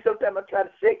to sleep. Sometimes I try to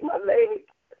shake my leg.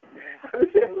 I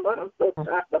say, Lord, I'm so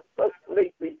tired, I'm so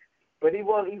sleepy. But he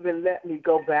won't even let me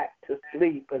go back to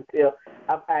sleep until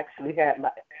I've actually had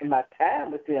my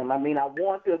time with him. I mean, I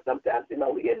want to. Sometimes,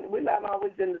 we're not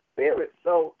always in the spirit.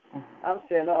 So I'm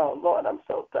saying, oh, Lord, I'm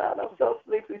so tired. I'm so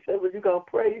sleepy. He said, well, you're going to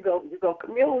pray. You're going to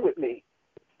commune with me.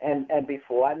 And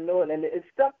before I know it, and it's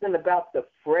something about the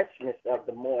freshness of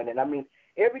the morning. I mean,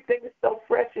 everything is so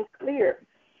fresh and clear.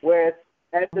 Whereas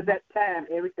after that time,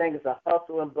 everything is a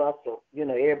hustle and bustle.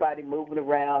 Everybody moving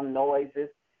around, noises,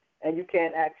 and you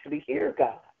can't actually hear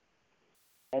God.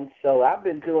 And so I've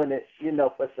been doing it,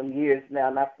 for some years now,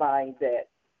 and I find that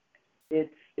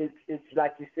it's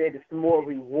like you said, it's more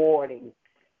rewarding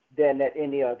than at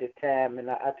any other time. And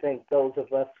I think those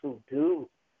of us who do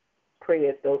pray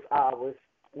at those hours,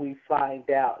 we find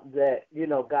out that,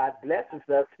 God blesses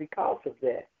us because of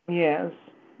that. Yes.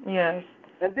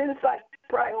 And then it's like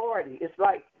priority. It's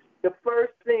like the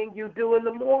first thing you do in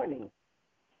the morning.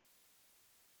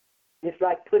 It's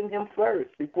like putting him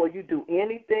first before you do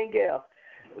anything else.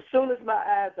 As soon as my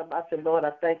eyes up, I said, Lord,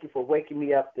 I thank you for waking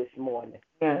me up this morning.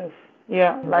 Yes.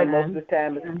 Yeah. Like most of the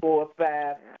time it's 4,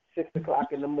 5, 6 o'clock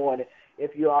in the morning.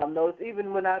 If you all notice,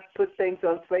 even when I put things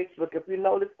on Facebook, if you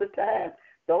notice the time,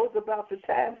 those are about the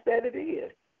times that it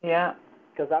is. Yeah.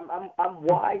 Because I'm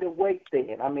wide awake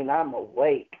then. I mean, I'm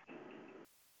awake.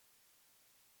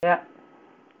 Yeah.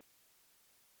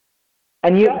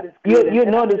 And you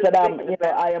notice that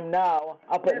I am now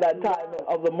up at that time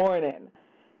of the morning.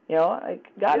 Like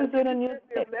God is doing a new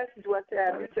thing. Message one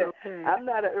time. He said, I'm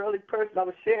not an early person. I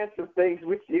was sharing some things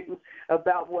with you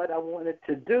about what I wanted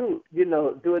to do.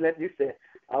 Doing that. You said,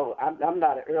 oh, I'm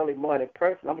not an early morning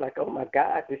person. I'm like, oh my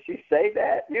God, did she say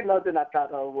that? Then I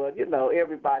thought, oh well,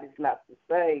 everybody's not the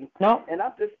same. No. And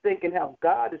I'm just thinking how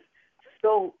God is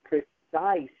so precise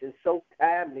and so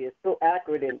timely and so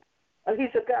accurate, and he's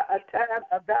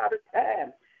about a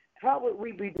time. How would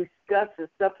we be discussing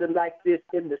something like this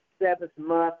in the 7th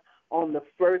month on the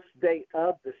first day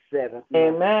of the 7th month?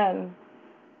 Amen.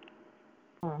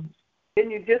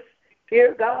 Can you just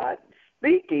hear God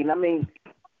speaking? I mean,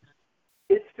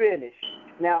 It's finished.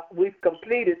 Now, we've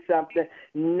completed something.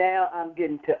 Now I'm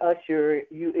getting to usher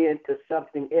you into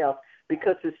something else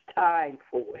because it's time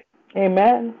for it.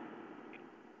 Amen.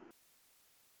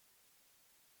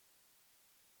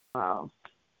 Wow.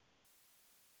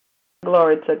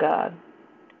 Glory to God.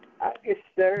 I get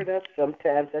stirred up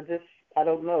sometimes. I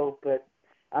don't know, but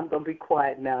I'm going to be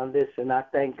quiet now and listen. I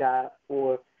thank God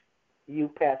for you,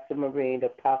 Pastor Marine,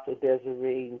 Apostle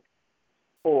Desiree,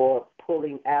 for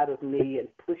pulling out of me and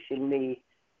pushing me,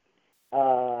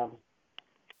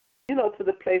 to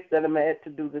the place that I'm at to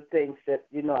do the things that,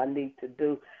 I need to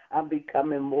do. I'm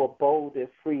becoming more bold and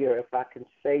freer, if I can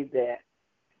say that,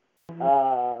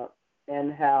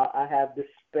 and how I have the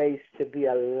space to be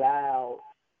allowed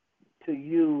to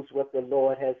use what the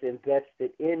Lord has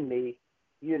invested in me,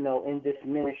 in this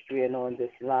ministry and on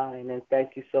this line. And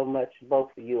thank you so much, both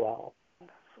of you all.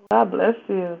 God bless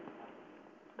you.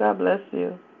 God bless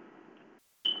you.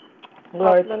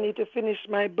 I need to finish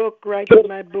my book, writing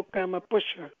my book. I'm a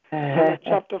pusher. I'm at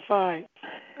chapter 5.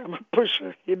 I'm a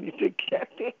pusher. You need to get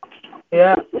it.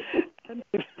 Yeah.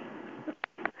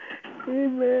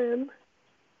 Amen.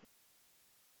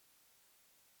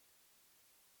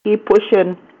 Keep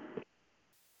pushing.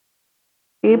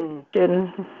 Keep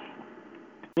pushing.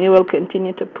 You will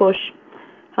continue to push.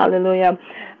 Hallelujah.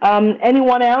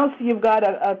 Anyone else? You've got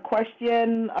a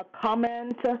question, a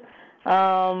comment,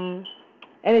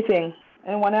 anything?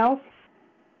 Anyone else?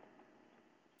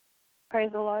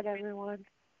 Praise the Lord, everyone.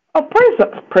 Oh, praise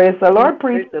the Lord.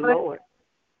 Praise the Lord.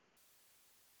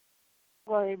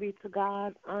 Glory be to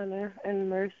God, honor and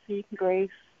mercy, grace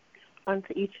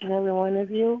unto each and every one of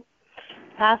you.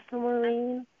 Pastor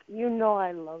Marine, you know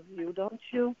I love you, don't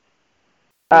you?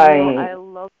 I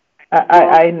love you.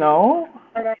 I know.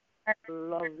 I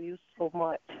love you so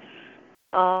much.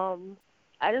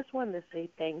 I just wanted to say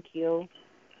thank you.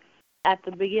 At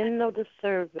the beginning of the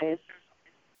service,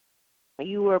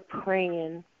 you were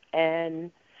praying, and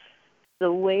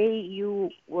the way you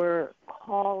were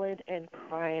calling and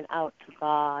crying out to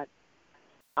God,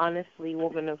 honestly,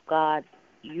 woman of God,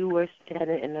 you were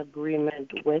standing in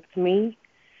agreement with me,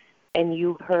 and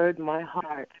you heard my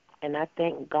heart, and I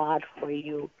thank God for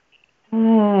you.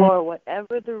 For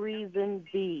whatever the reason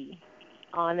be,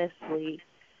 honestly,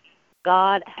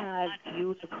 God had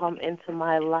you to come into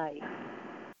my life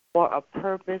for a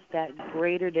purpose that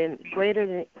greater than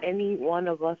any one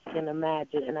of us can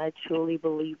imagine, and I truly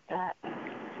believe that.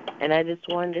 And I just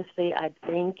wanted to say I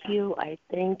thank you, I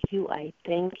thank you, I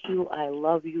thank you, I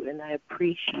love you, and I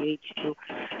appreciate you.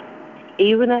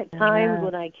 Even at times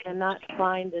when I cannot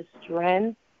find the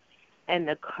strength and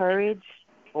the courage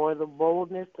or the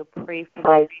boldness to pray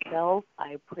for myself,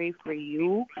 I pray for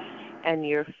you and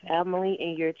your family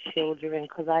and your children,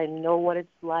 because I know what it's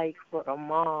like for a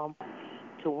mom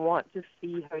to want to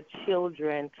see her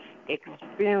children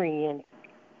experience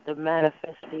the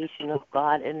manifestation of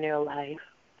God in their life.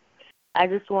 I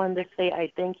just wanted to say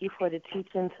I thank you for the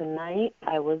teaching tonight.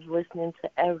 I was listening to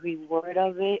every word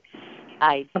of it.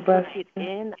 I took it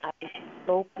in. I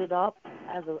soaked it up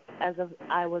as if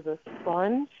I was a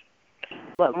sponge.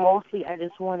 But mostly I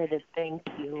just wanted to thank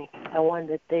you. I wanted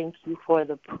to thank you for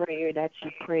the prayer that you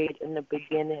prayed in the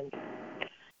beginning,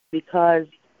 because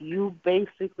you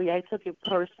basically, I took it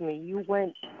personally, you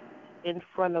went in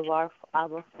front of our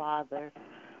Father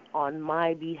on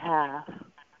my behalf.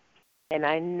 And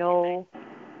I know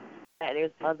that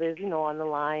there's others, on the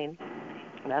line,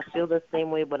 and I feel the same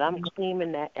way, but I'm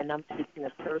claiming that and I'm taking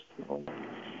it personally,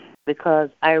 because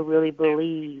I really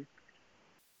believe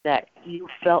that you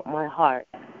felt my heart.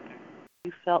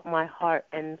 You felt my heart,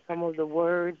 and some of the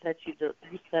words that you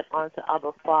said onto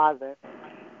Abba Father,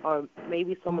 or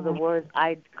maybe some of the words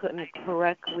I couldn't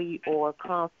correctly or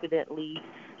confidently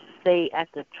say at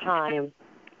the time.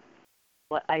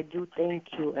 But I do thank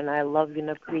you, and I love you and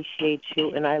appreciate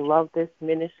you, and I love this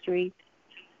ministry.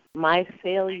 My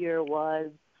failure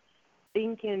was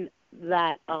thinking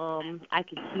that I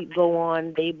could keep go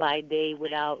on day by day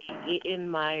without getting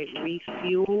my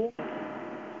refuel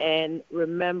and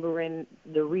remembering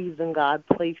the reason God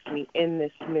placed me in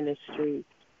this ministry,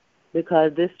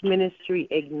 because this ministry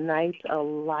ignites a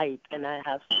light, and I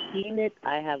have seen it,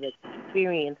 I have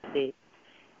experienced it.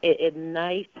 It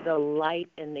ignites the light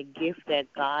and the gift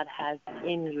that God has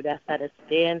in you that's at a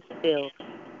standstill.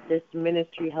 This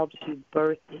ministry helps you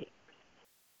birth it.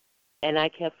 And I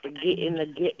kept forgetting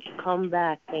to come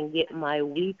back and get my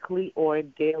weekly or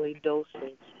daily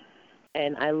dosage.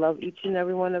 And I love each and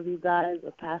every one of you guys.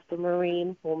 Pastor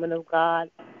Marine, woman of God,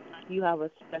 you have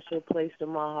a special place in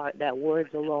my heart that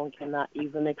words alone cannot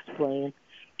even explain.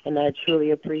 And I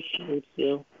truly appreciate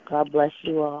you. God bless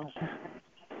you all.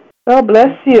 God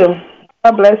bless you.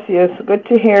 God bless you. It's good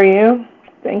to hear you.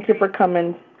 Thank you for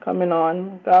coming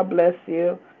on. God bless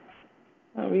you.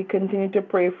 And we continue to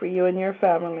pray for you and your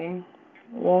family.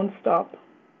 Won't stop.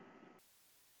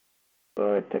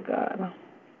 Glory to God.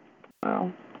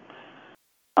 Wow.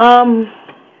 Um,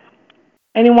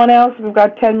 anyone else? We've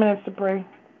got 10 minutes to pray.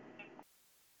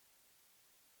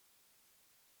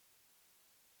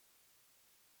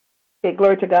 Okay,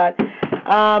 glory to God.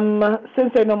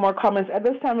 Since there are no more comments, at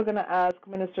this time we're going to ask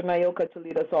Minister Nayoka to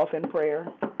lead us off in prayer.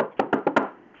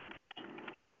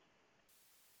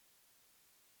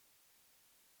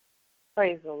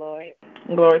 Praise the Lord.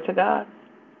 Glory to God.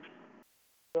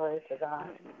 Glory to God.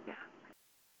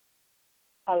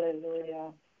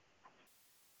 Hallelujah.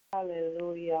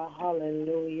 Hallelujah.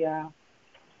 Hallelujah.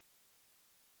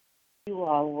 You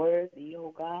are worthy,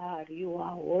 oh God. You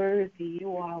are worthy.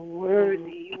 You are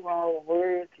worthy. You are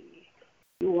worthy.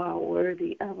 You are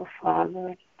worthy, Abba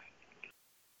Father.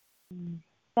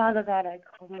 Father God, I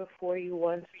come before you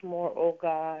once more, oh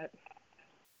God.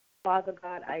 Father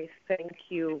God, I thank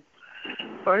you.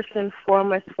 First and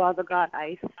foremost, Father God,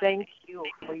 I thank you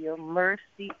for your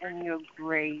mercy and your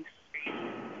grace.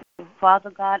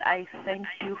 Father God, I thank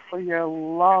you for your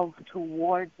love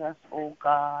towards us, oh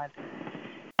God.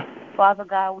 Father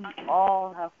God, we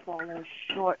all have fallen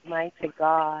short, mighty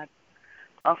God,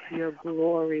 of your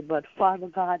glory. But Father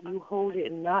God, you hold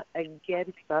it not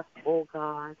against us, oh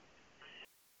God.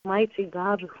 Mighty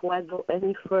God, before I go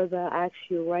any further, I ask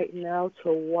you right now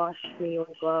to wash me, oh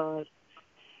God.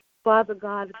 Father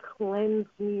God, cleanse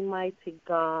me, mighty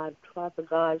God. Father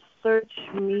God, search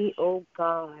me, oh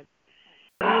God.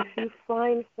 And if you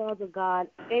find, Father God,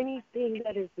 anything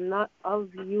that is not of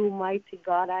you, mighty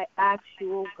God, I ask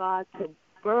you, oh God, to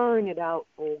burn it out,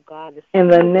 oh God. In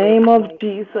the name of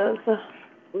Jesus.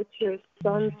 With your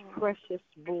Son's precious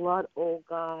blood, oh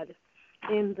God.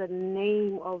 In the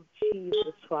name of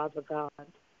Jesus, Father God.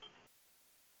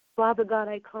 Father God,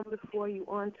 I come before you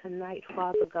on tonight,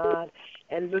 Father God.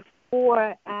 And before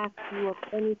I ask you of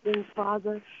anything,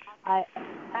 Father, I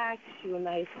ask you and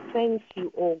I thank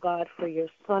you, oh God, for your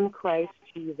Son, Christ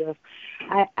Jesus.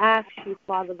 I ask you,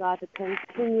 Father God, to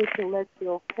continue to let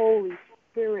your Holy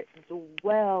Spirit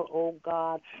dwell, oh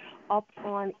God,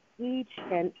 upon each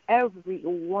and every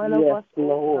one of us,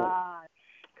 oh God,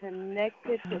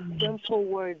 connected to Simple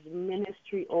Words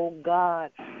Ministry, oh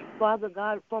God. Father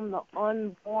God, from the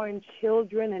unborn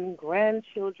children and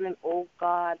grandchildren, oh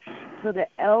God, to the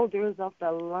elders of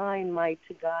the line,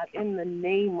 mighty God, in the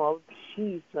name of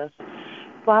Jesus.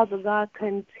 Father God,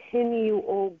 continue,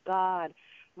 oh God,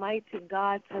 mighty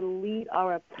God, to lead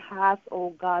our path,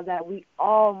 oh God, that we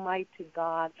all, mighty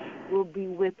God, will be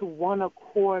with one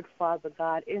accord, Father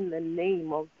God, in the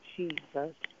name of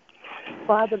Jesus.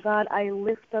 Father God, I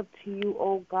lift up to you,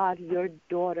 oh God, your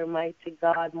daughter, mighty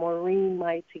God, Maureen,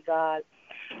 mighty God.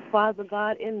 Father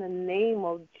God, in the name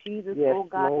of Jesus, oh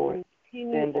God, Lord.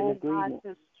 continue, oh God,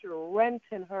 to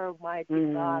strengthen her,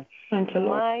 mighty God. Thank you,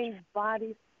 Lord. Mind,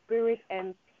 body, spirit,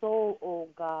 and soul, oh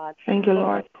God. Thank you,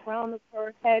 Lord. From the crown of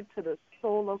her head to the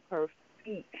sole of her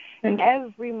feet. Thank you.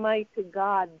 Every mighty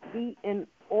God, beaten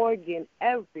organ,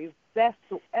 every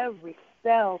vessel, every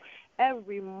cell,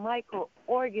 every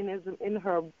microorganism in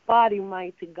her body,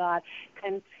 mighty God.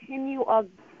 Continue,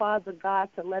 Father God,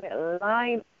 to let it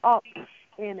line up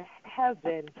in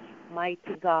heaven,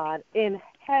 mighty God. In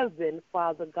heaven,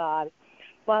 Father God.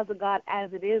 Father God,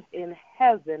 as it is in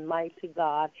heaven, mighty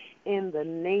God, in the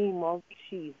name of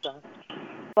Jesus.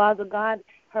 Father God,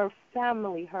 her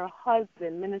family, her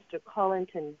husband, Minister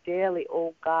Collington Daly,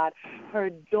 oh God, her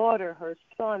daughter, her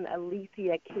son,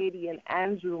 Alethea, Katie, and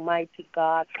Andrew, mighty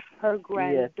God, her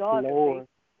granddaughter,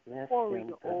 Victoria,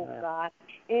 oh God,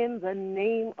 in the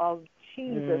name of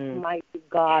Jesus, mighty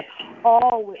God,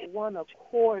 all with one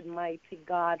accord, mighty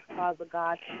God, Father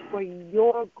God, for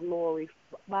your glory,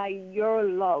 by your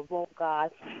love, oh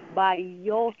God, by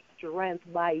your strength,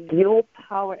 by your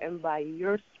power, and by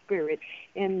your spirit,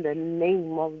 in the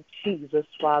name of Jesus,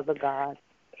 Father God.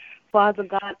 Father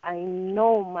God, I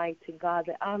know, mighty God,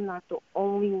 that I'm not the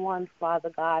only one,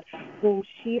 Father God, whom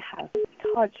she has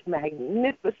touched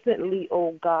magnificently,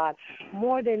 oh God,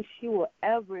 more than she will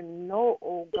ever know,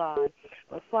 oh God.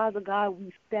 But Father God,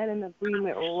 we stand in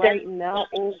agreement right now,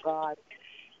 oh God,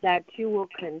 that you will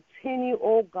continue,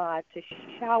 oh God, to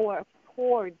shower,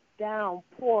 pour down,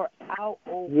 pour out,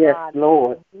 oh God,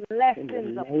 Lord.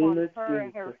 blessings upon her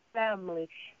and her family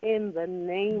in the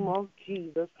name of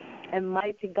Jesus. And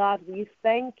mighty God, we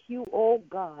thank you, oh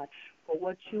God, for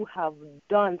what you have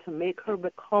done to make her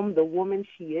become the woman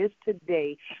she is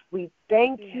today. We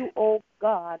thank you, oh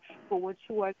God, for what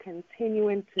you are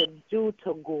continuing to do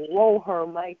to grow her,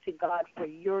 mighty God, for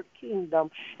your kingdom.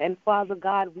 And Father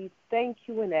God, we thank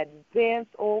you in advance,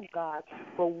 oh God,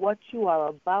 for what you are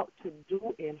about to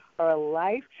do in her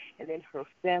life and in her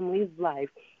family's life,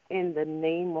 in the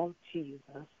name of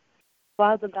Jesus.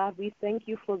 Father God, we thank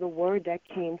you for the word that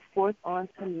came forth on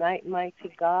tonight,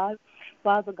 mighty God.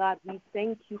 Father God, we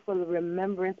thank you for the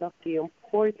remembrance of the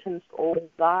importance, oh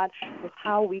God, of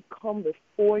how we come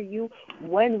before you,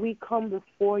 when we come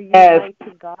before you,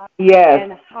 mighty God,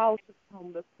 and how to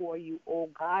come before you, oh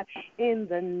God, in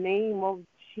the name of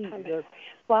Jesus.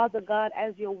 Father God,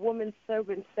 as your woman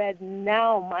servant said,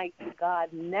 now, mighty God,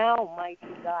 now, mighty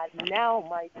God, now,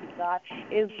 mighty God,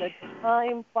 is the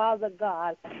time, Father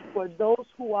God, for those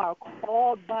who are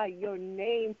called by your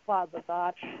name, Father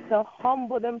God, to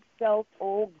humble themselves,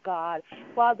 oh God.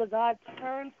 Father God,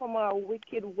 turn from our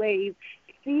wicked ways.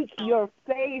 Seek your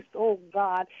face, oh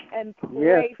God, and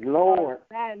pray for our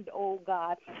land, oh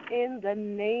God, in the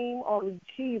name of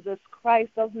Jesus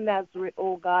Christ of Nazareth,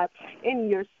 oh God, in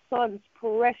your Son's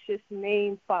precious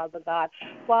name, Father God.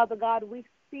 Father God, we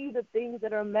see the things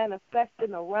that are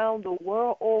manifesting around the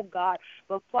world, oh God,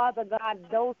 but Father God,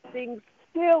 those things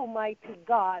still, mighty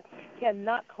God,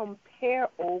 cannot compare,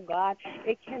 oh God.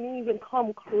 It can even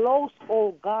come close,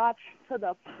 oh God, to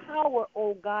the power,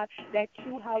 oh God, that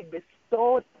you have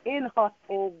bestowed in us,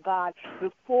 oh God,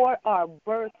 before our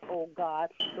birth, oh God,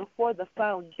 before the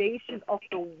foundation of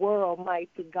the world,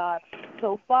 mighty God.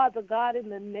 So, Father God, in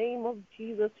the name of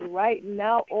Jesus, right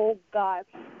now, oh God,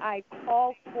 I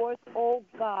call forth, oh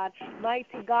God,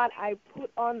 mighty God, I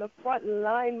put on the front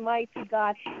line, mighty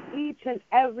God, each and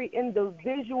every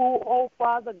individual, oh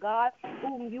Father God,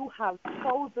 whom you have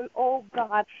chosen, oh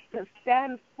God, to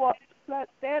stand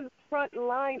front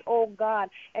line, oh God,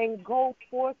 and go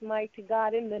forth, mighty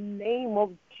God, in the name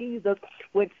of Jesus,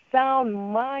 with sound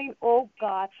mind, oh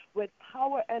God, with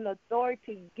power and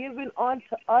authority given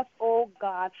unto us, oh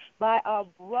God, by our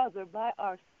brother, by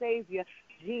our Savior,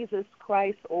 Jesus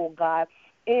Christ, oh God,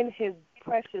 in his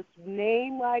precious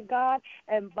name, my God,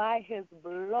 and by his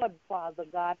blood, Father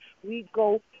God, we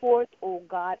go forth, oh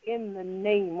God, in the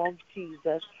name of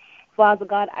Jesus. Father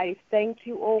God, I thank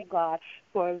you, oh God,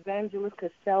 for Evangelist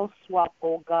Cassell Swap,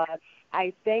 oh God.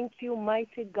 I thank you,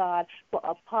 mighty God, for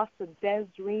Apostle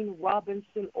Desreen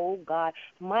Robinson, oh God.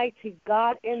 Mighty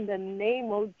God, in the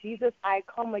name of Jesus, I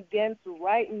come against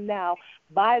right now,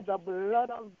 by the blood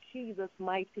of Jesus,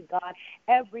 mighty God,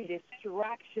 every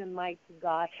distraction, mighty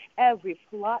God, every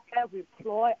plot, every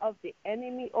ploy of the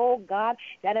enemy, oh God,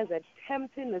 that is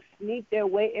attempting to sneak their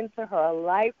way into her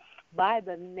life. By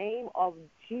the name of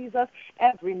Jesus,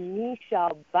 every knee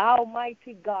shall bow,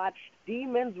 mighty God.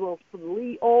 Demons will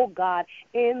flee, oh God,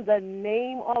 in the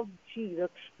name of Jesus.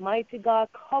 Mighty God,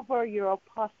 cover your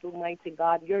apostle, mighty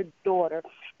God, your daughter.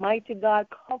 Mighty God,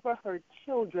 cover her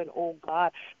children, oh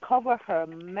God. Cover her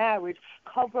marriage.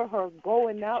 Cover her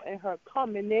going out and her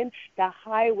coming in, the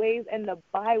highways and the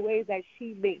byways that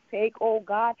she may take, oh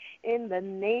God, in the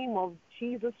name of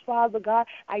Jesus, Father God.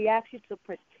 I ask you to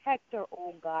protect her,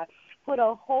 oh God. Put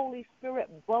a Holy Spirit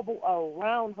bubble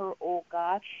around her, oh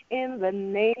God, in the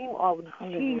name of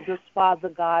Jesus, Father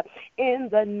God, in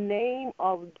the name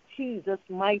of Jesus,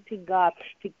 mighty God,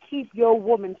 to keep your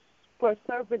woman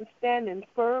servant standing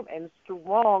firm and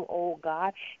strong, oh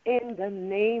God, in the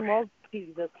name of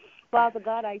Jesus. Father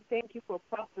God, I thank you for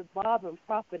Prophet Bob and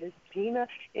Prophetess Gina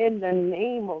in the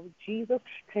name of Jesus.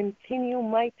 Continue,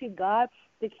 mighty God,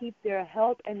 to keep their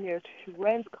health and their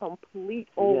strength complete,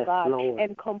 oh God, Lord,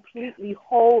 and completely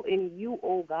whole in you,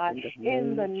 oh God,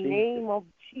 in the name of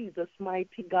Jesus,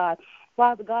 mighty God.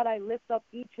 Father God, I lift up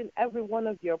each and every one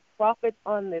of your prophets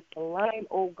on this line,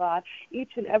 oh God,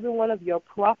 each and every one of your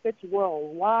prophets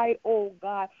worldwide, oh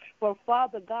God. For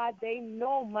Father God, they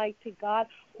know, mighty God,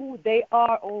 who they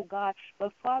are, oh God.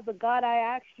 But Father God, I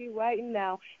ask you right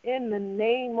now, in the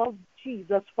name of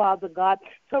Jesus, Father God,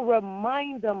 to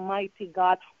remind them, mighty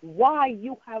God, why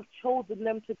you have chosen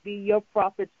them to be your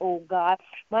prophets, oh God.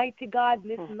 Mighty God,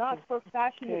 it's not for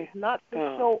fashion, it's not for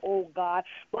show, oh God,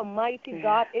 but mighty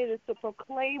God, it is to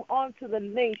proclaim unto the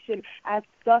nation, as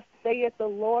thus saith the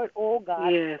Lord, oh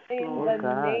God, in the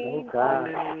name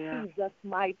of Jesus,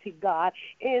 mighty God,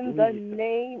 in the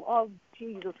name of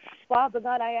Jesus. Father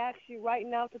God, I ask you right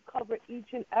now to cover each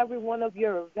and every one of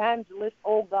your evangelists,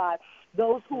 oh God,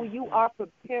 those who you are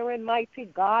preparing, mighty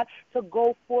God, to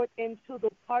go forth into the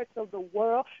parts of the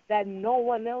world that no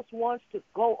one else wants to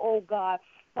go, oh God.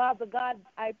 Father God,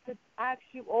 I ask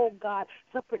you, oh God,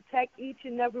 to protect each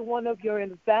and every one of your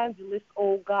evangelists,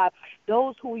 oh God,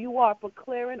 those who you are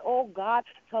declaring, oh God,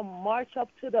 to march up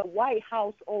to the White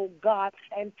House, oh God,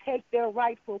 and take their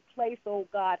rightful place, oh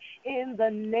God, in the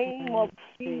name of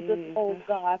Jesus, oh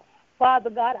God.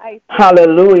 Father God, I thank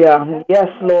Hallelujah. Yes,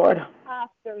 Lord.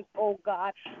 Pastors, oh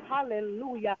God.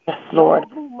 Hallelujah. Yes, Lord.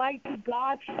 Those who, mighty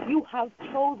God, you have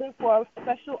chosen for a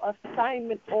special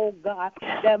assignment, oh God.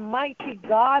 That mighty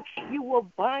God, you will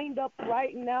bind up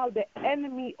right now the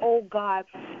enemy, oh God,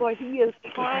 for he is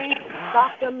trying to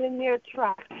stop them in their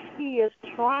tracks. He is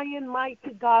trying,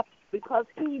 mighty God, because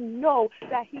he knows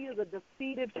that he is a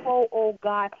defeated foe, oh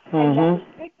God, and that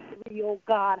victory, oh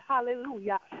God,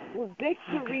 hallelujah,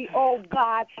 victory, oh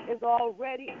God, is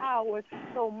already ours.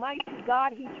 So, mighty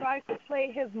God, he tries to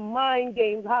play his mind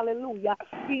games, hallelujah.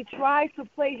 He tries to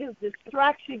play his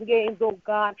distraction games, oh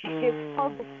God, his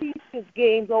puzzle pieces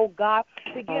games, oh God,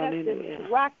 to get us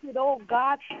distracted, oh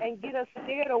God, and get us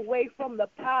scared away from the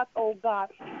path, oh God.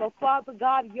 So, Father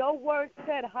God, your word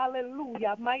said,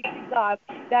 hallelujah, mighty God,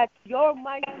 that your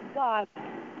mighty God,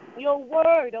 your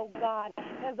word, oh God,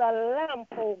 is a lamp,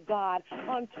 oh God,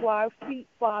 unto our feet,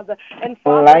 Father. And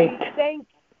Father, we thank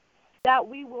you that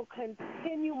we will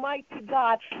continue, mighty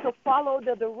God, to follow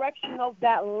the direction of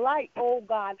that light, oh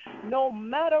God, no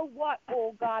matter what,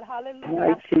 oh God,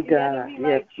 hallelujah. Mighty The God, enemy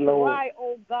yes, might Lord. try,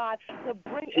 oh God, to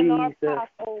bring in our path,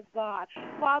 oh God.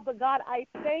 Father God, I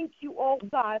thank you, oh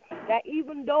God, that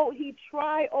even though he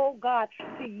tried, oh God,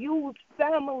 to use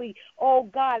family, oh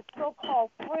God, so-called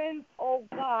friends, oh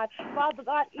God, Father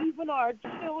God, even our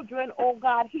children, oh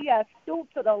God, he has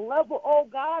stooped to the level, oh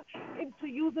God, into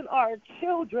using our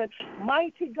children,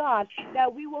 mighty God,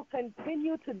 that we will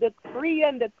continue to decree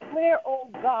and declare, oh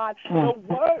God, the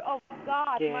word of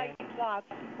God, mighty God.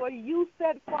 For you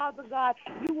said, Father God,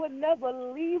 you would never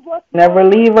leave us. Never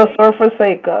leave us or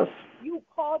forsake us. You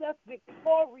called us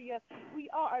victorious. We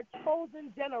are a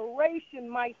chosen generation,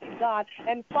 mighty God.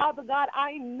 And Father God,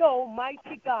 I know,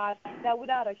 mighty God, that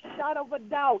without a shot of a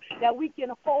doubt, that we can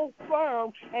hold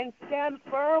firm and stand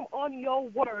firm on your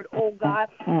word, oh God,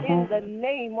 in the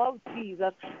name of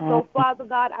Jesus. So, Father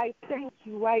God, I thank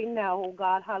you right now, oh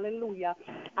God, hallelujah.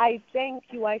 I thank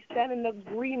you. I stand in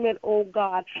agreement, oh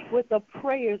God, with the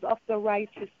prayers of the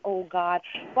righteous, oh God.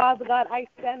 Father God, I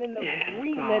stand in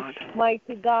agreement,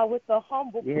 mighty God, with the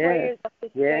humble prayers of the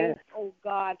saints, oh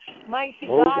God. Mighty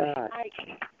God,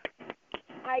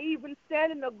 I even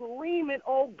stand in agreement,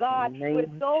 oh God, with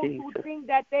those who think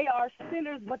that they are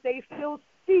sinners, but they still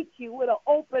seek you with an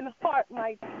open heart,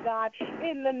 mighty God,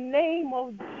 in the name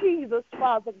of Jesus,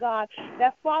 Father God,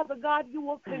 that, Father God, you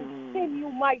will continue,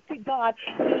 mighty God,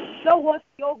 to show us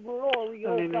your glory,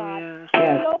 oh God.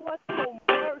 Show us your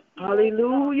mercy,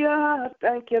 hallelujah.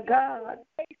 Thank you, God.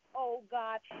 Oh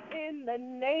God, in the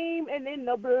name and in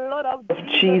the blood of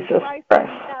Jesus Christ of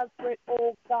Nazareth,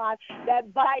 oh God,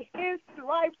 that by his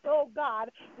stripes, oh God,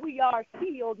 we are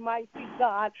healed, mighty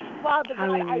God. Father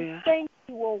God, I thank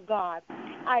you, oh God.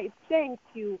 I thank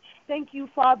you. Thank you,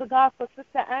 Father God, for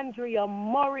Sister Andrea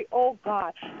Murray, oh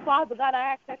God. Father God,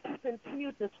 I ask that you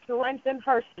continue to strengthen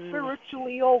her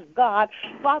spiritually, oh God.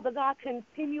 Father God,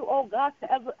 continue, oh God, to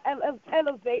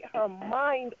elevate her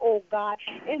mind, oh God,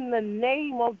 in the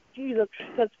name of Jesus.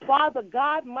 Because, Father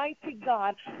God, mighty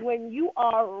God, when you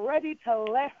are ready to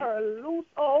let her loose,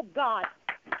 oh God,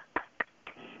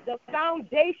 the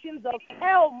foundations of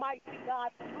hell, mighty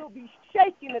God, will be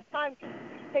shaking the time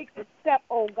takes a step,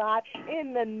 oh God,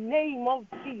 in the name of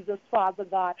Jesus, Father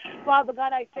God. Father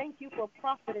God, I thank you for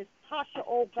Prophetess Tasha,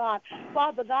 oh God.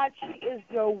 Father God, she is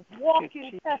your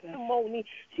walking testimony.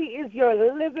 She is your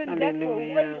living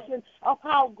declaration of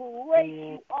how great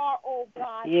you are, oh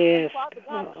God. Yes. And Father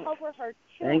God, cover her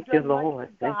Thank children, you, Lord.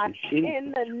 God, Thank you, Jesus.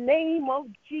 in the name of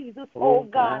Jesus, oh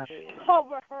God.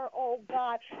 Cover her, oh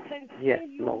God.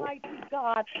 Continue, mighty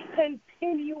God.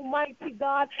 Continue, mighty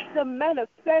God, to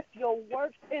manifest your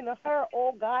works in her,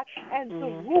 oh God, and to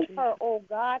root her, oh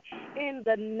God, in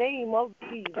the name of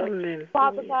Jesus.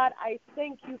 Father God, I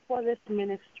thank you for this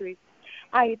ministry.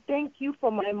 I thank you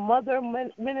for my mother,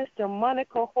 Minister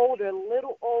Monica Holder,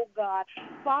 little, oh God.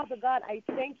 Father God, I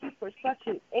thank you for such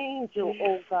an angel,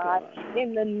 oh God,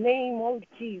 in the name of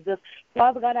Jesus.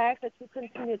 Father God, I ask that you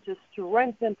continue to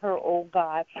strengthen her, oh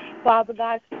God. Father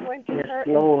God, strengthen her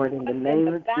Lord, in the name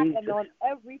of back Jesus. and on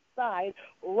every side,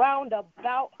 round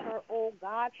about her, oh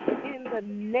God, in the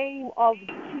name of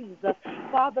Jesus.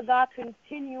 Father God,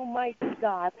 continue, mighty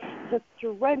God, to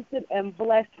strengthen and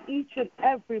bless each and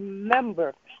every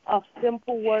member of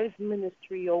Simple Words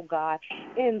Ministry, oh God,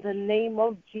 in the name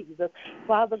of Jesus.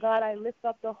 Father God, I lift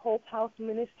up the Hope House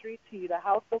Ministry to you, the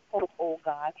House of Hope, oh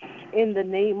God, in the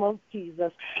name of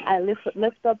Jesus. I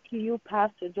lift up to you,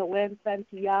 Pastor Joanne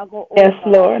Santiago, oh Yes,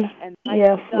 God. Lord. And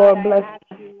Yes, God, Lord, bless. I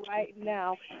ask you right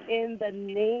now, in the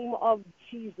name of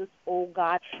Jesus, oh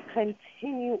God,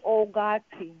 continue, oh God,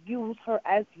 to use her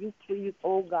as you please,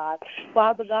 oh God.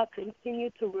 Father God, continue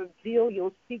to reveal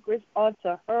your secrets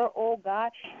unto her, oh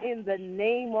God, in the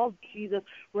name of Jesus.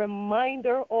 Remind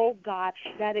her, oh God,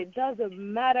 that it doesn't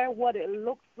matter what it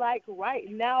looks like right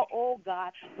now, oh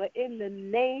God, but in the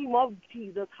name of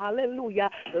Jesus, hallelujah,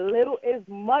 little is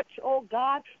much, oh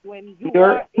God, when you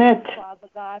are in it, Father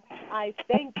God. I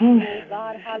thank you, oh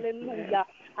God, hallelujah.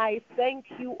 I thank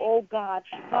you, oh God.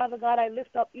 Father God, I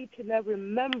lift up each and every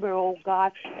member, oh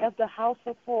God, of the House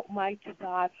of Hope, mighty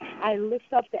God. I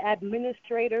lift up the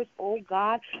administrators, oh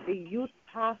God, the youth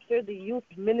pastor, the youth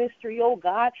ministry, oh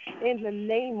God, in the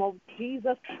name of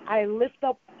Jesus. I lift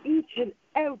up each and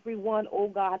every one, oh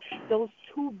God, those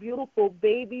two beautiful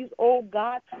babies, oh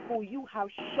God, who you have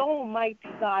shown, mighty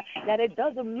God, that it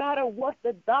doesn't matter what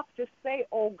the doctors say,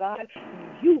 oh God,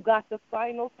 you got the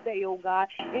final say, oh God,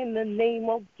 in the name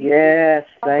of Jesus. Yes,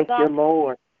 thank you,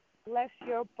 Lord. Bless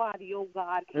your body, oh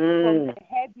God, from the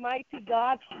head, mighty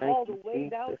God, all the way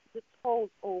down to the toes,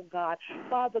 oh God.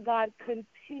 Father God,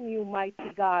 continue,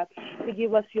 mighty God, to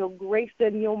give us your grace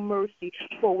and your mercy.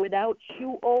 For without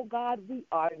you, oh God, we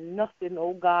are nothing,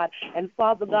 oh God. And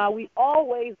Father God, we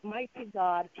always, mighty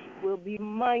God, will be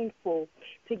mindful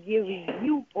to give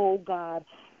you, oh God,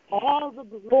 all the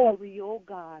glory, oh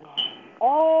God,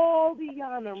 all the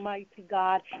honor, mighty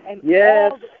God, and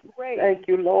all the praise. Thank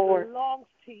you, Lord. Belongs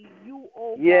to you,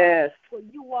 oh yes. God. For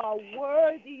you are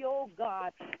worthy, oh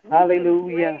God. We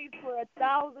Hallelujah. can praise for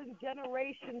 1,000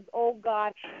 generations, oh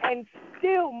God, and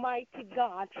still, mighty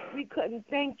God, we couldn't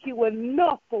thank you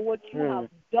enough for what you have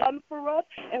done for us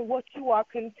and what you are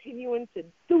continuing to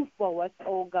do for us,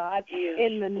 oh God,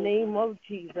 in the name of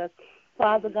Jesus.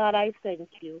 Father God, I thank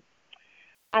you.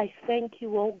 I thank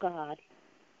you, oh God.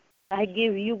 I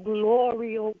give you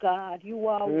glory, oh God. You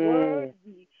are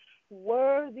worthy,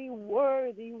 worthy,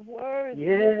 worthy, worthy.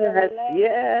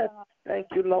 Yes. Thank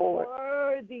you, Lord.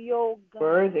 Worthy, oh God.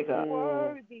 Worthy, God.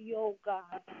 Worthy, oh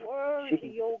God.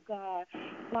 Worthy, oh God.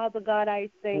 Father God, I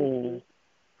thank you.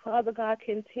 Father God,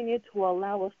 continue to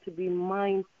allow us to be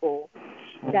mindful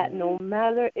that no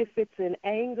matter if it's in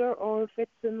anger or if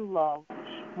it's in love,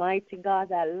 mighty God,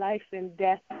 that life and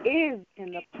death is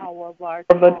in the power of our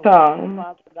tongue,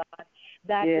 Father God,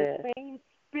 that the same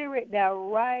spirit that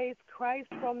raised Christ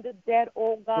from the dead,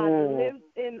 oh God, lives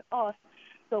in us.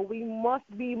 So we must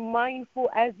be mindful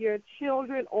as your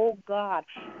children, oh God,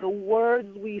 the words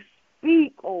we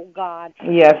speak, oh God.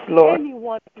 Yes, Lord.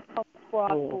 Anyone who comes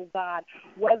across, oh God,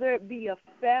 whether it be a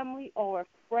family or a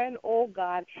friend, oh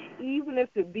God, even if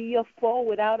it be a foe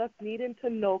without us needing to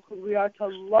know, because we are to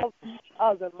love each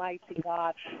other, mighty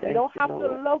God. We don't have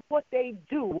to love what they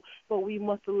do, but we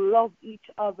must love each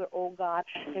other, oh God,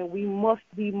 and we must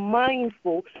be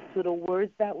mindful to the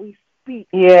words that we speak,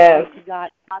 mighty God,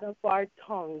 out of our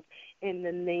tongues, in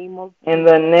the name of Jesus. In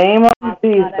the name of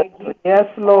Jesus. God, yes,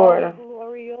 Lord. All the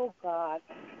glory, oh God,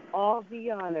 all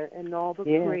the honor and all the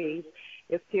praise.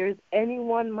 If there's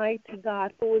anyone, mighty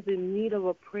God, who is in need of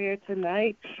a prayer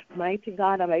tonight, mighty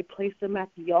God, I may place them at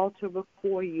the altar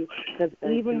before you. Because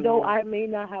even though I may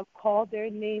not have called their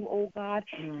name, oh God,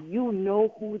 you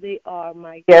know who they are,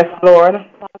 mighty God. Yes, Lord.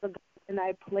 Father God, and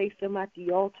I place them at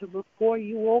the altar before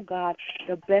you, oh God,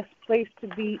 the best place to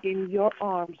be in your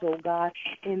arms, oh God,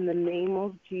 in the name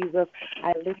of Jesus.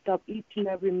 I lift up each and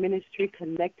every ministry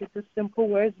connected to Simple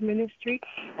Words Ministry.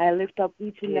 I lift up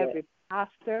each and every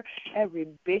pastor, every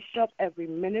bishop, every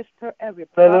minister, every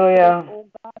prophet, oh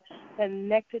God,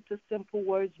 connected to Simple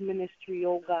Words Ministry,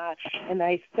 oh God. And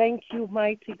I thank you,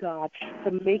 mighty God,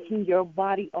 for making your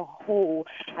body a whole.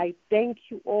 I thank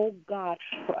you, oh God,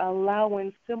 for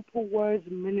allowing Simple Words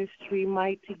Ministry,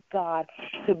 mighty God,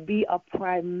 to be a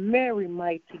primary,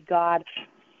 mighty God,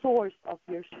 source of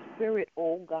your spirit,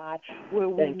 oh God, where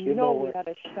we know without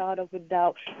a shadow of a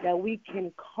doubt that we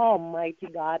can come, mighty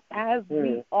God, as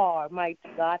we are, mighty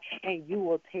God, and you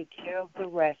will take care of the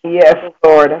rest. Yes, so,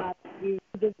 Lord. God, I give you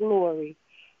the glory.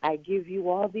 I give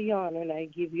you all the honor, and I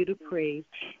give you the praise.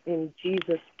 In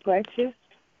Jesus' precious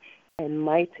and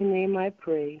mighty name I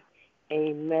pray.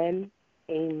 Amen,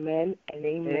 amen, and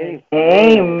amen.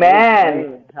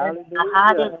 Amen.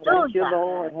 Hallelujah. Thank you,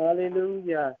 Lord.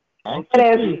 Hallelujah.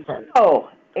 It is so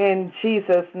in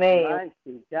Jesus' name.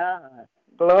 Mighty God.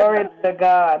 Glory to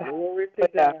God. Glory to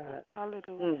God.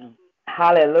 Hallelujah.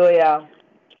 Hallelujah.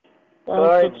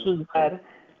 Glory you, to Jesus. God.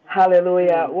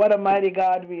 Hallelujah. What a mighty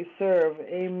God we serve.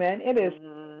 Amen. It is.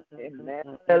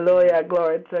 Amen. Hallelujah.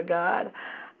 Glory to God.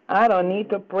 I don't need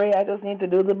to pray. I just need to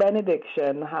do the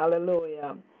benediction.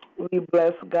 Hallelujah. We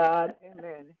bless God.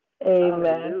 Amen.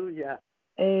 Amen. Hallelujah.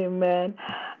 Amen.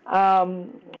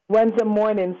 Wednesday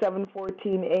morning,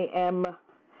 7:14 a.m.,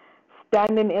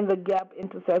 Standing in the Gap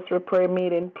Intercessory Prayer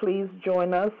Meeting. Please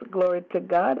join us, glory to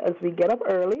God, as we get up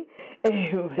early,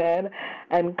 amen,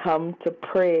 and come to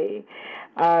pray.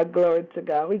 Glory to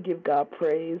God. We give God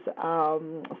praise.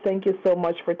 Thank you so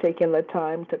much for taking the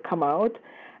time to come out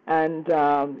and,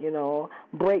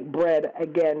 break bread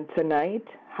again tonight.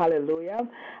 Hallelujah.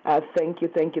 Thank you.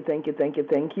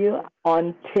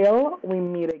 Until we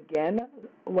meet again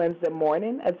Wednesday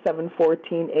morning at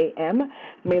 7:14 a.m.,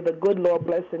 may the good Lord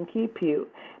bless and keep you.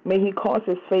 May he cause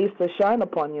his face to shine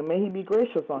upon you. May he be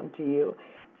gracious unto you.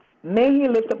 May he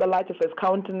lift up the light of his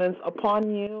countenance upon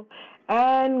you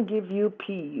and give you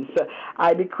peace.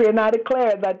 I decree and I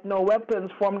declare that no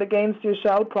weapons formed against you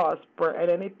shall prosper, and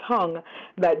any tongue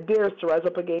that dares to rise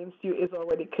up against you is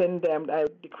already condemned. I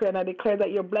decree and I declare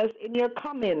that you're blessed in your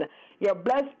coming, you're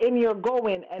blessed in your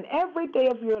going, and every day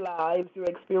of your lives you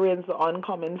experience the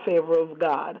uncommon favor of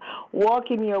God.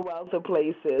 Walk in your wealthy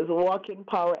places, walk in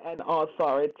power and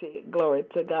authority. Glory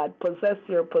to God. Possess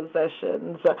your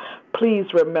possessions. Please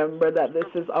remember that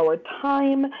this is our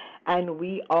time and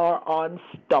we are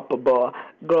unstoppable.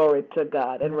 Glory to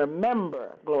God. And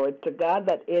remember, glory to God,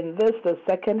 that in this, the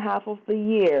second half of the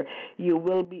year, you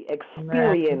will be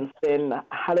experiencing,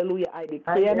 hallelujah, I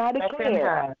decree and I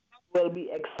declare, will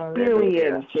be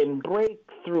experiencing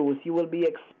breakthroughs. You will be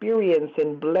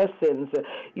experiencing blessings.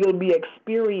 You'll be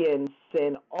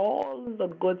experiencing all the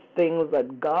good things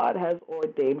that God has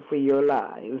ordained for your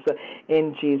lives.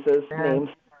 In Jesus' name.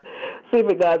 Sweet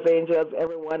with God's angels,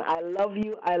 everyone. I love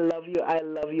you. I love you. I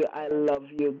love you. I love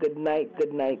you. Good night.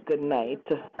 Good night. Good night.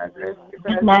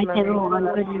 Good night, everyone.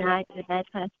 Good night. Good night,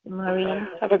 Pastor Maureen.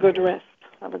 Have a good rest.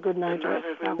 Have a good night rest.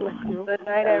 God bless you. Good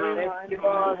night, everyone. Good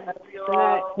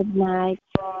night. Good night.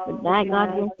 Good night.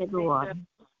 God bless everyone.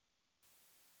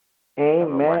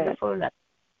 Amen. Wonderful night.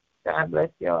 God bless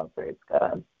you all. Praise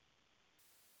God.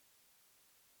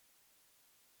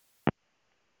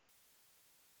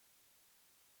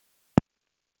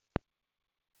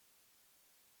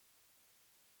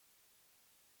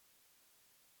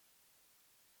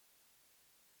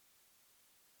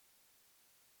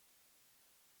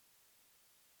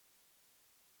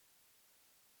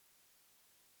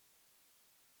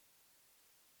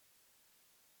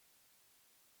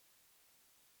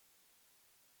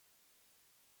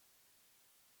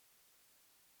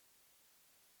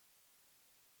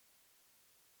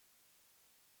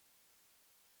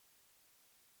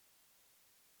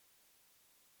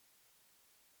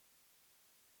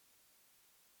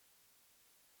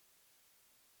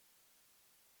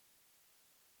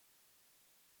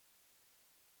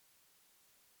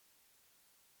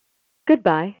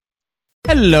 Goodbye.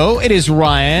 Hello, it is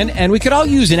Ryan, and we could all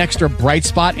use an extra bright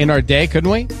spot in our day, couldn't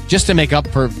we? Just to make up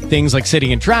for things like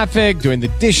sitting in traffic, doing the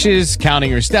dishes,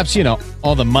 counting your steps,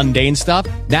 all the mundane stuff.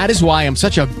 That is why I'm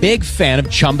such a big fan of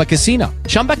Chumba Casino.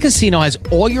 Chumba Casino has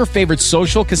all your favorite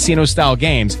social casino-style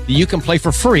games that you can play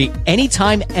for free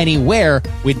anytime, anywhere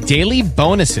with daily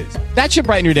bonuses. That should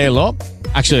brighten your day a little.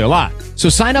 Actually, a lot. So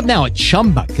sign up now at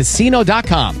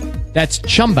ChumbaCasino.com. That's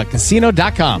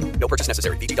ChumbaCasino.com. No purchase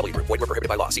necessary. VGW Group. Void where prohibited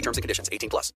by law. See terms and conditions. 18+.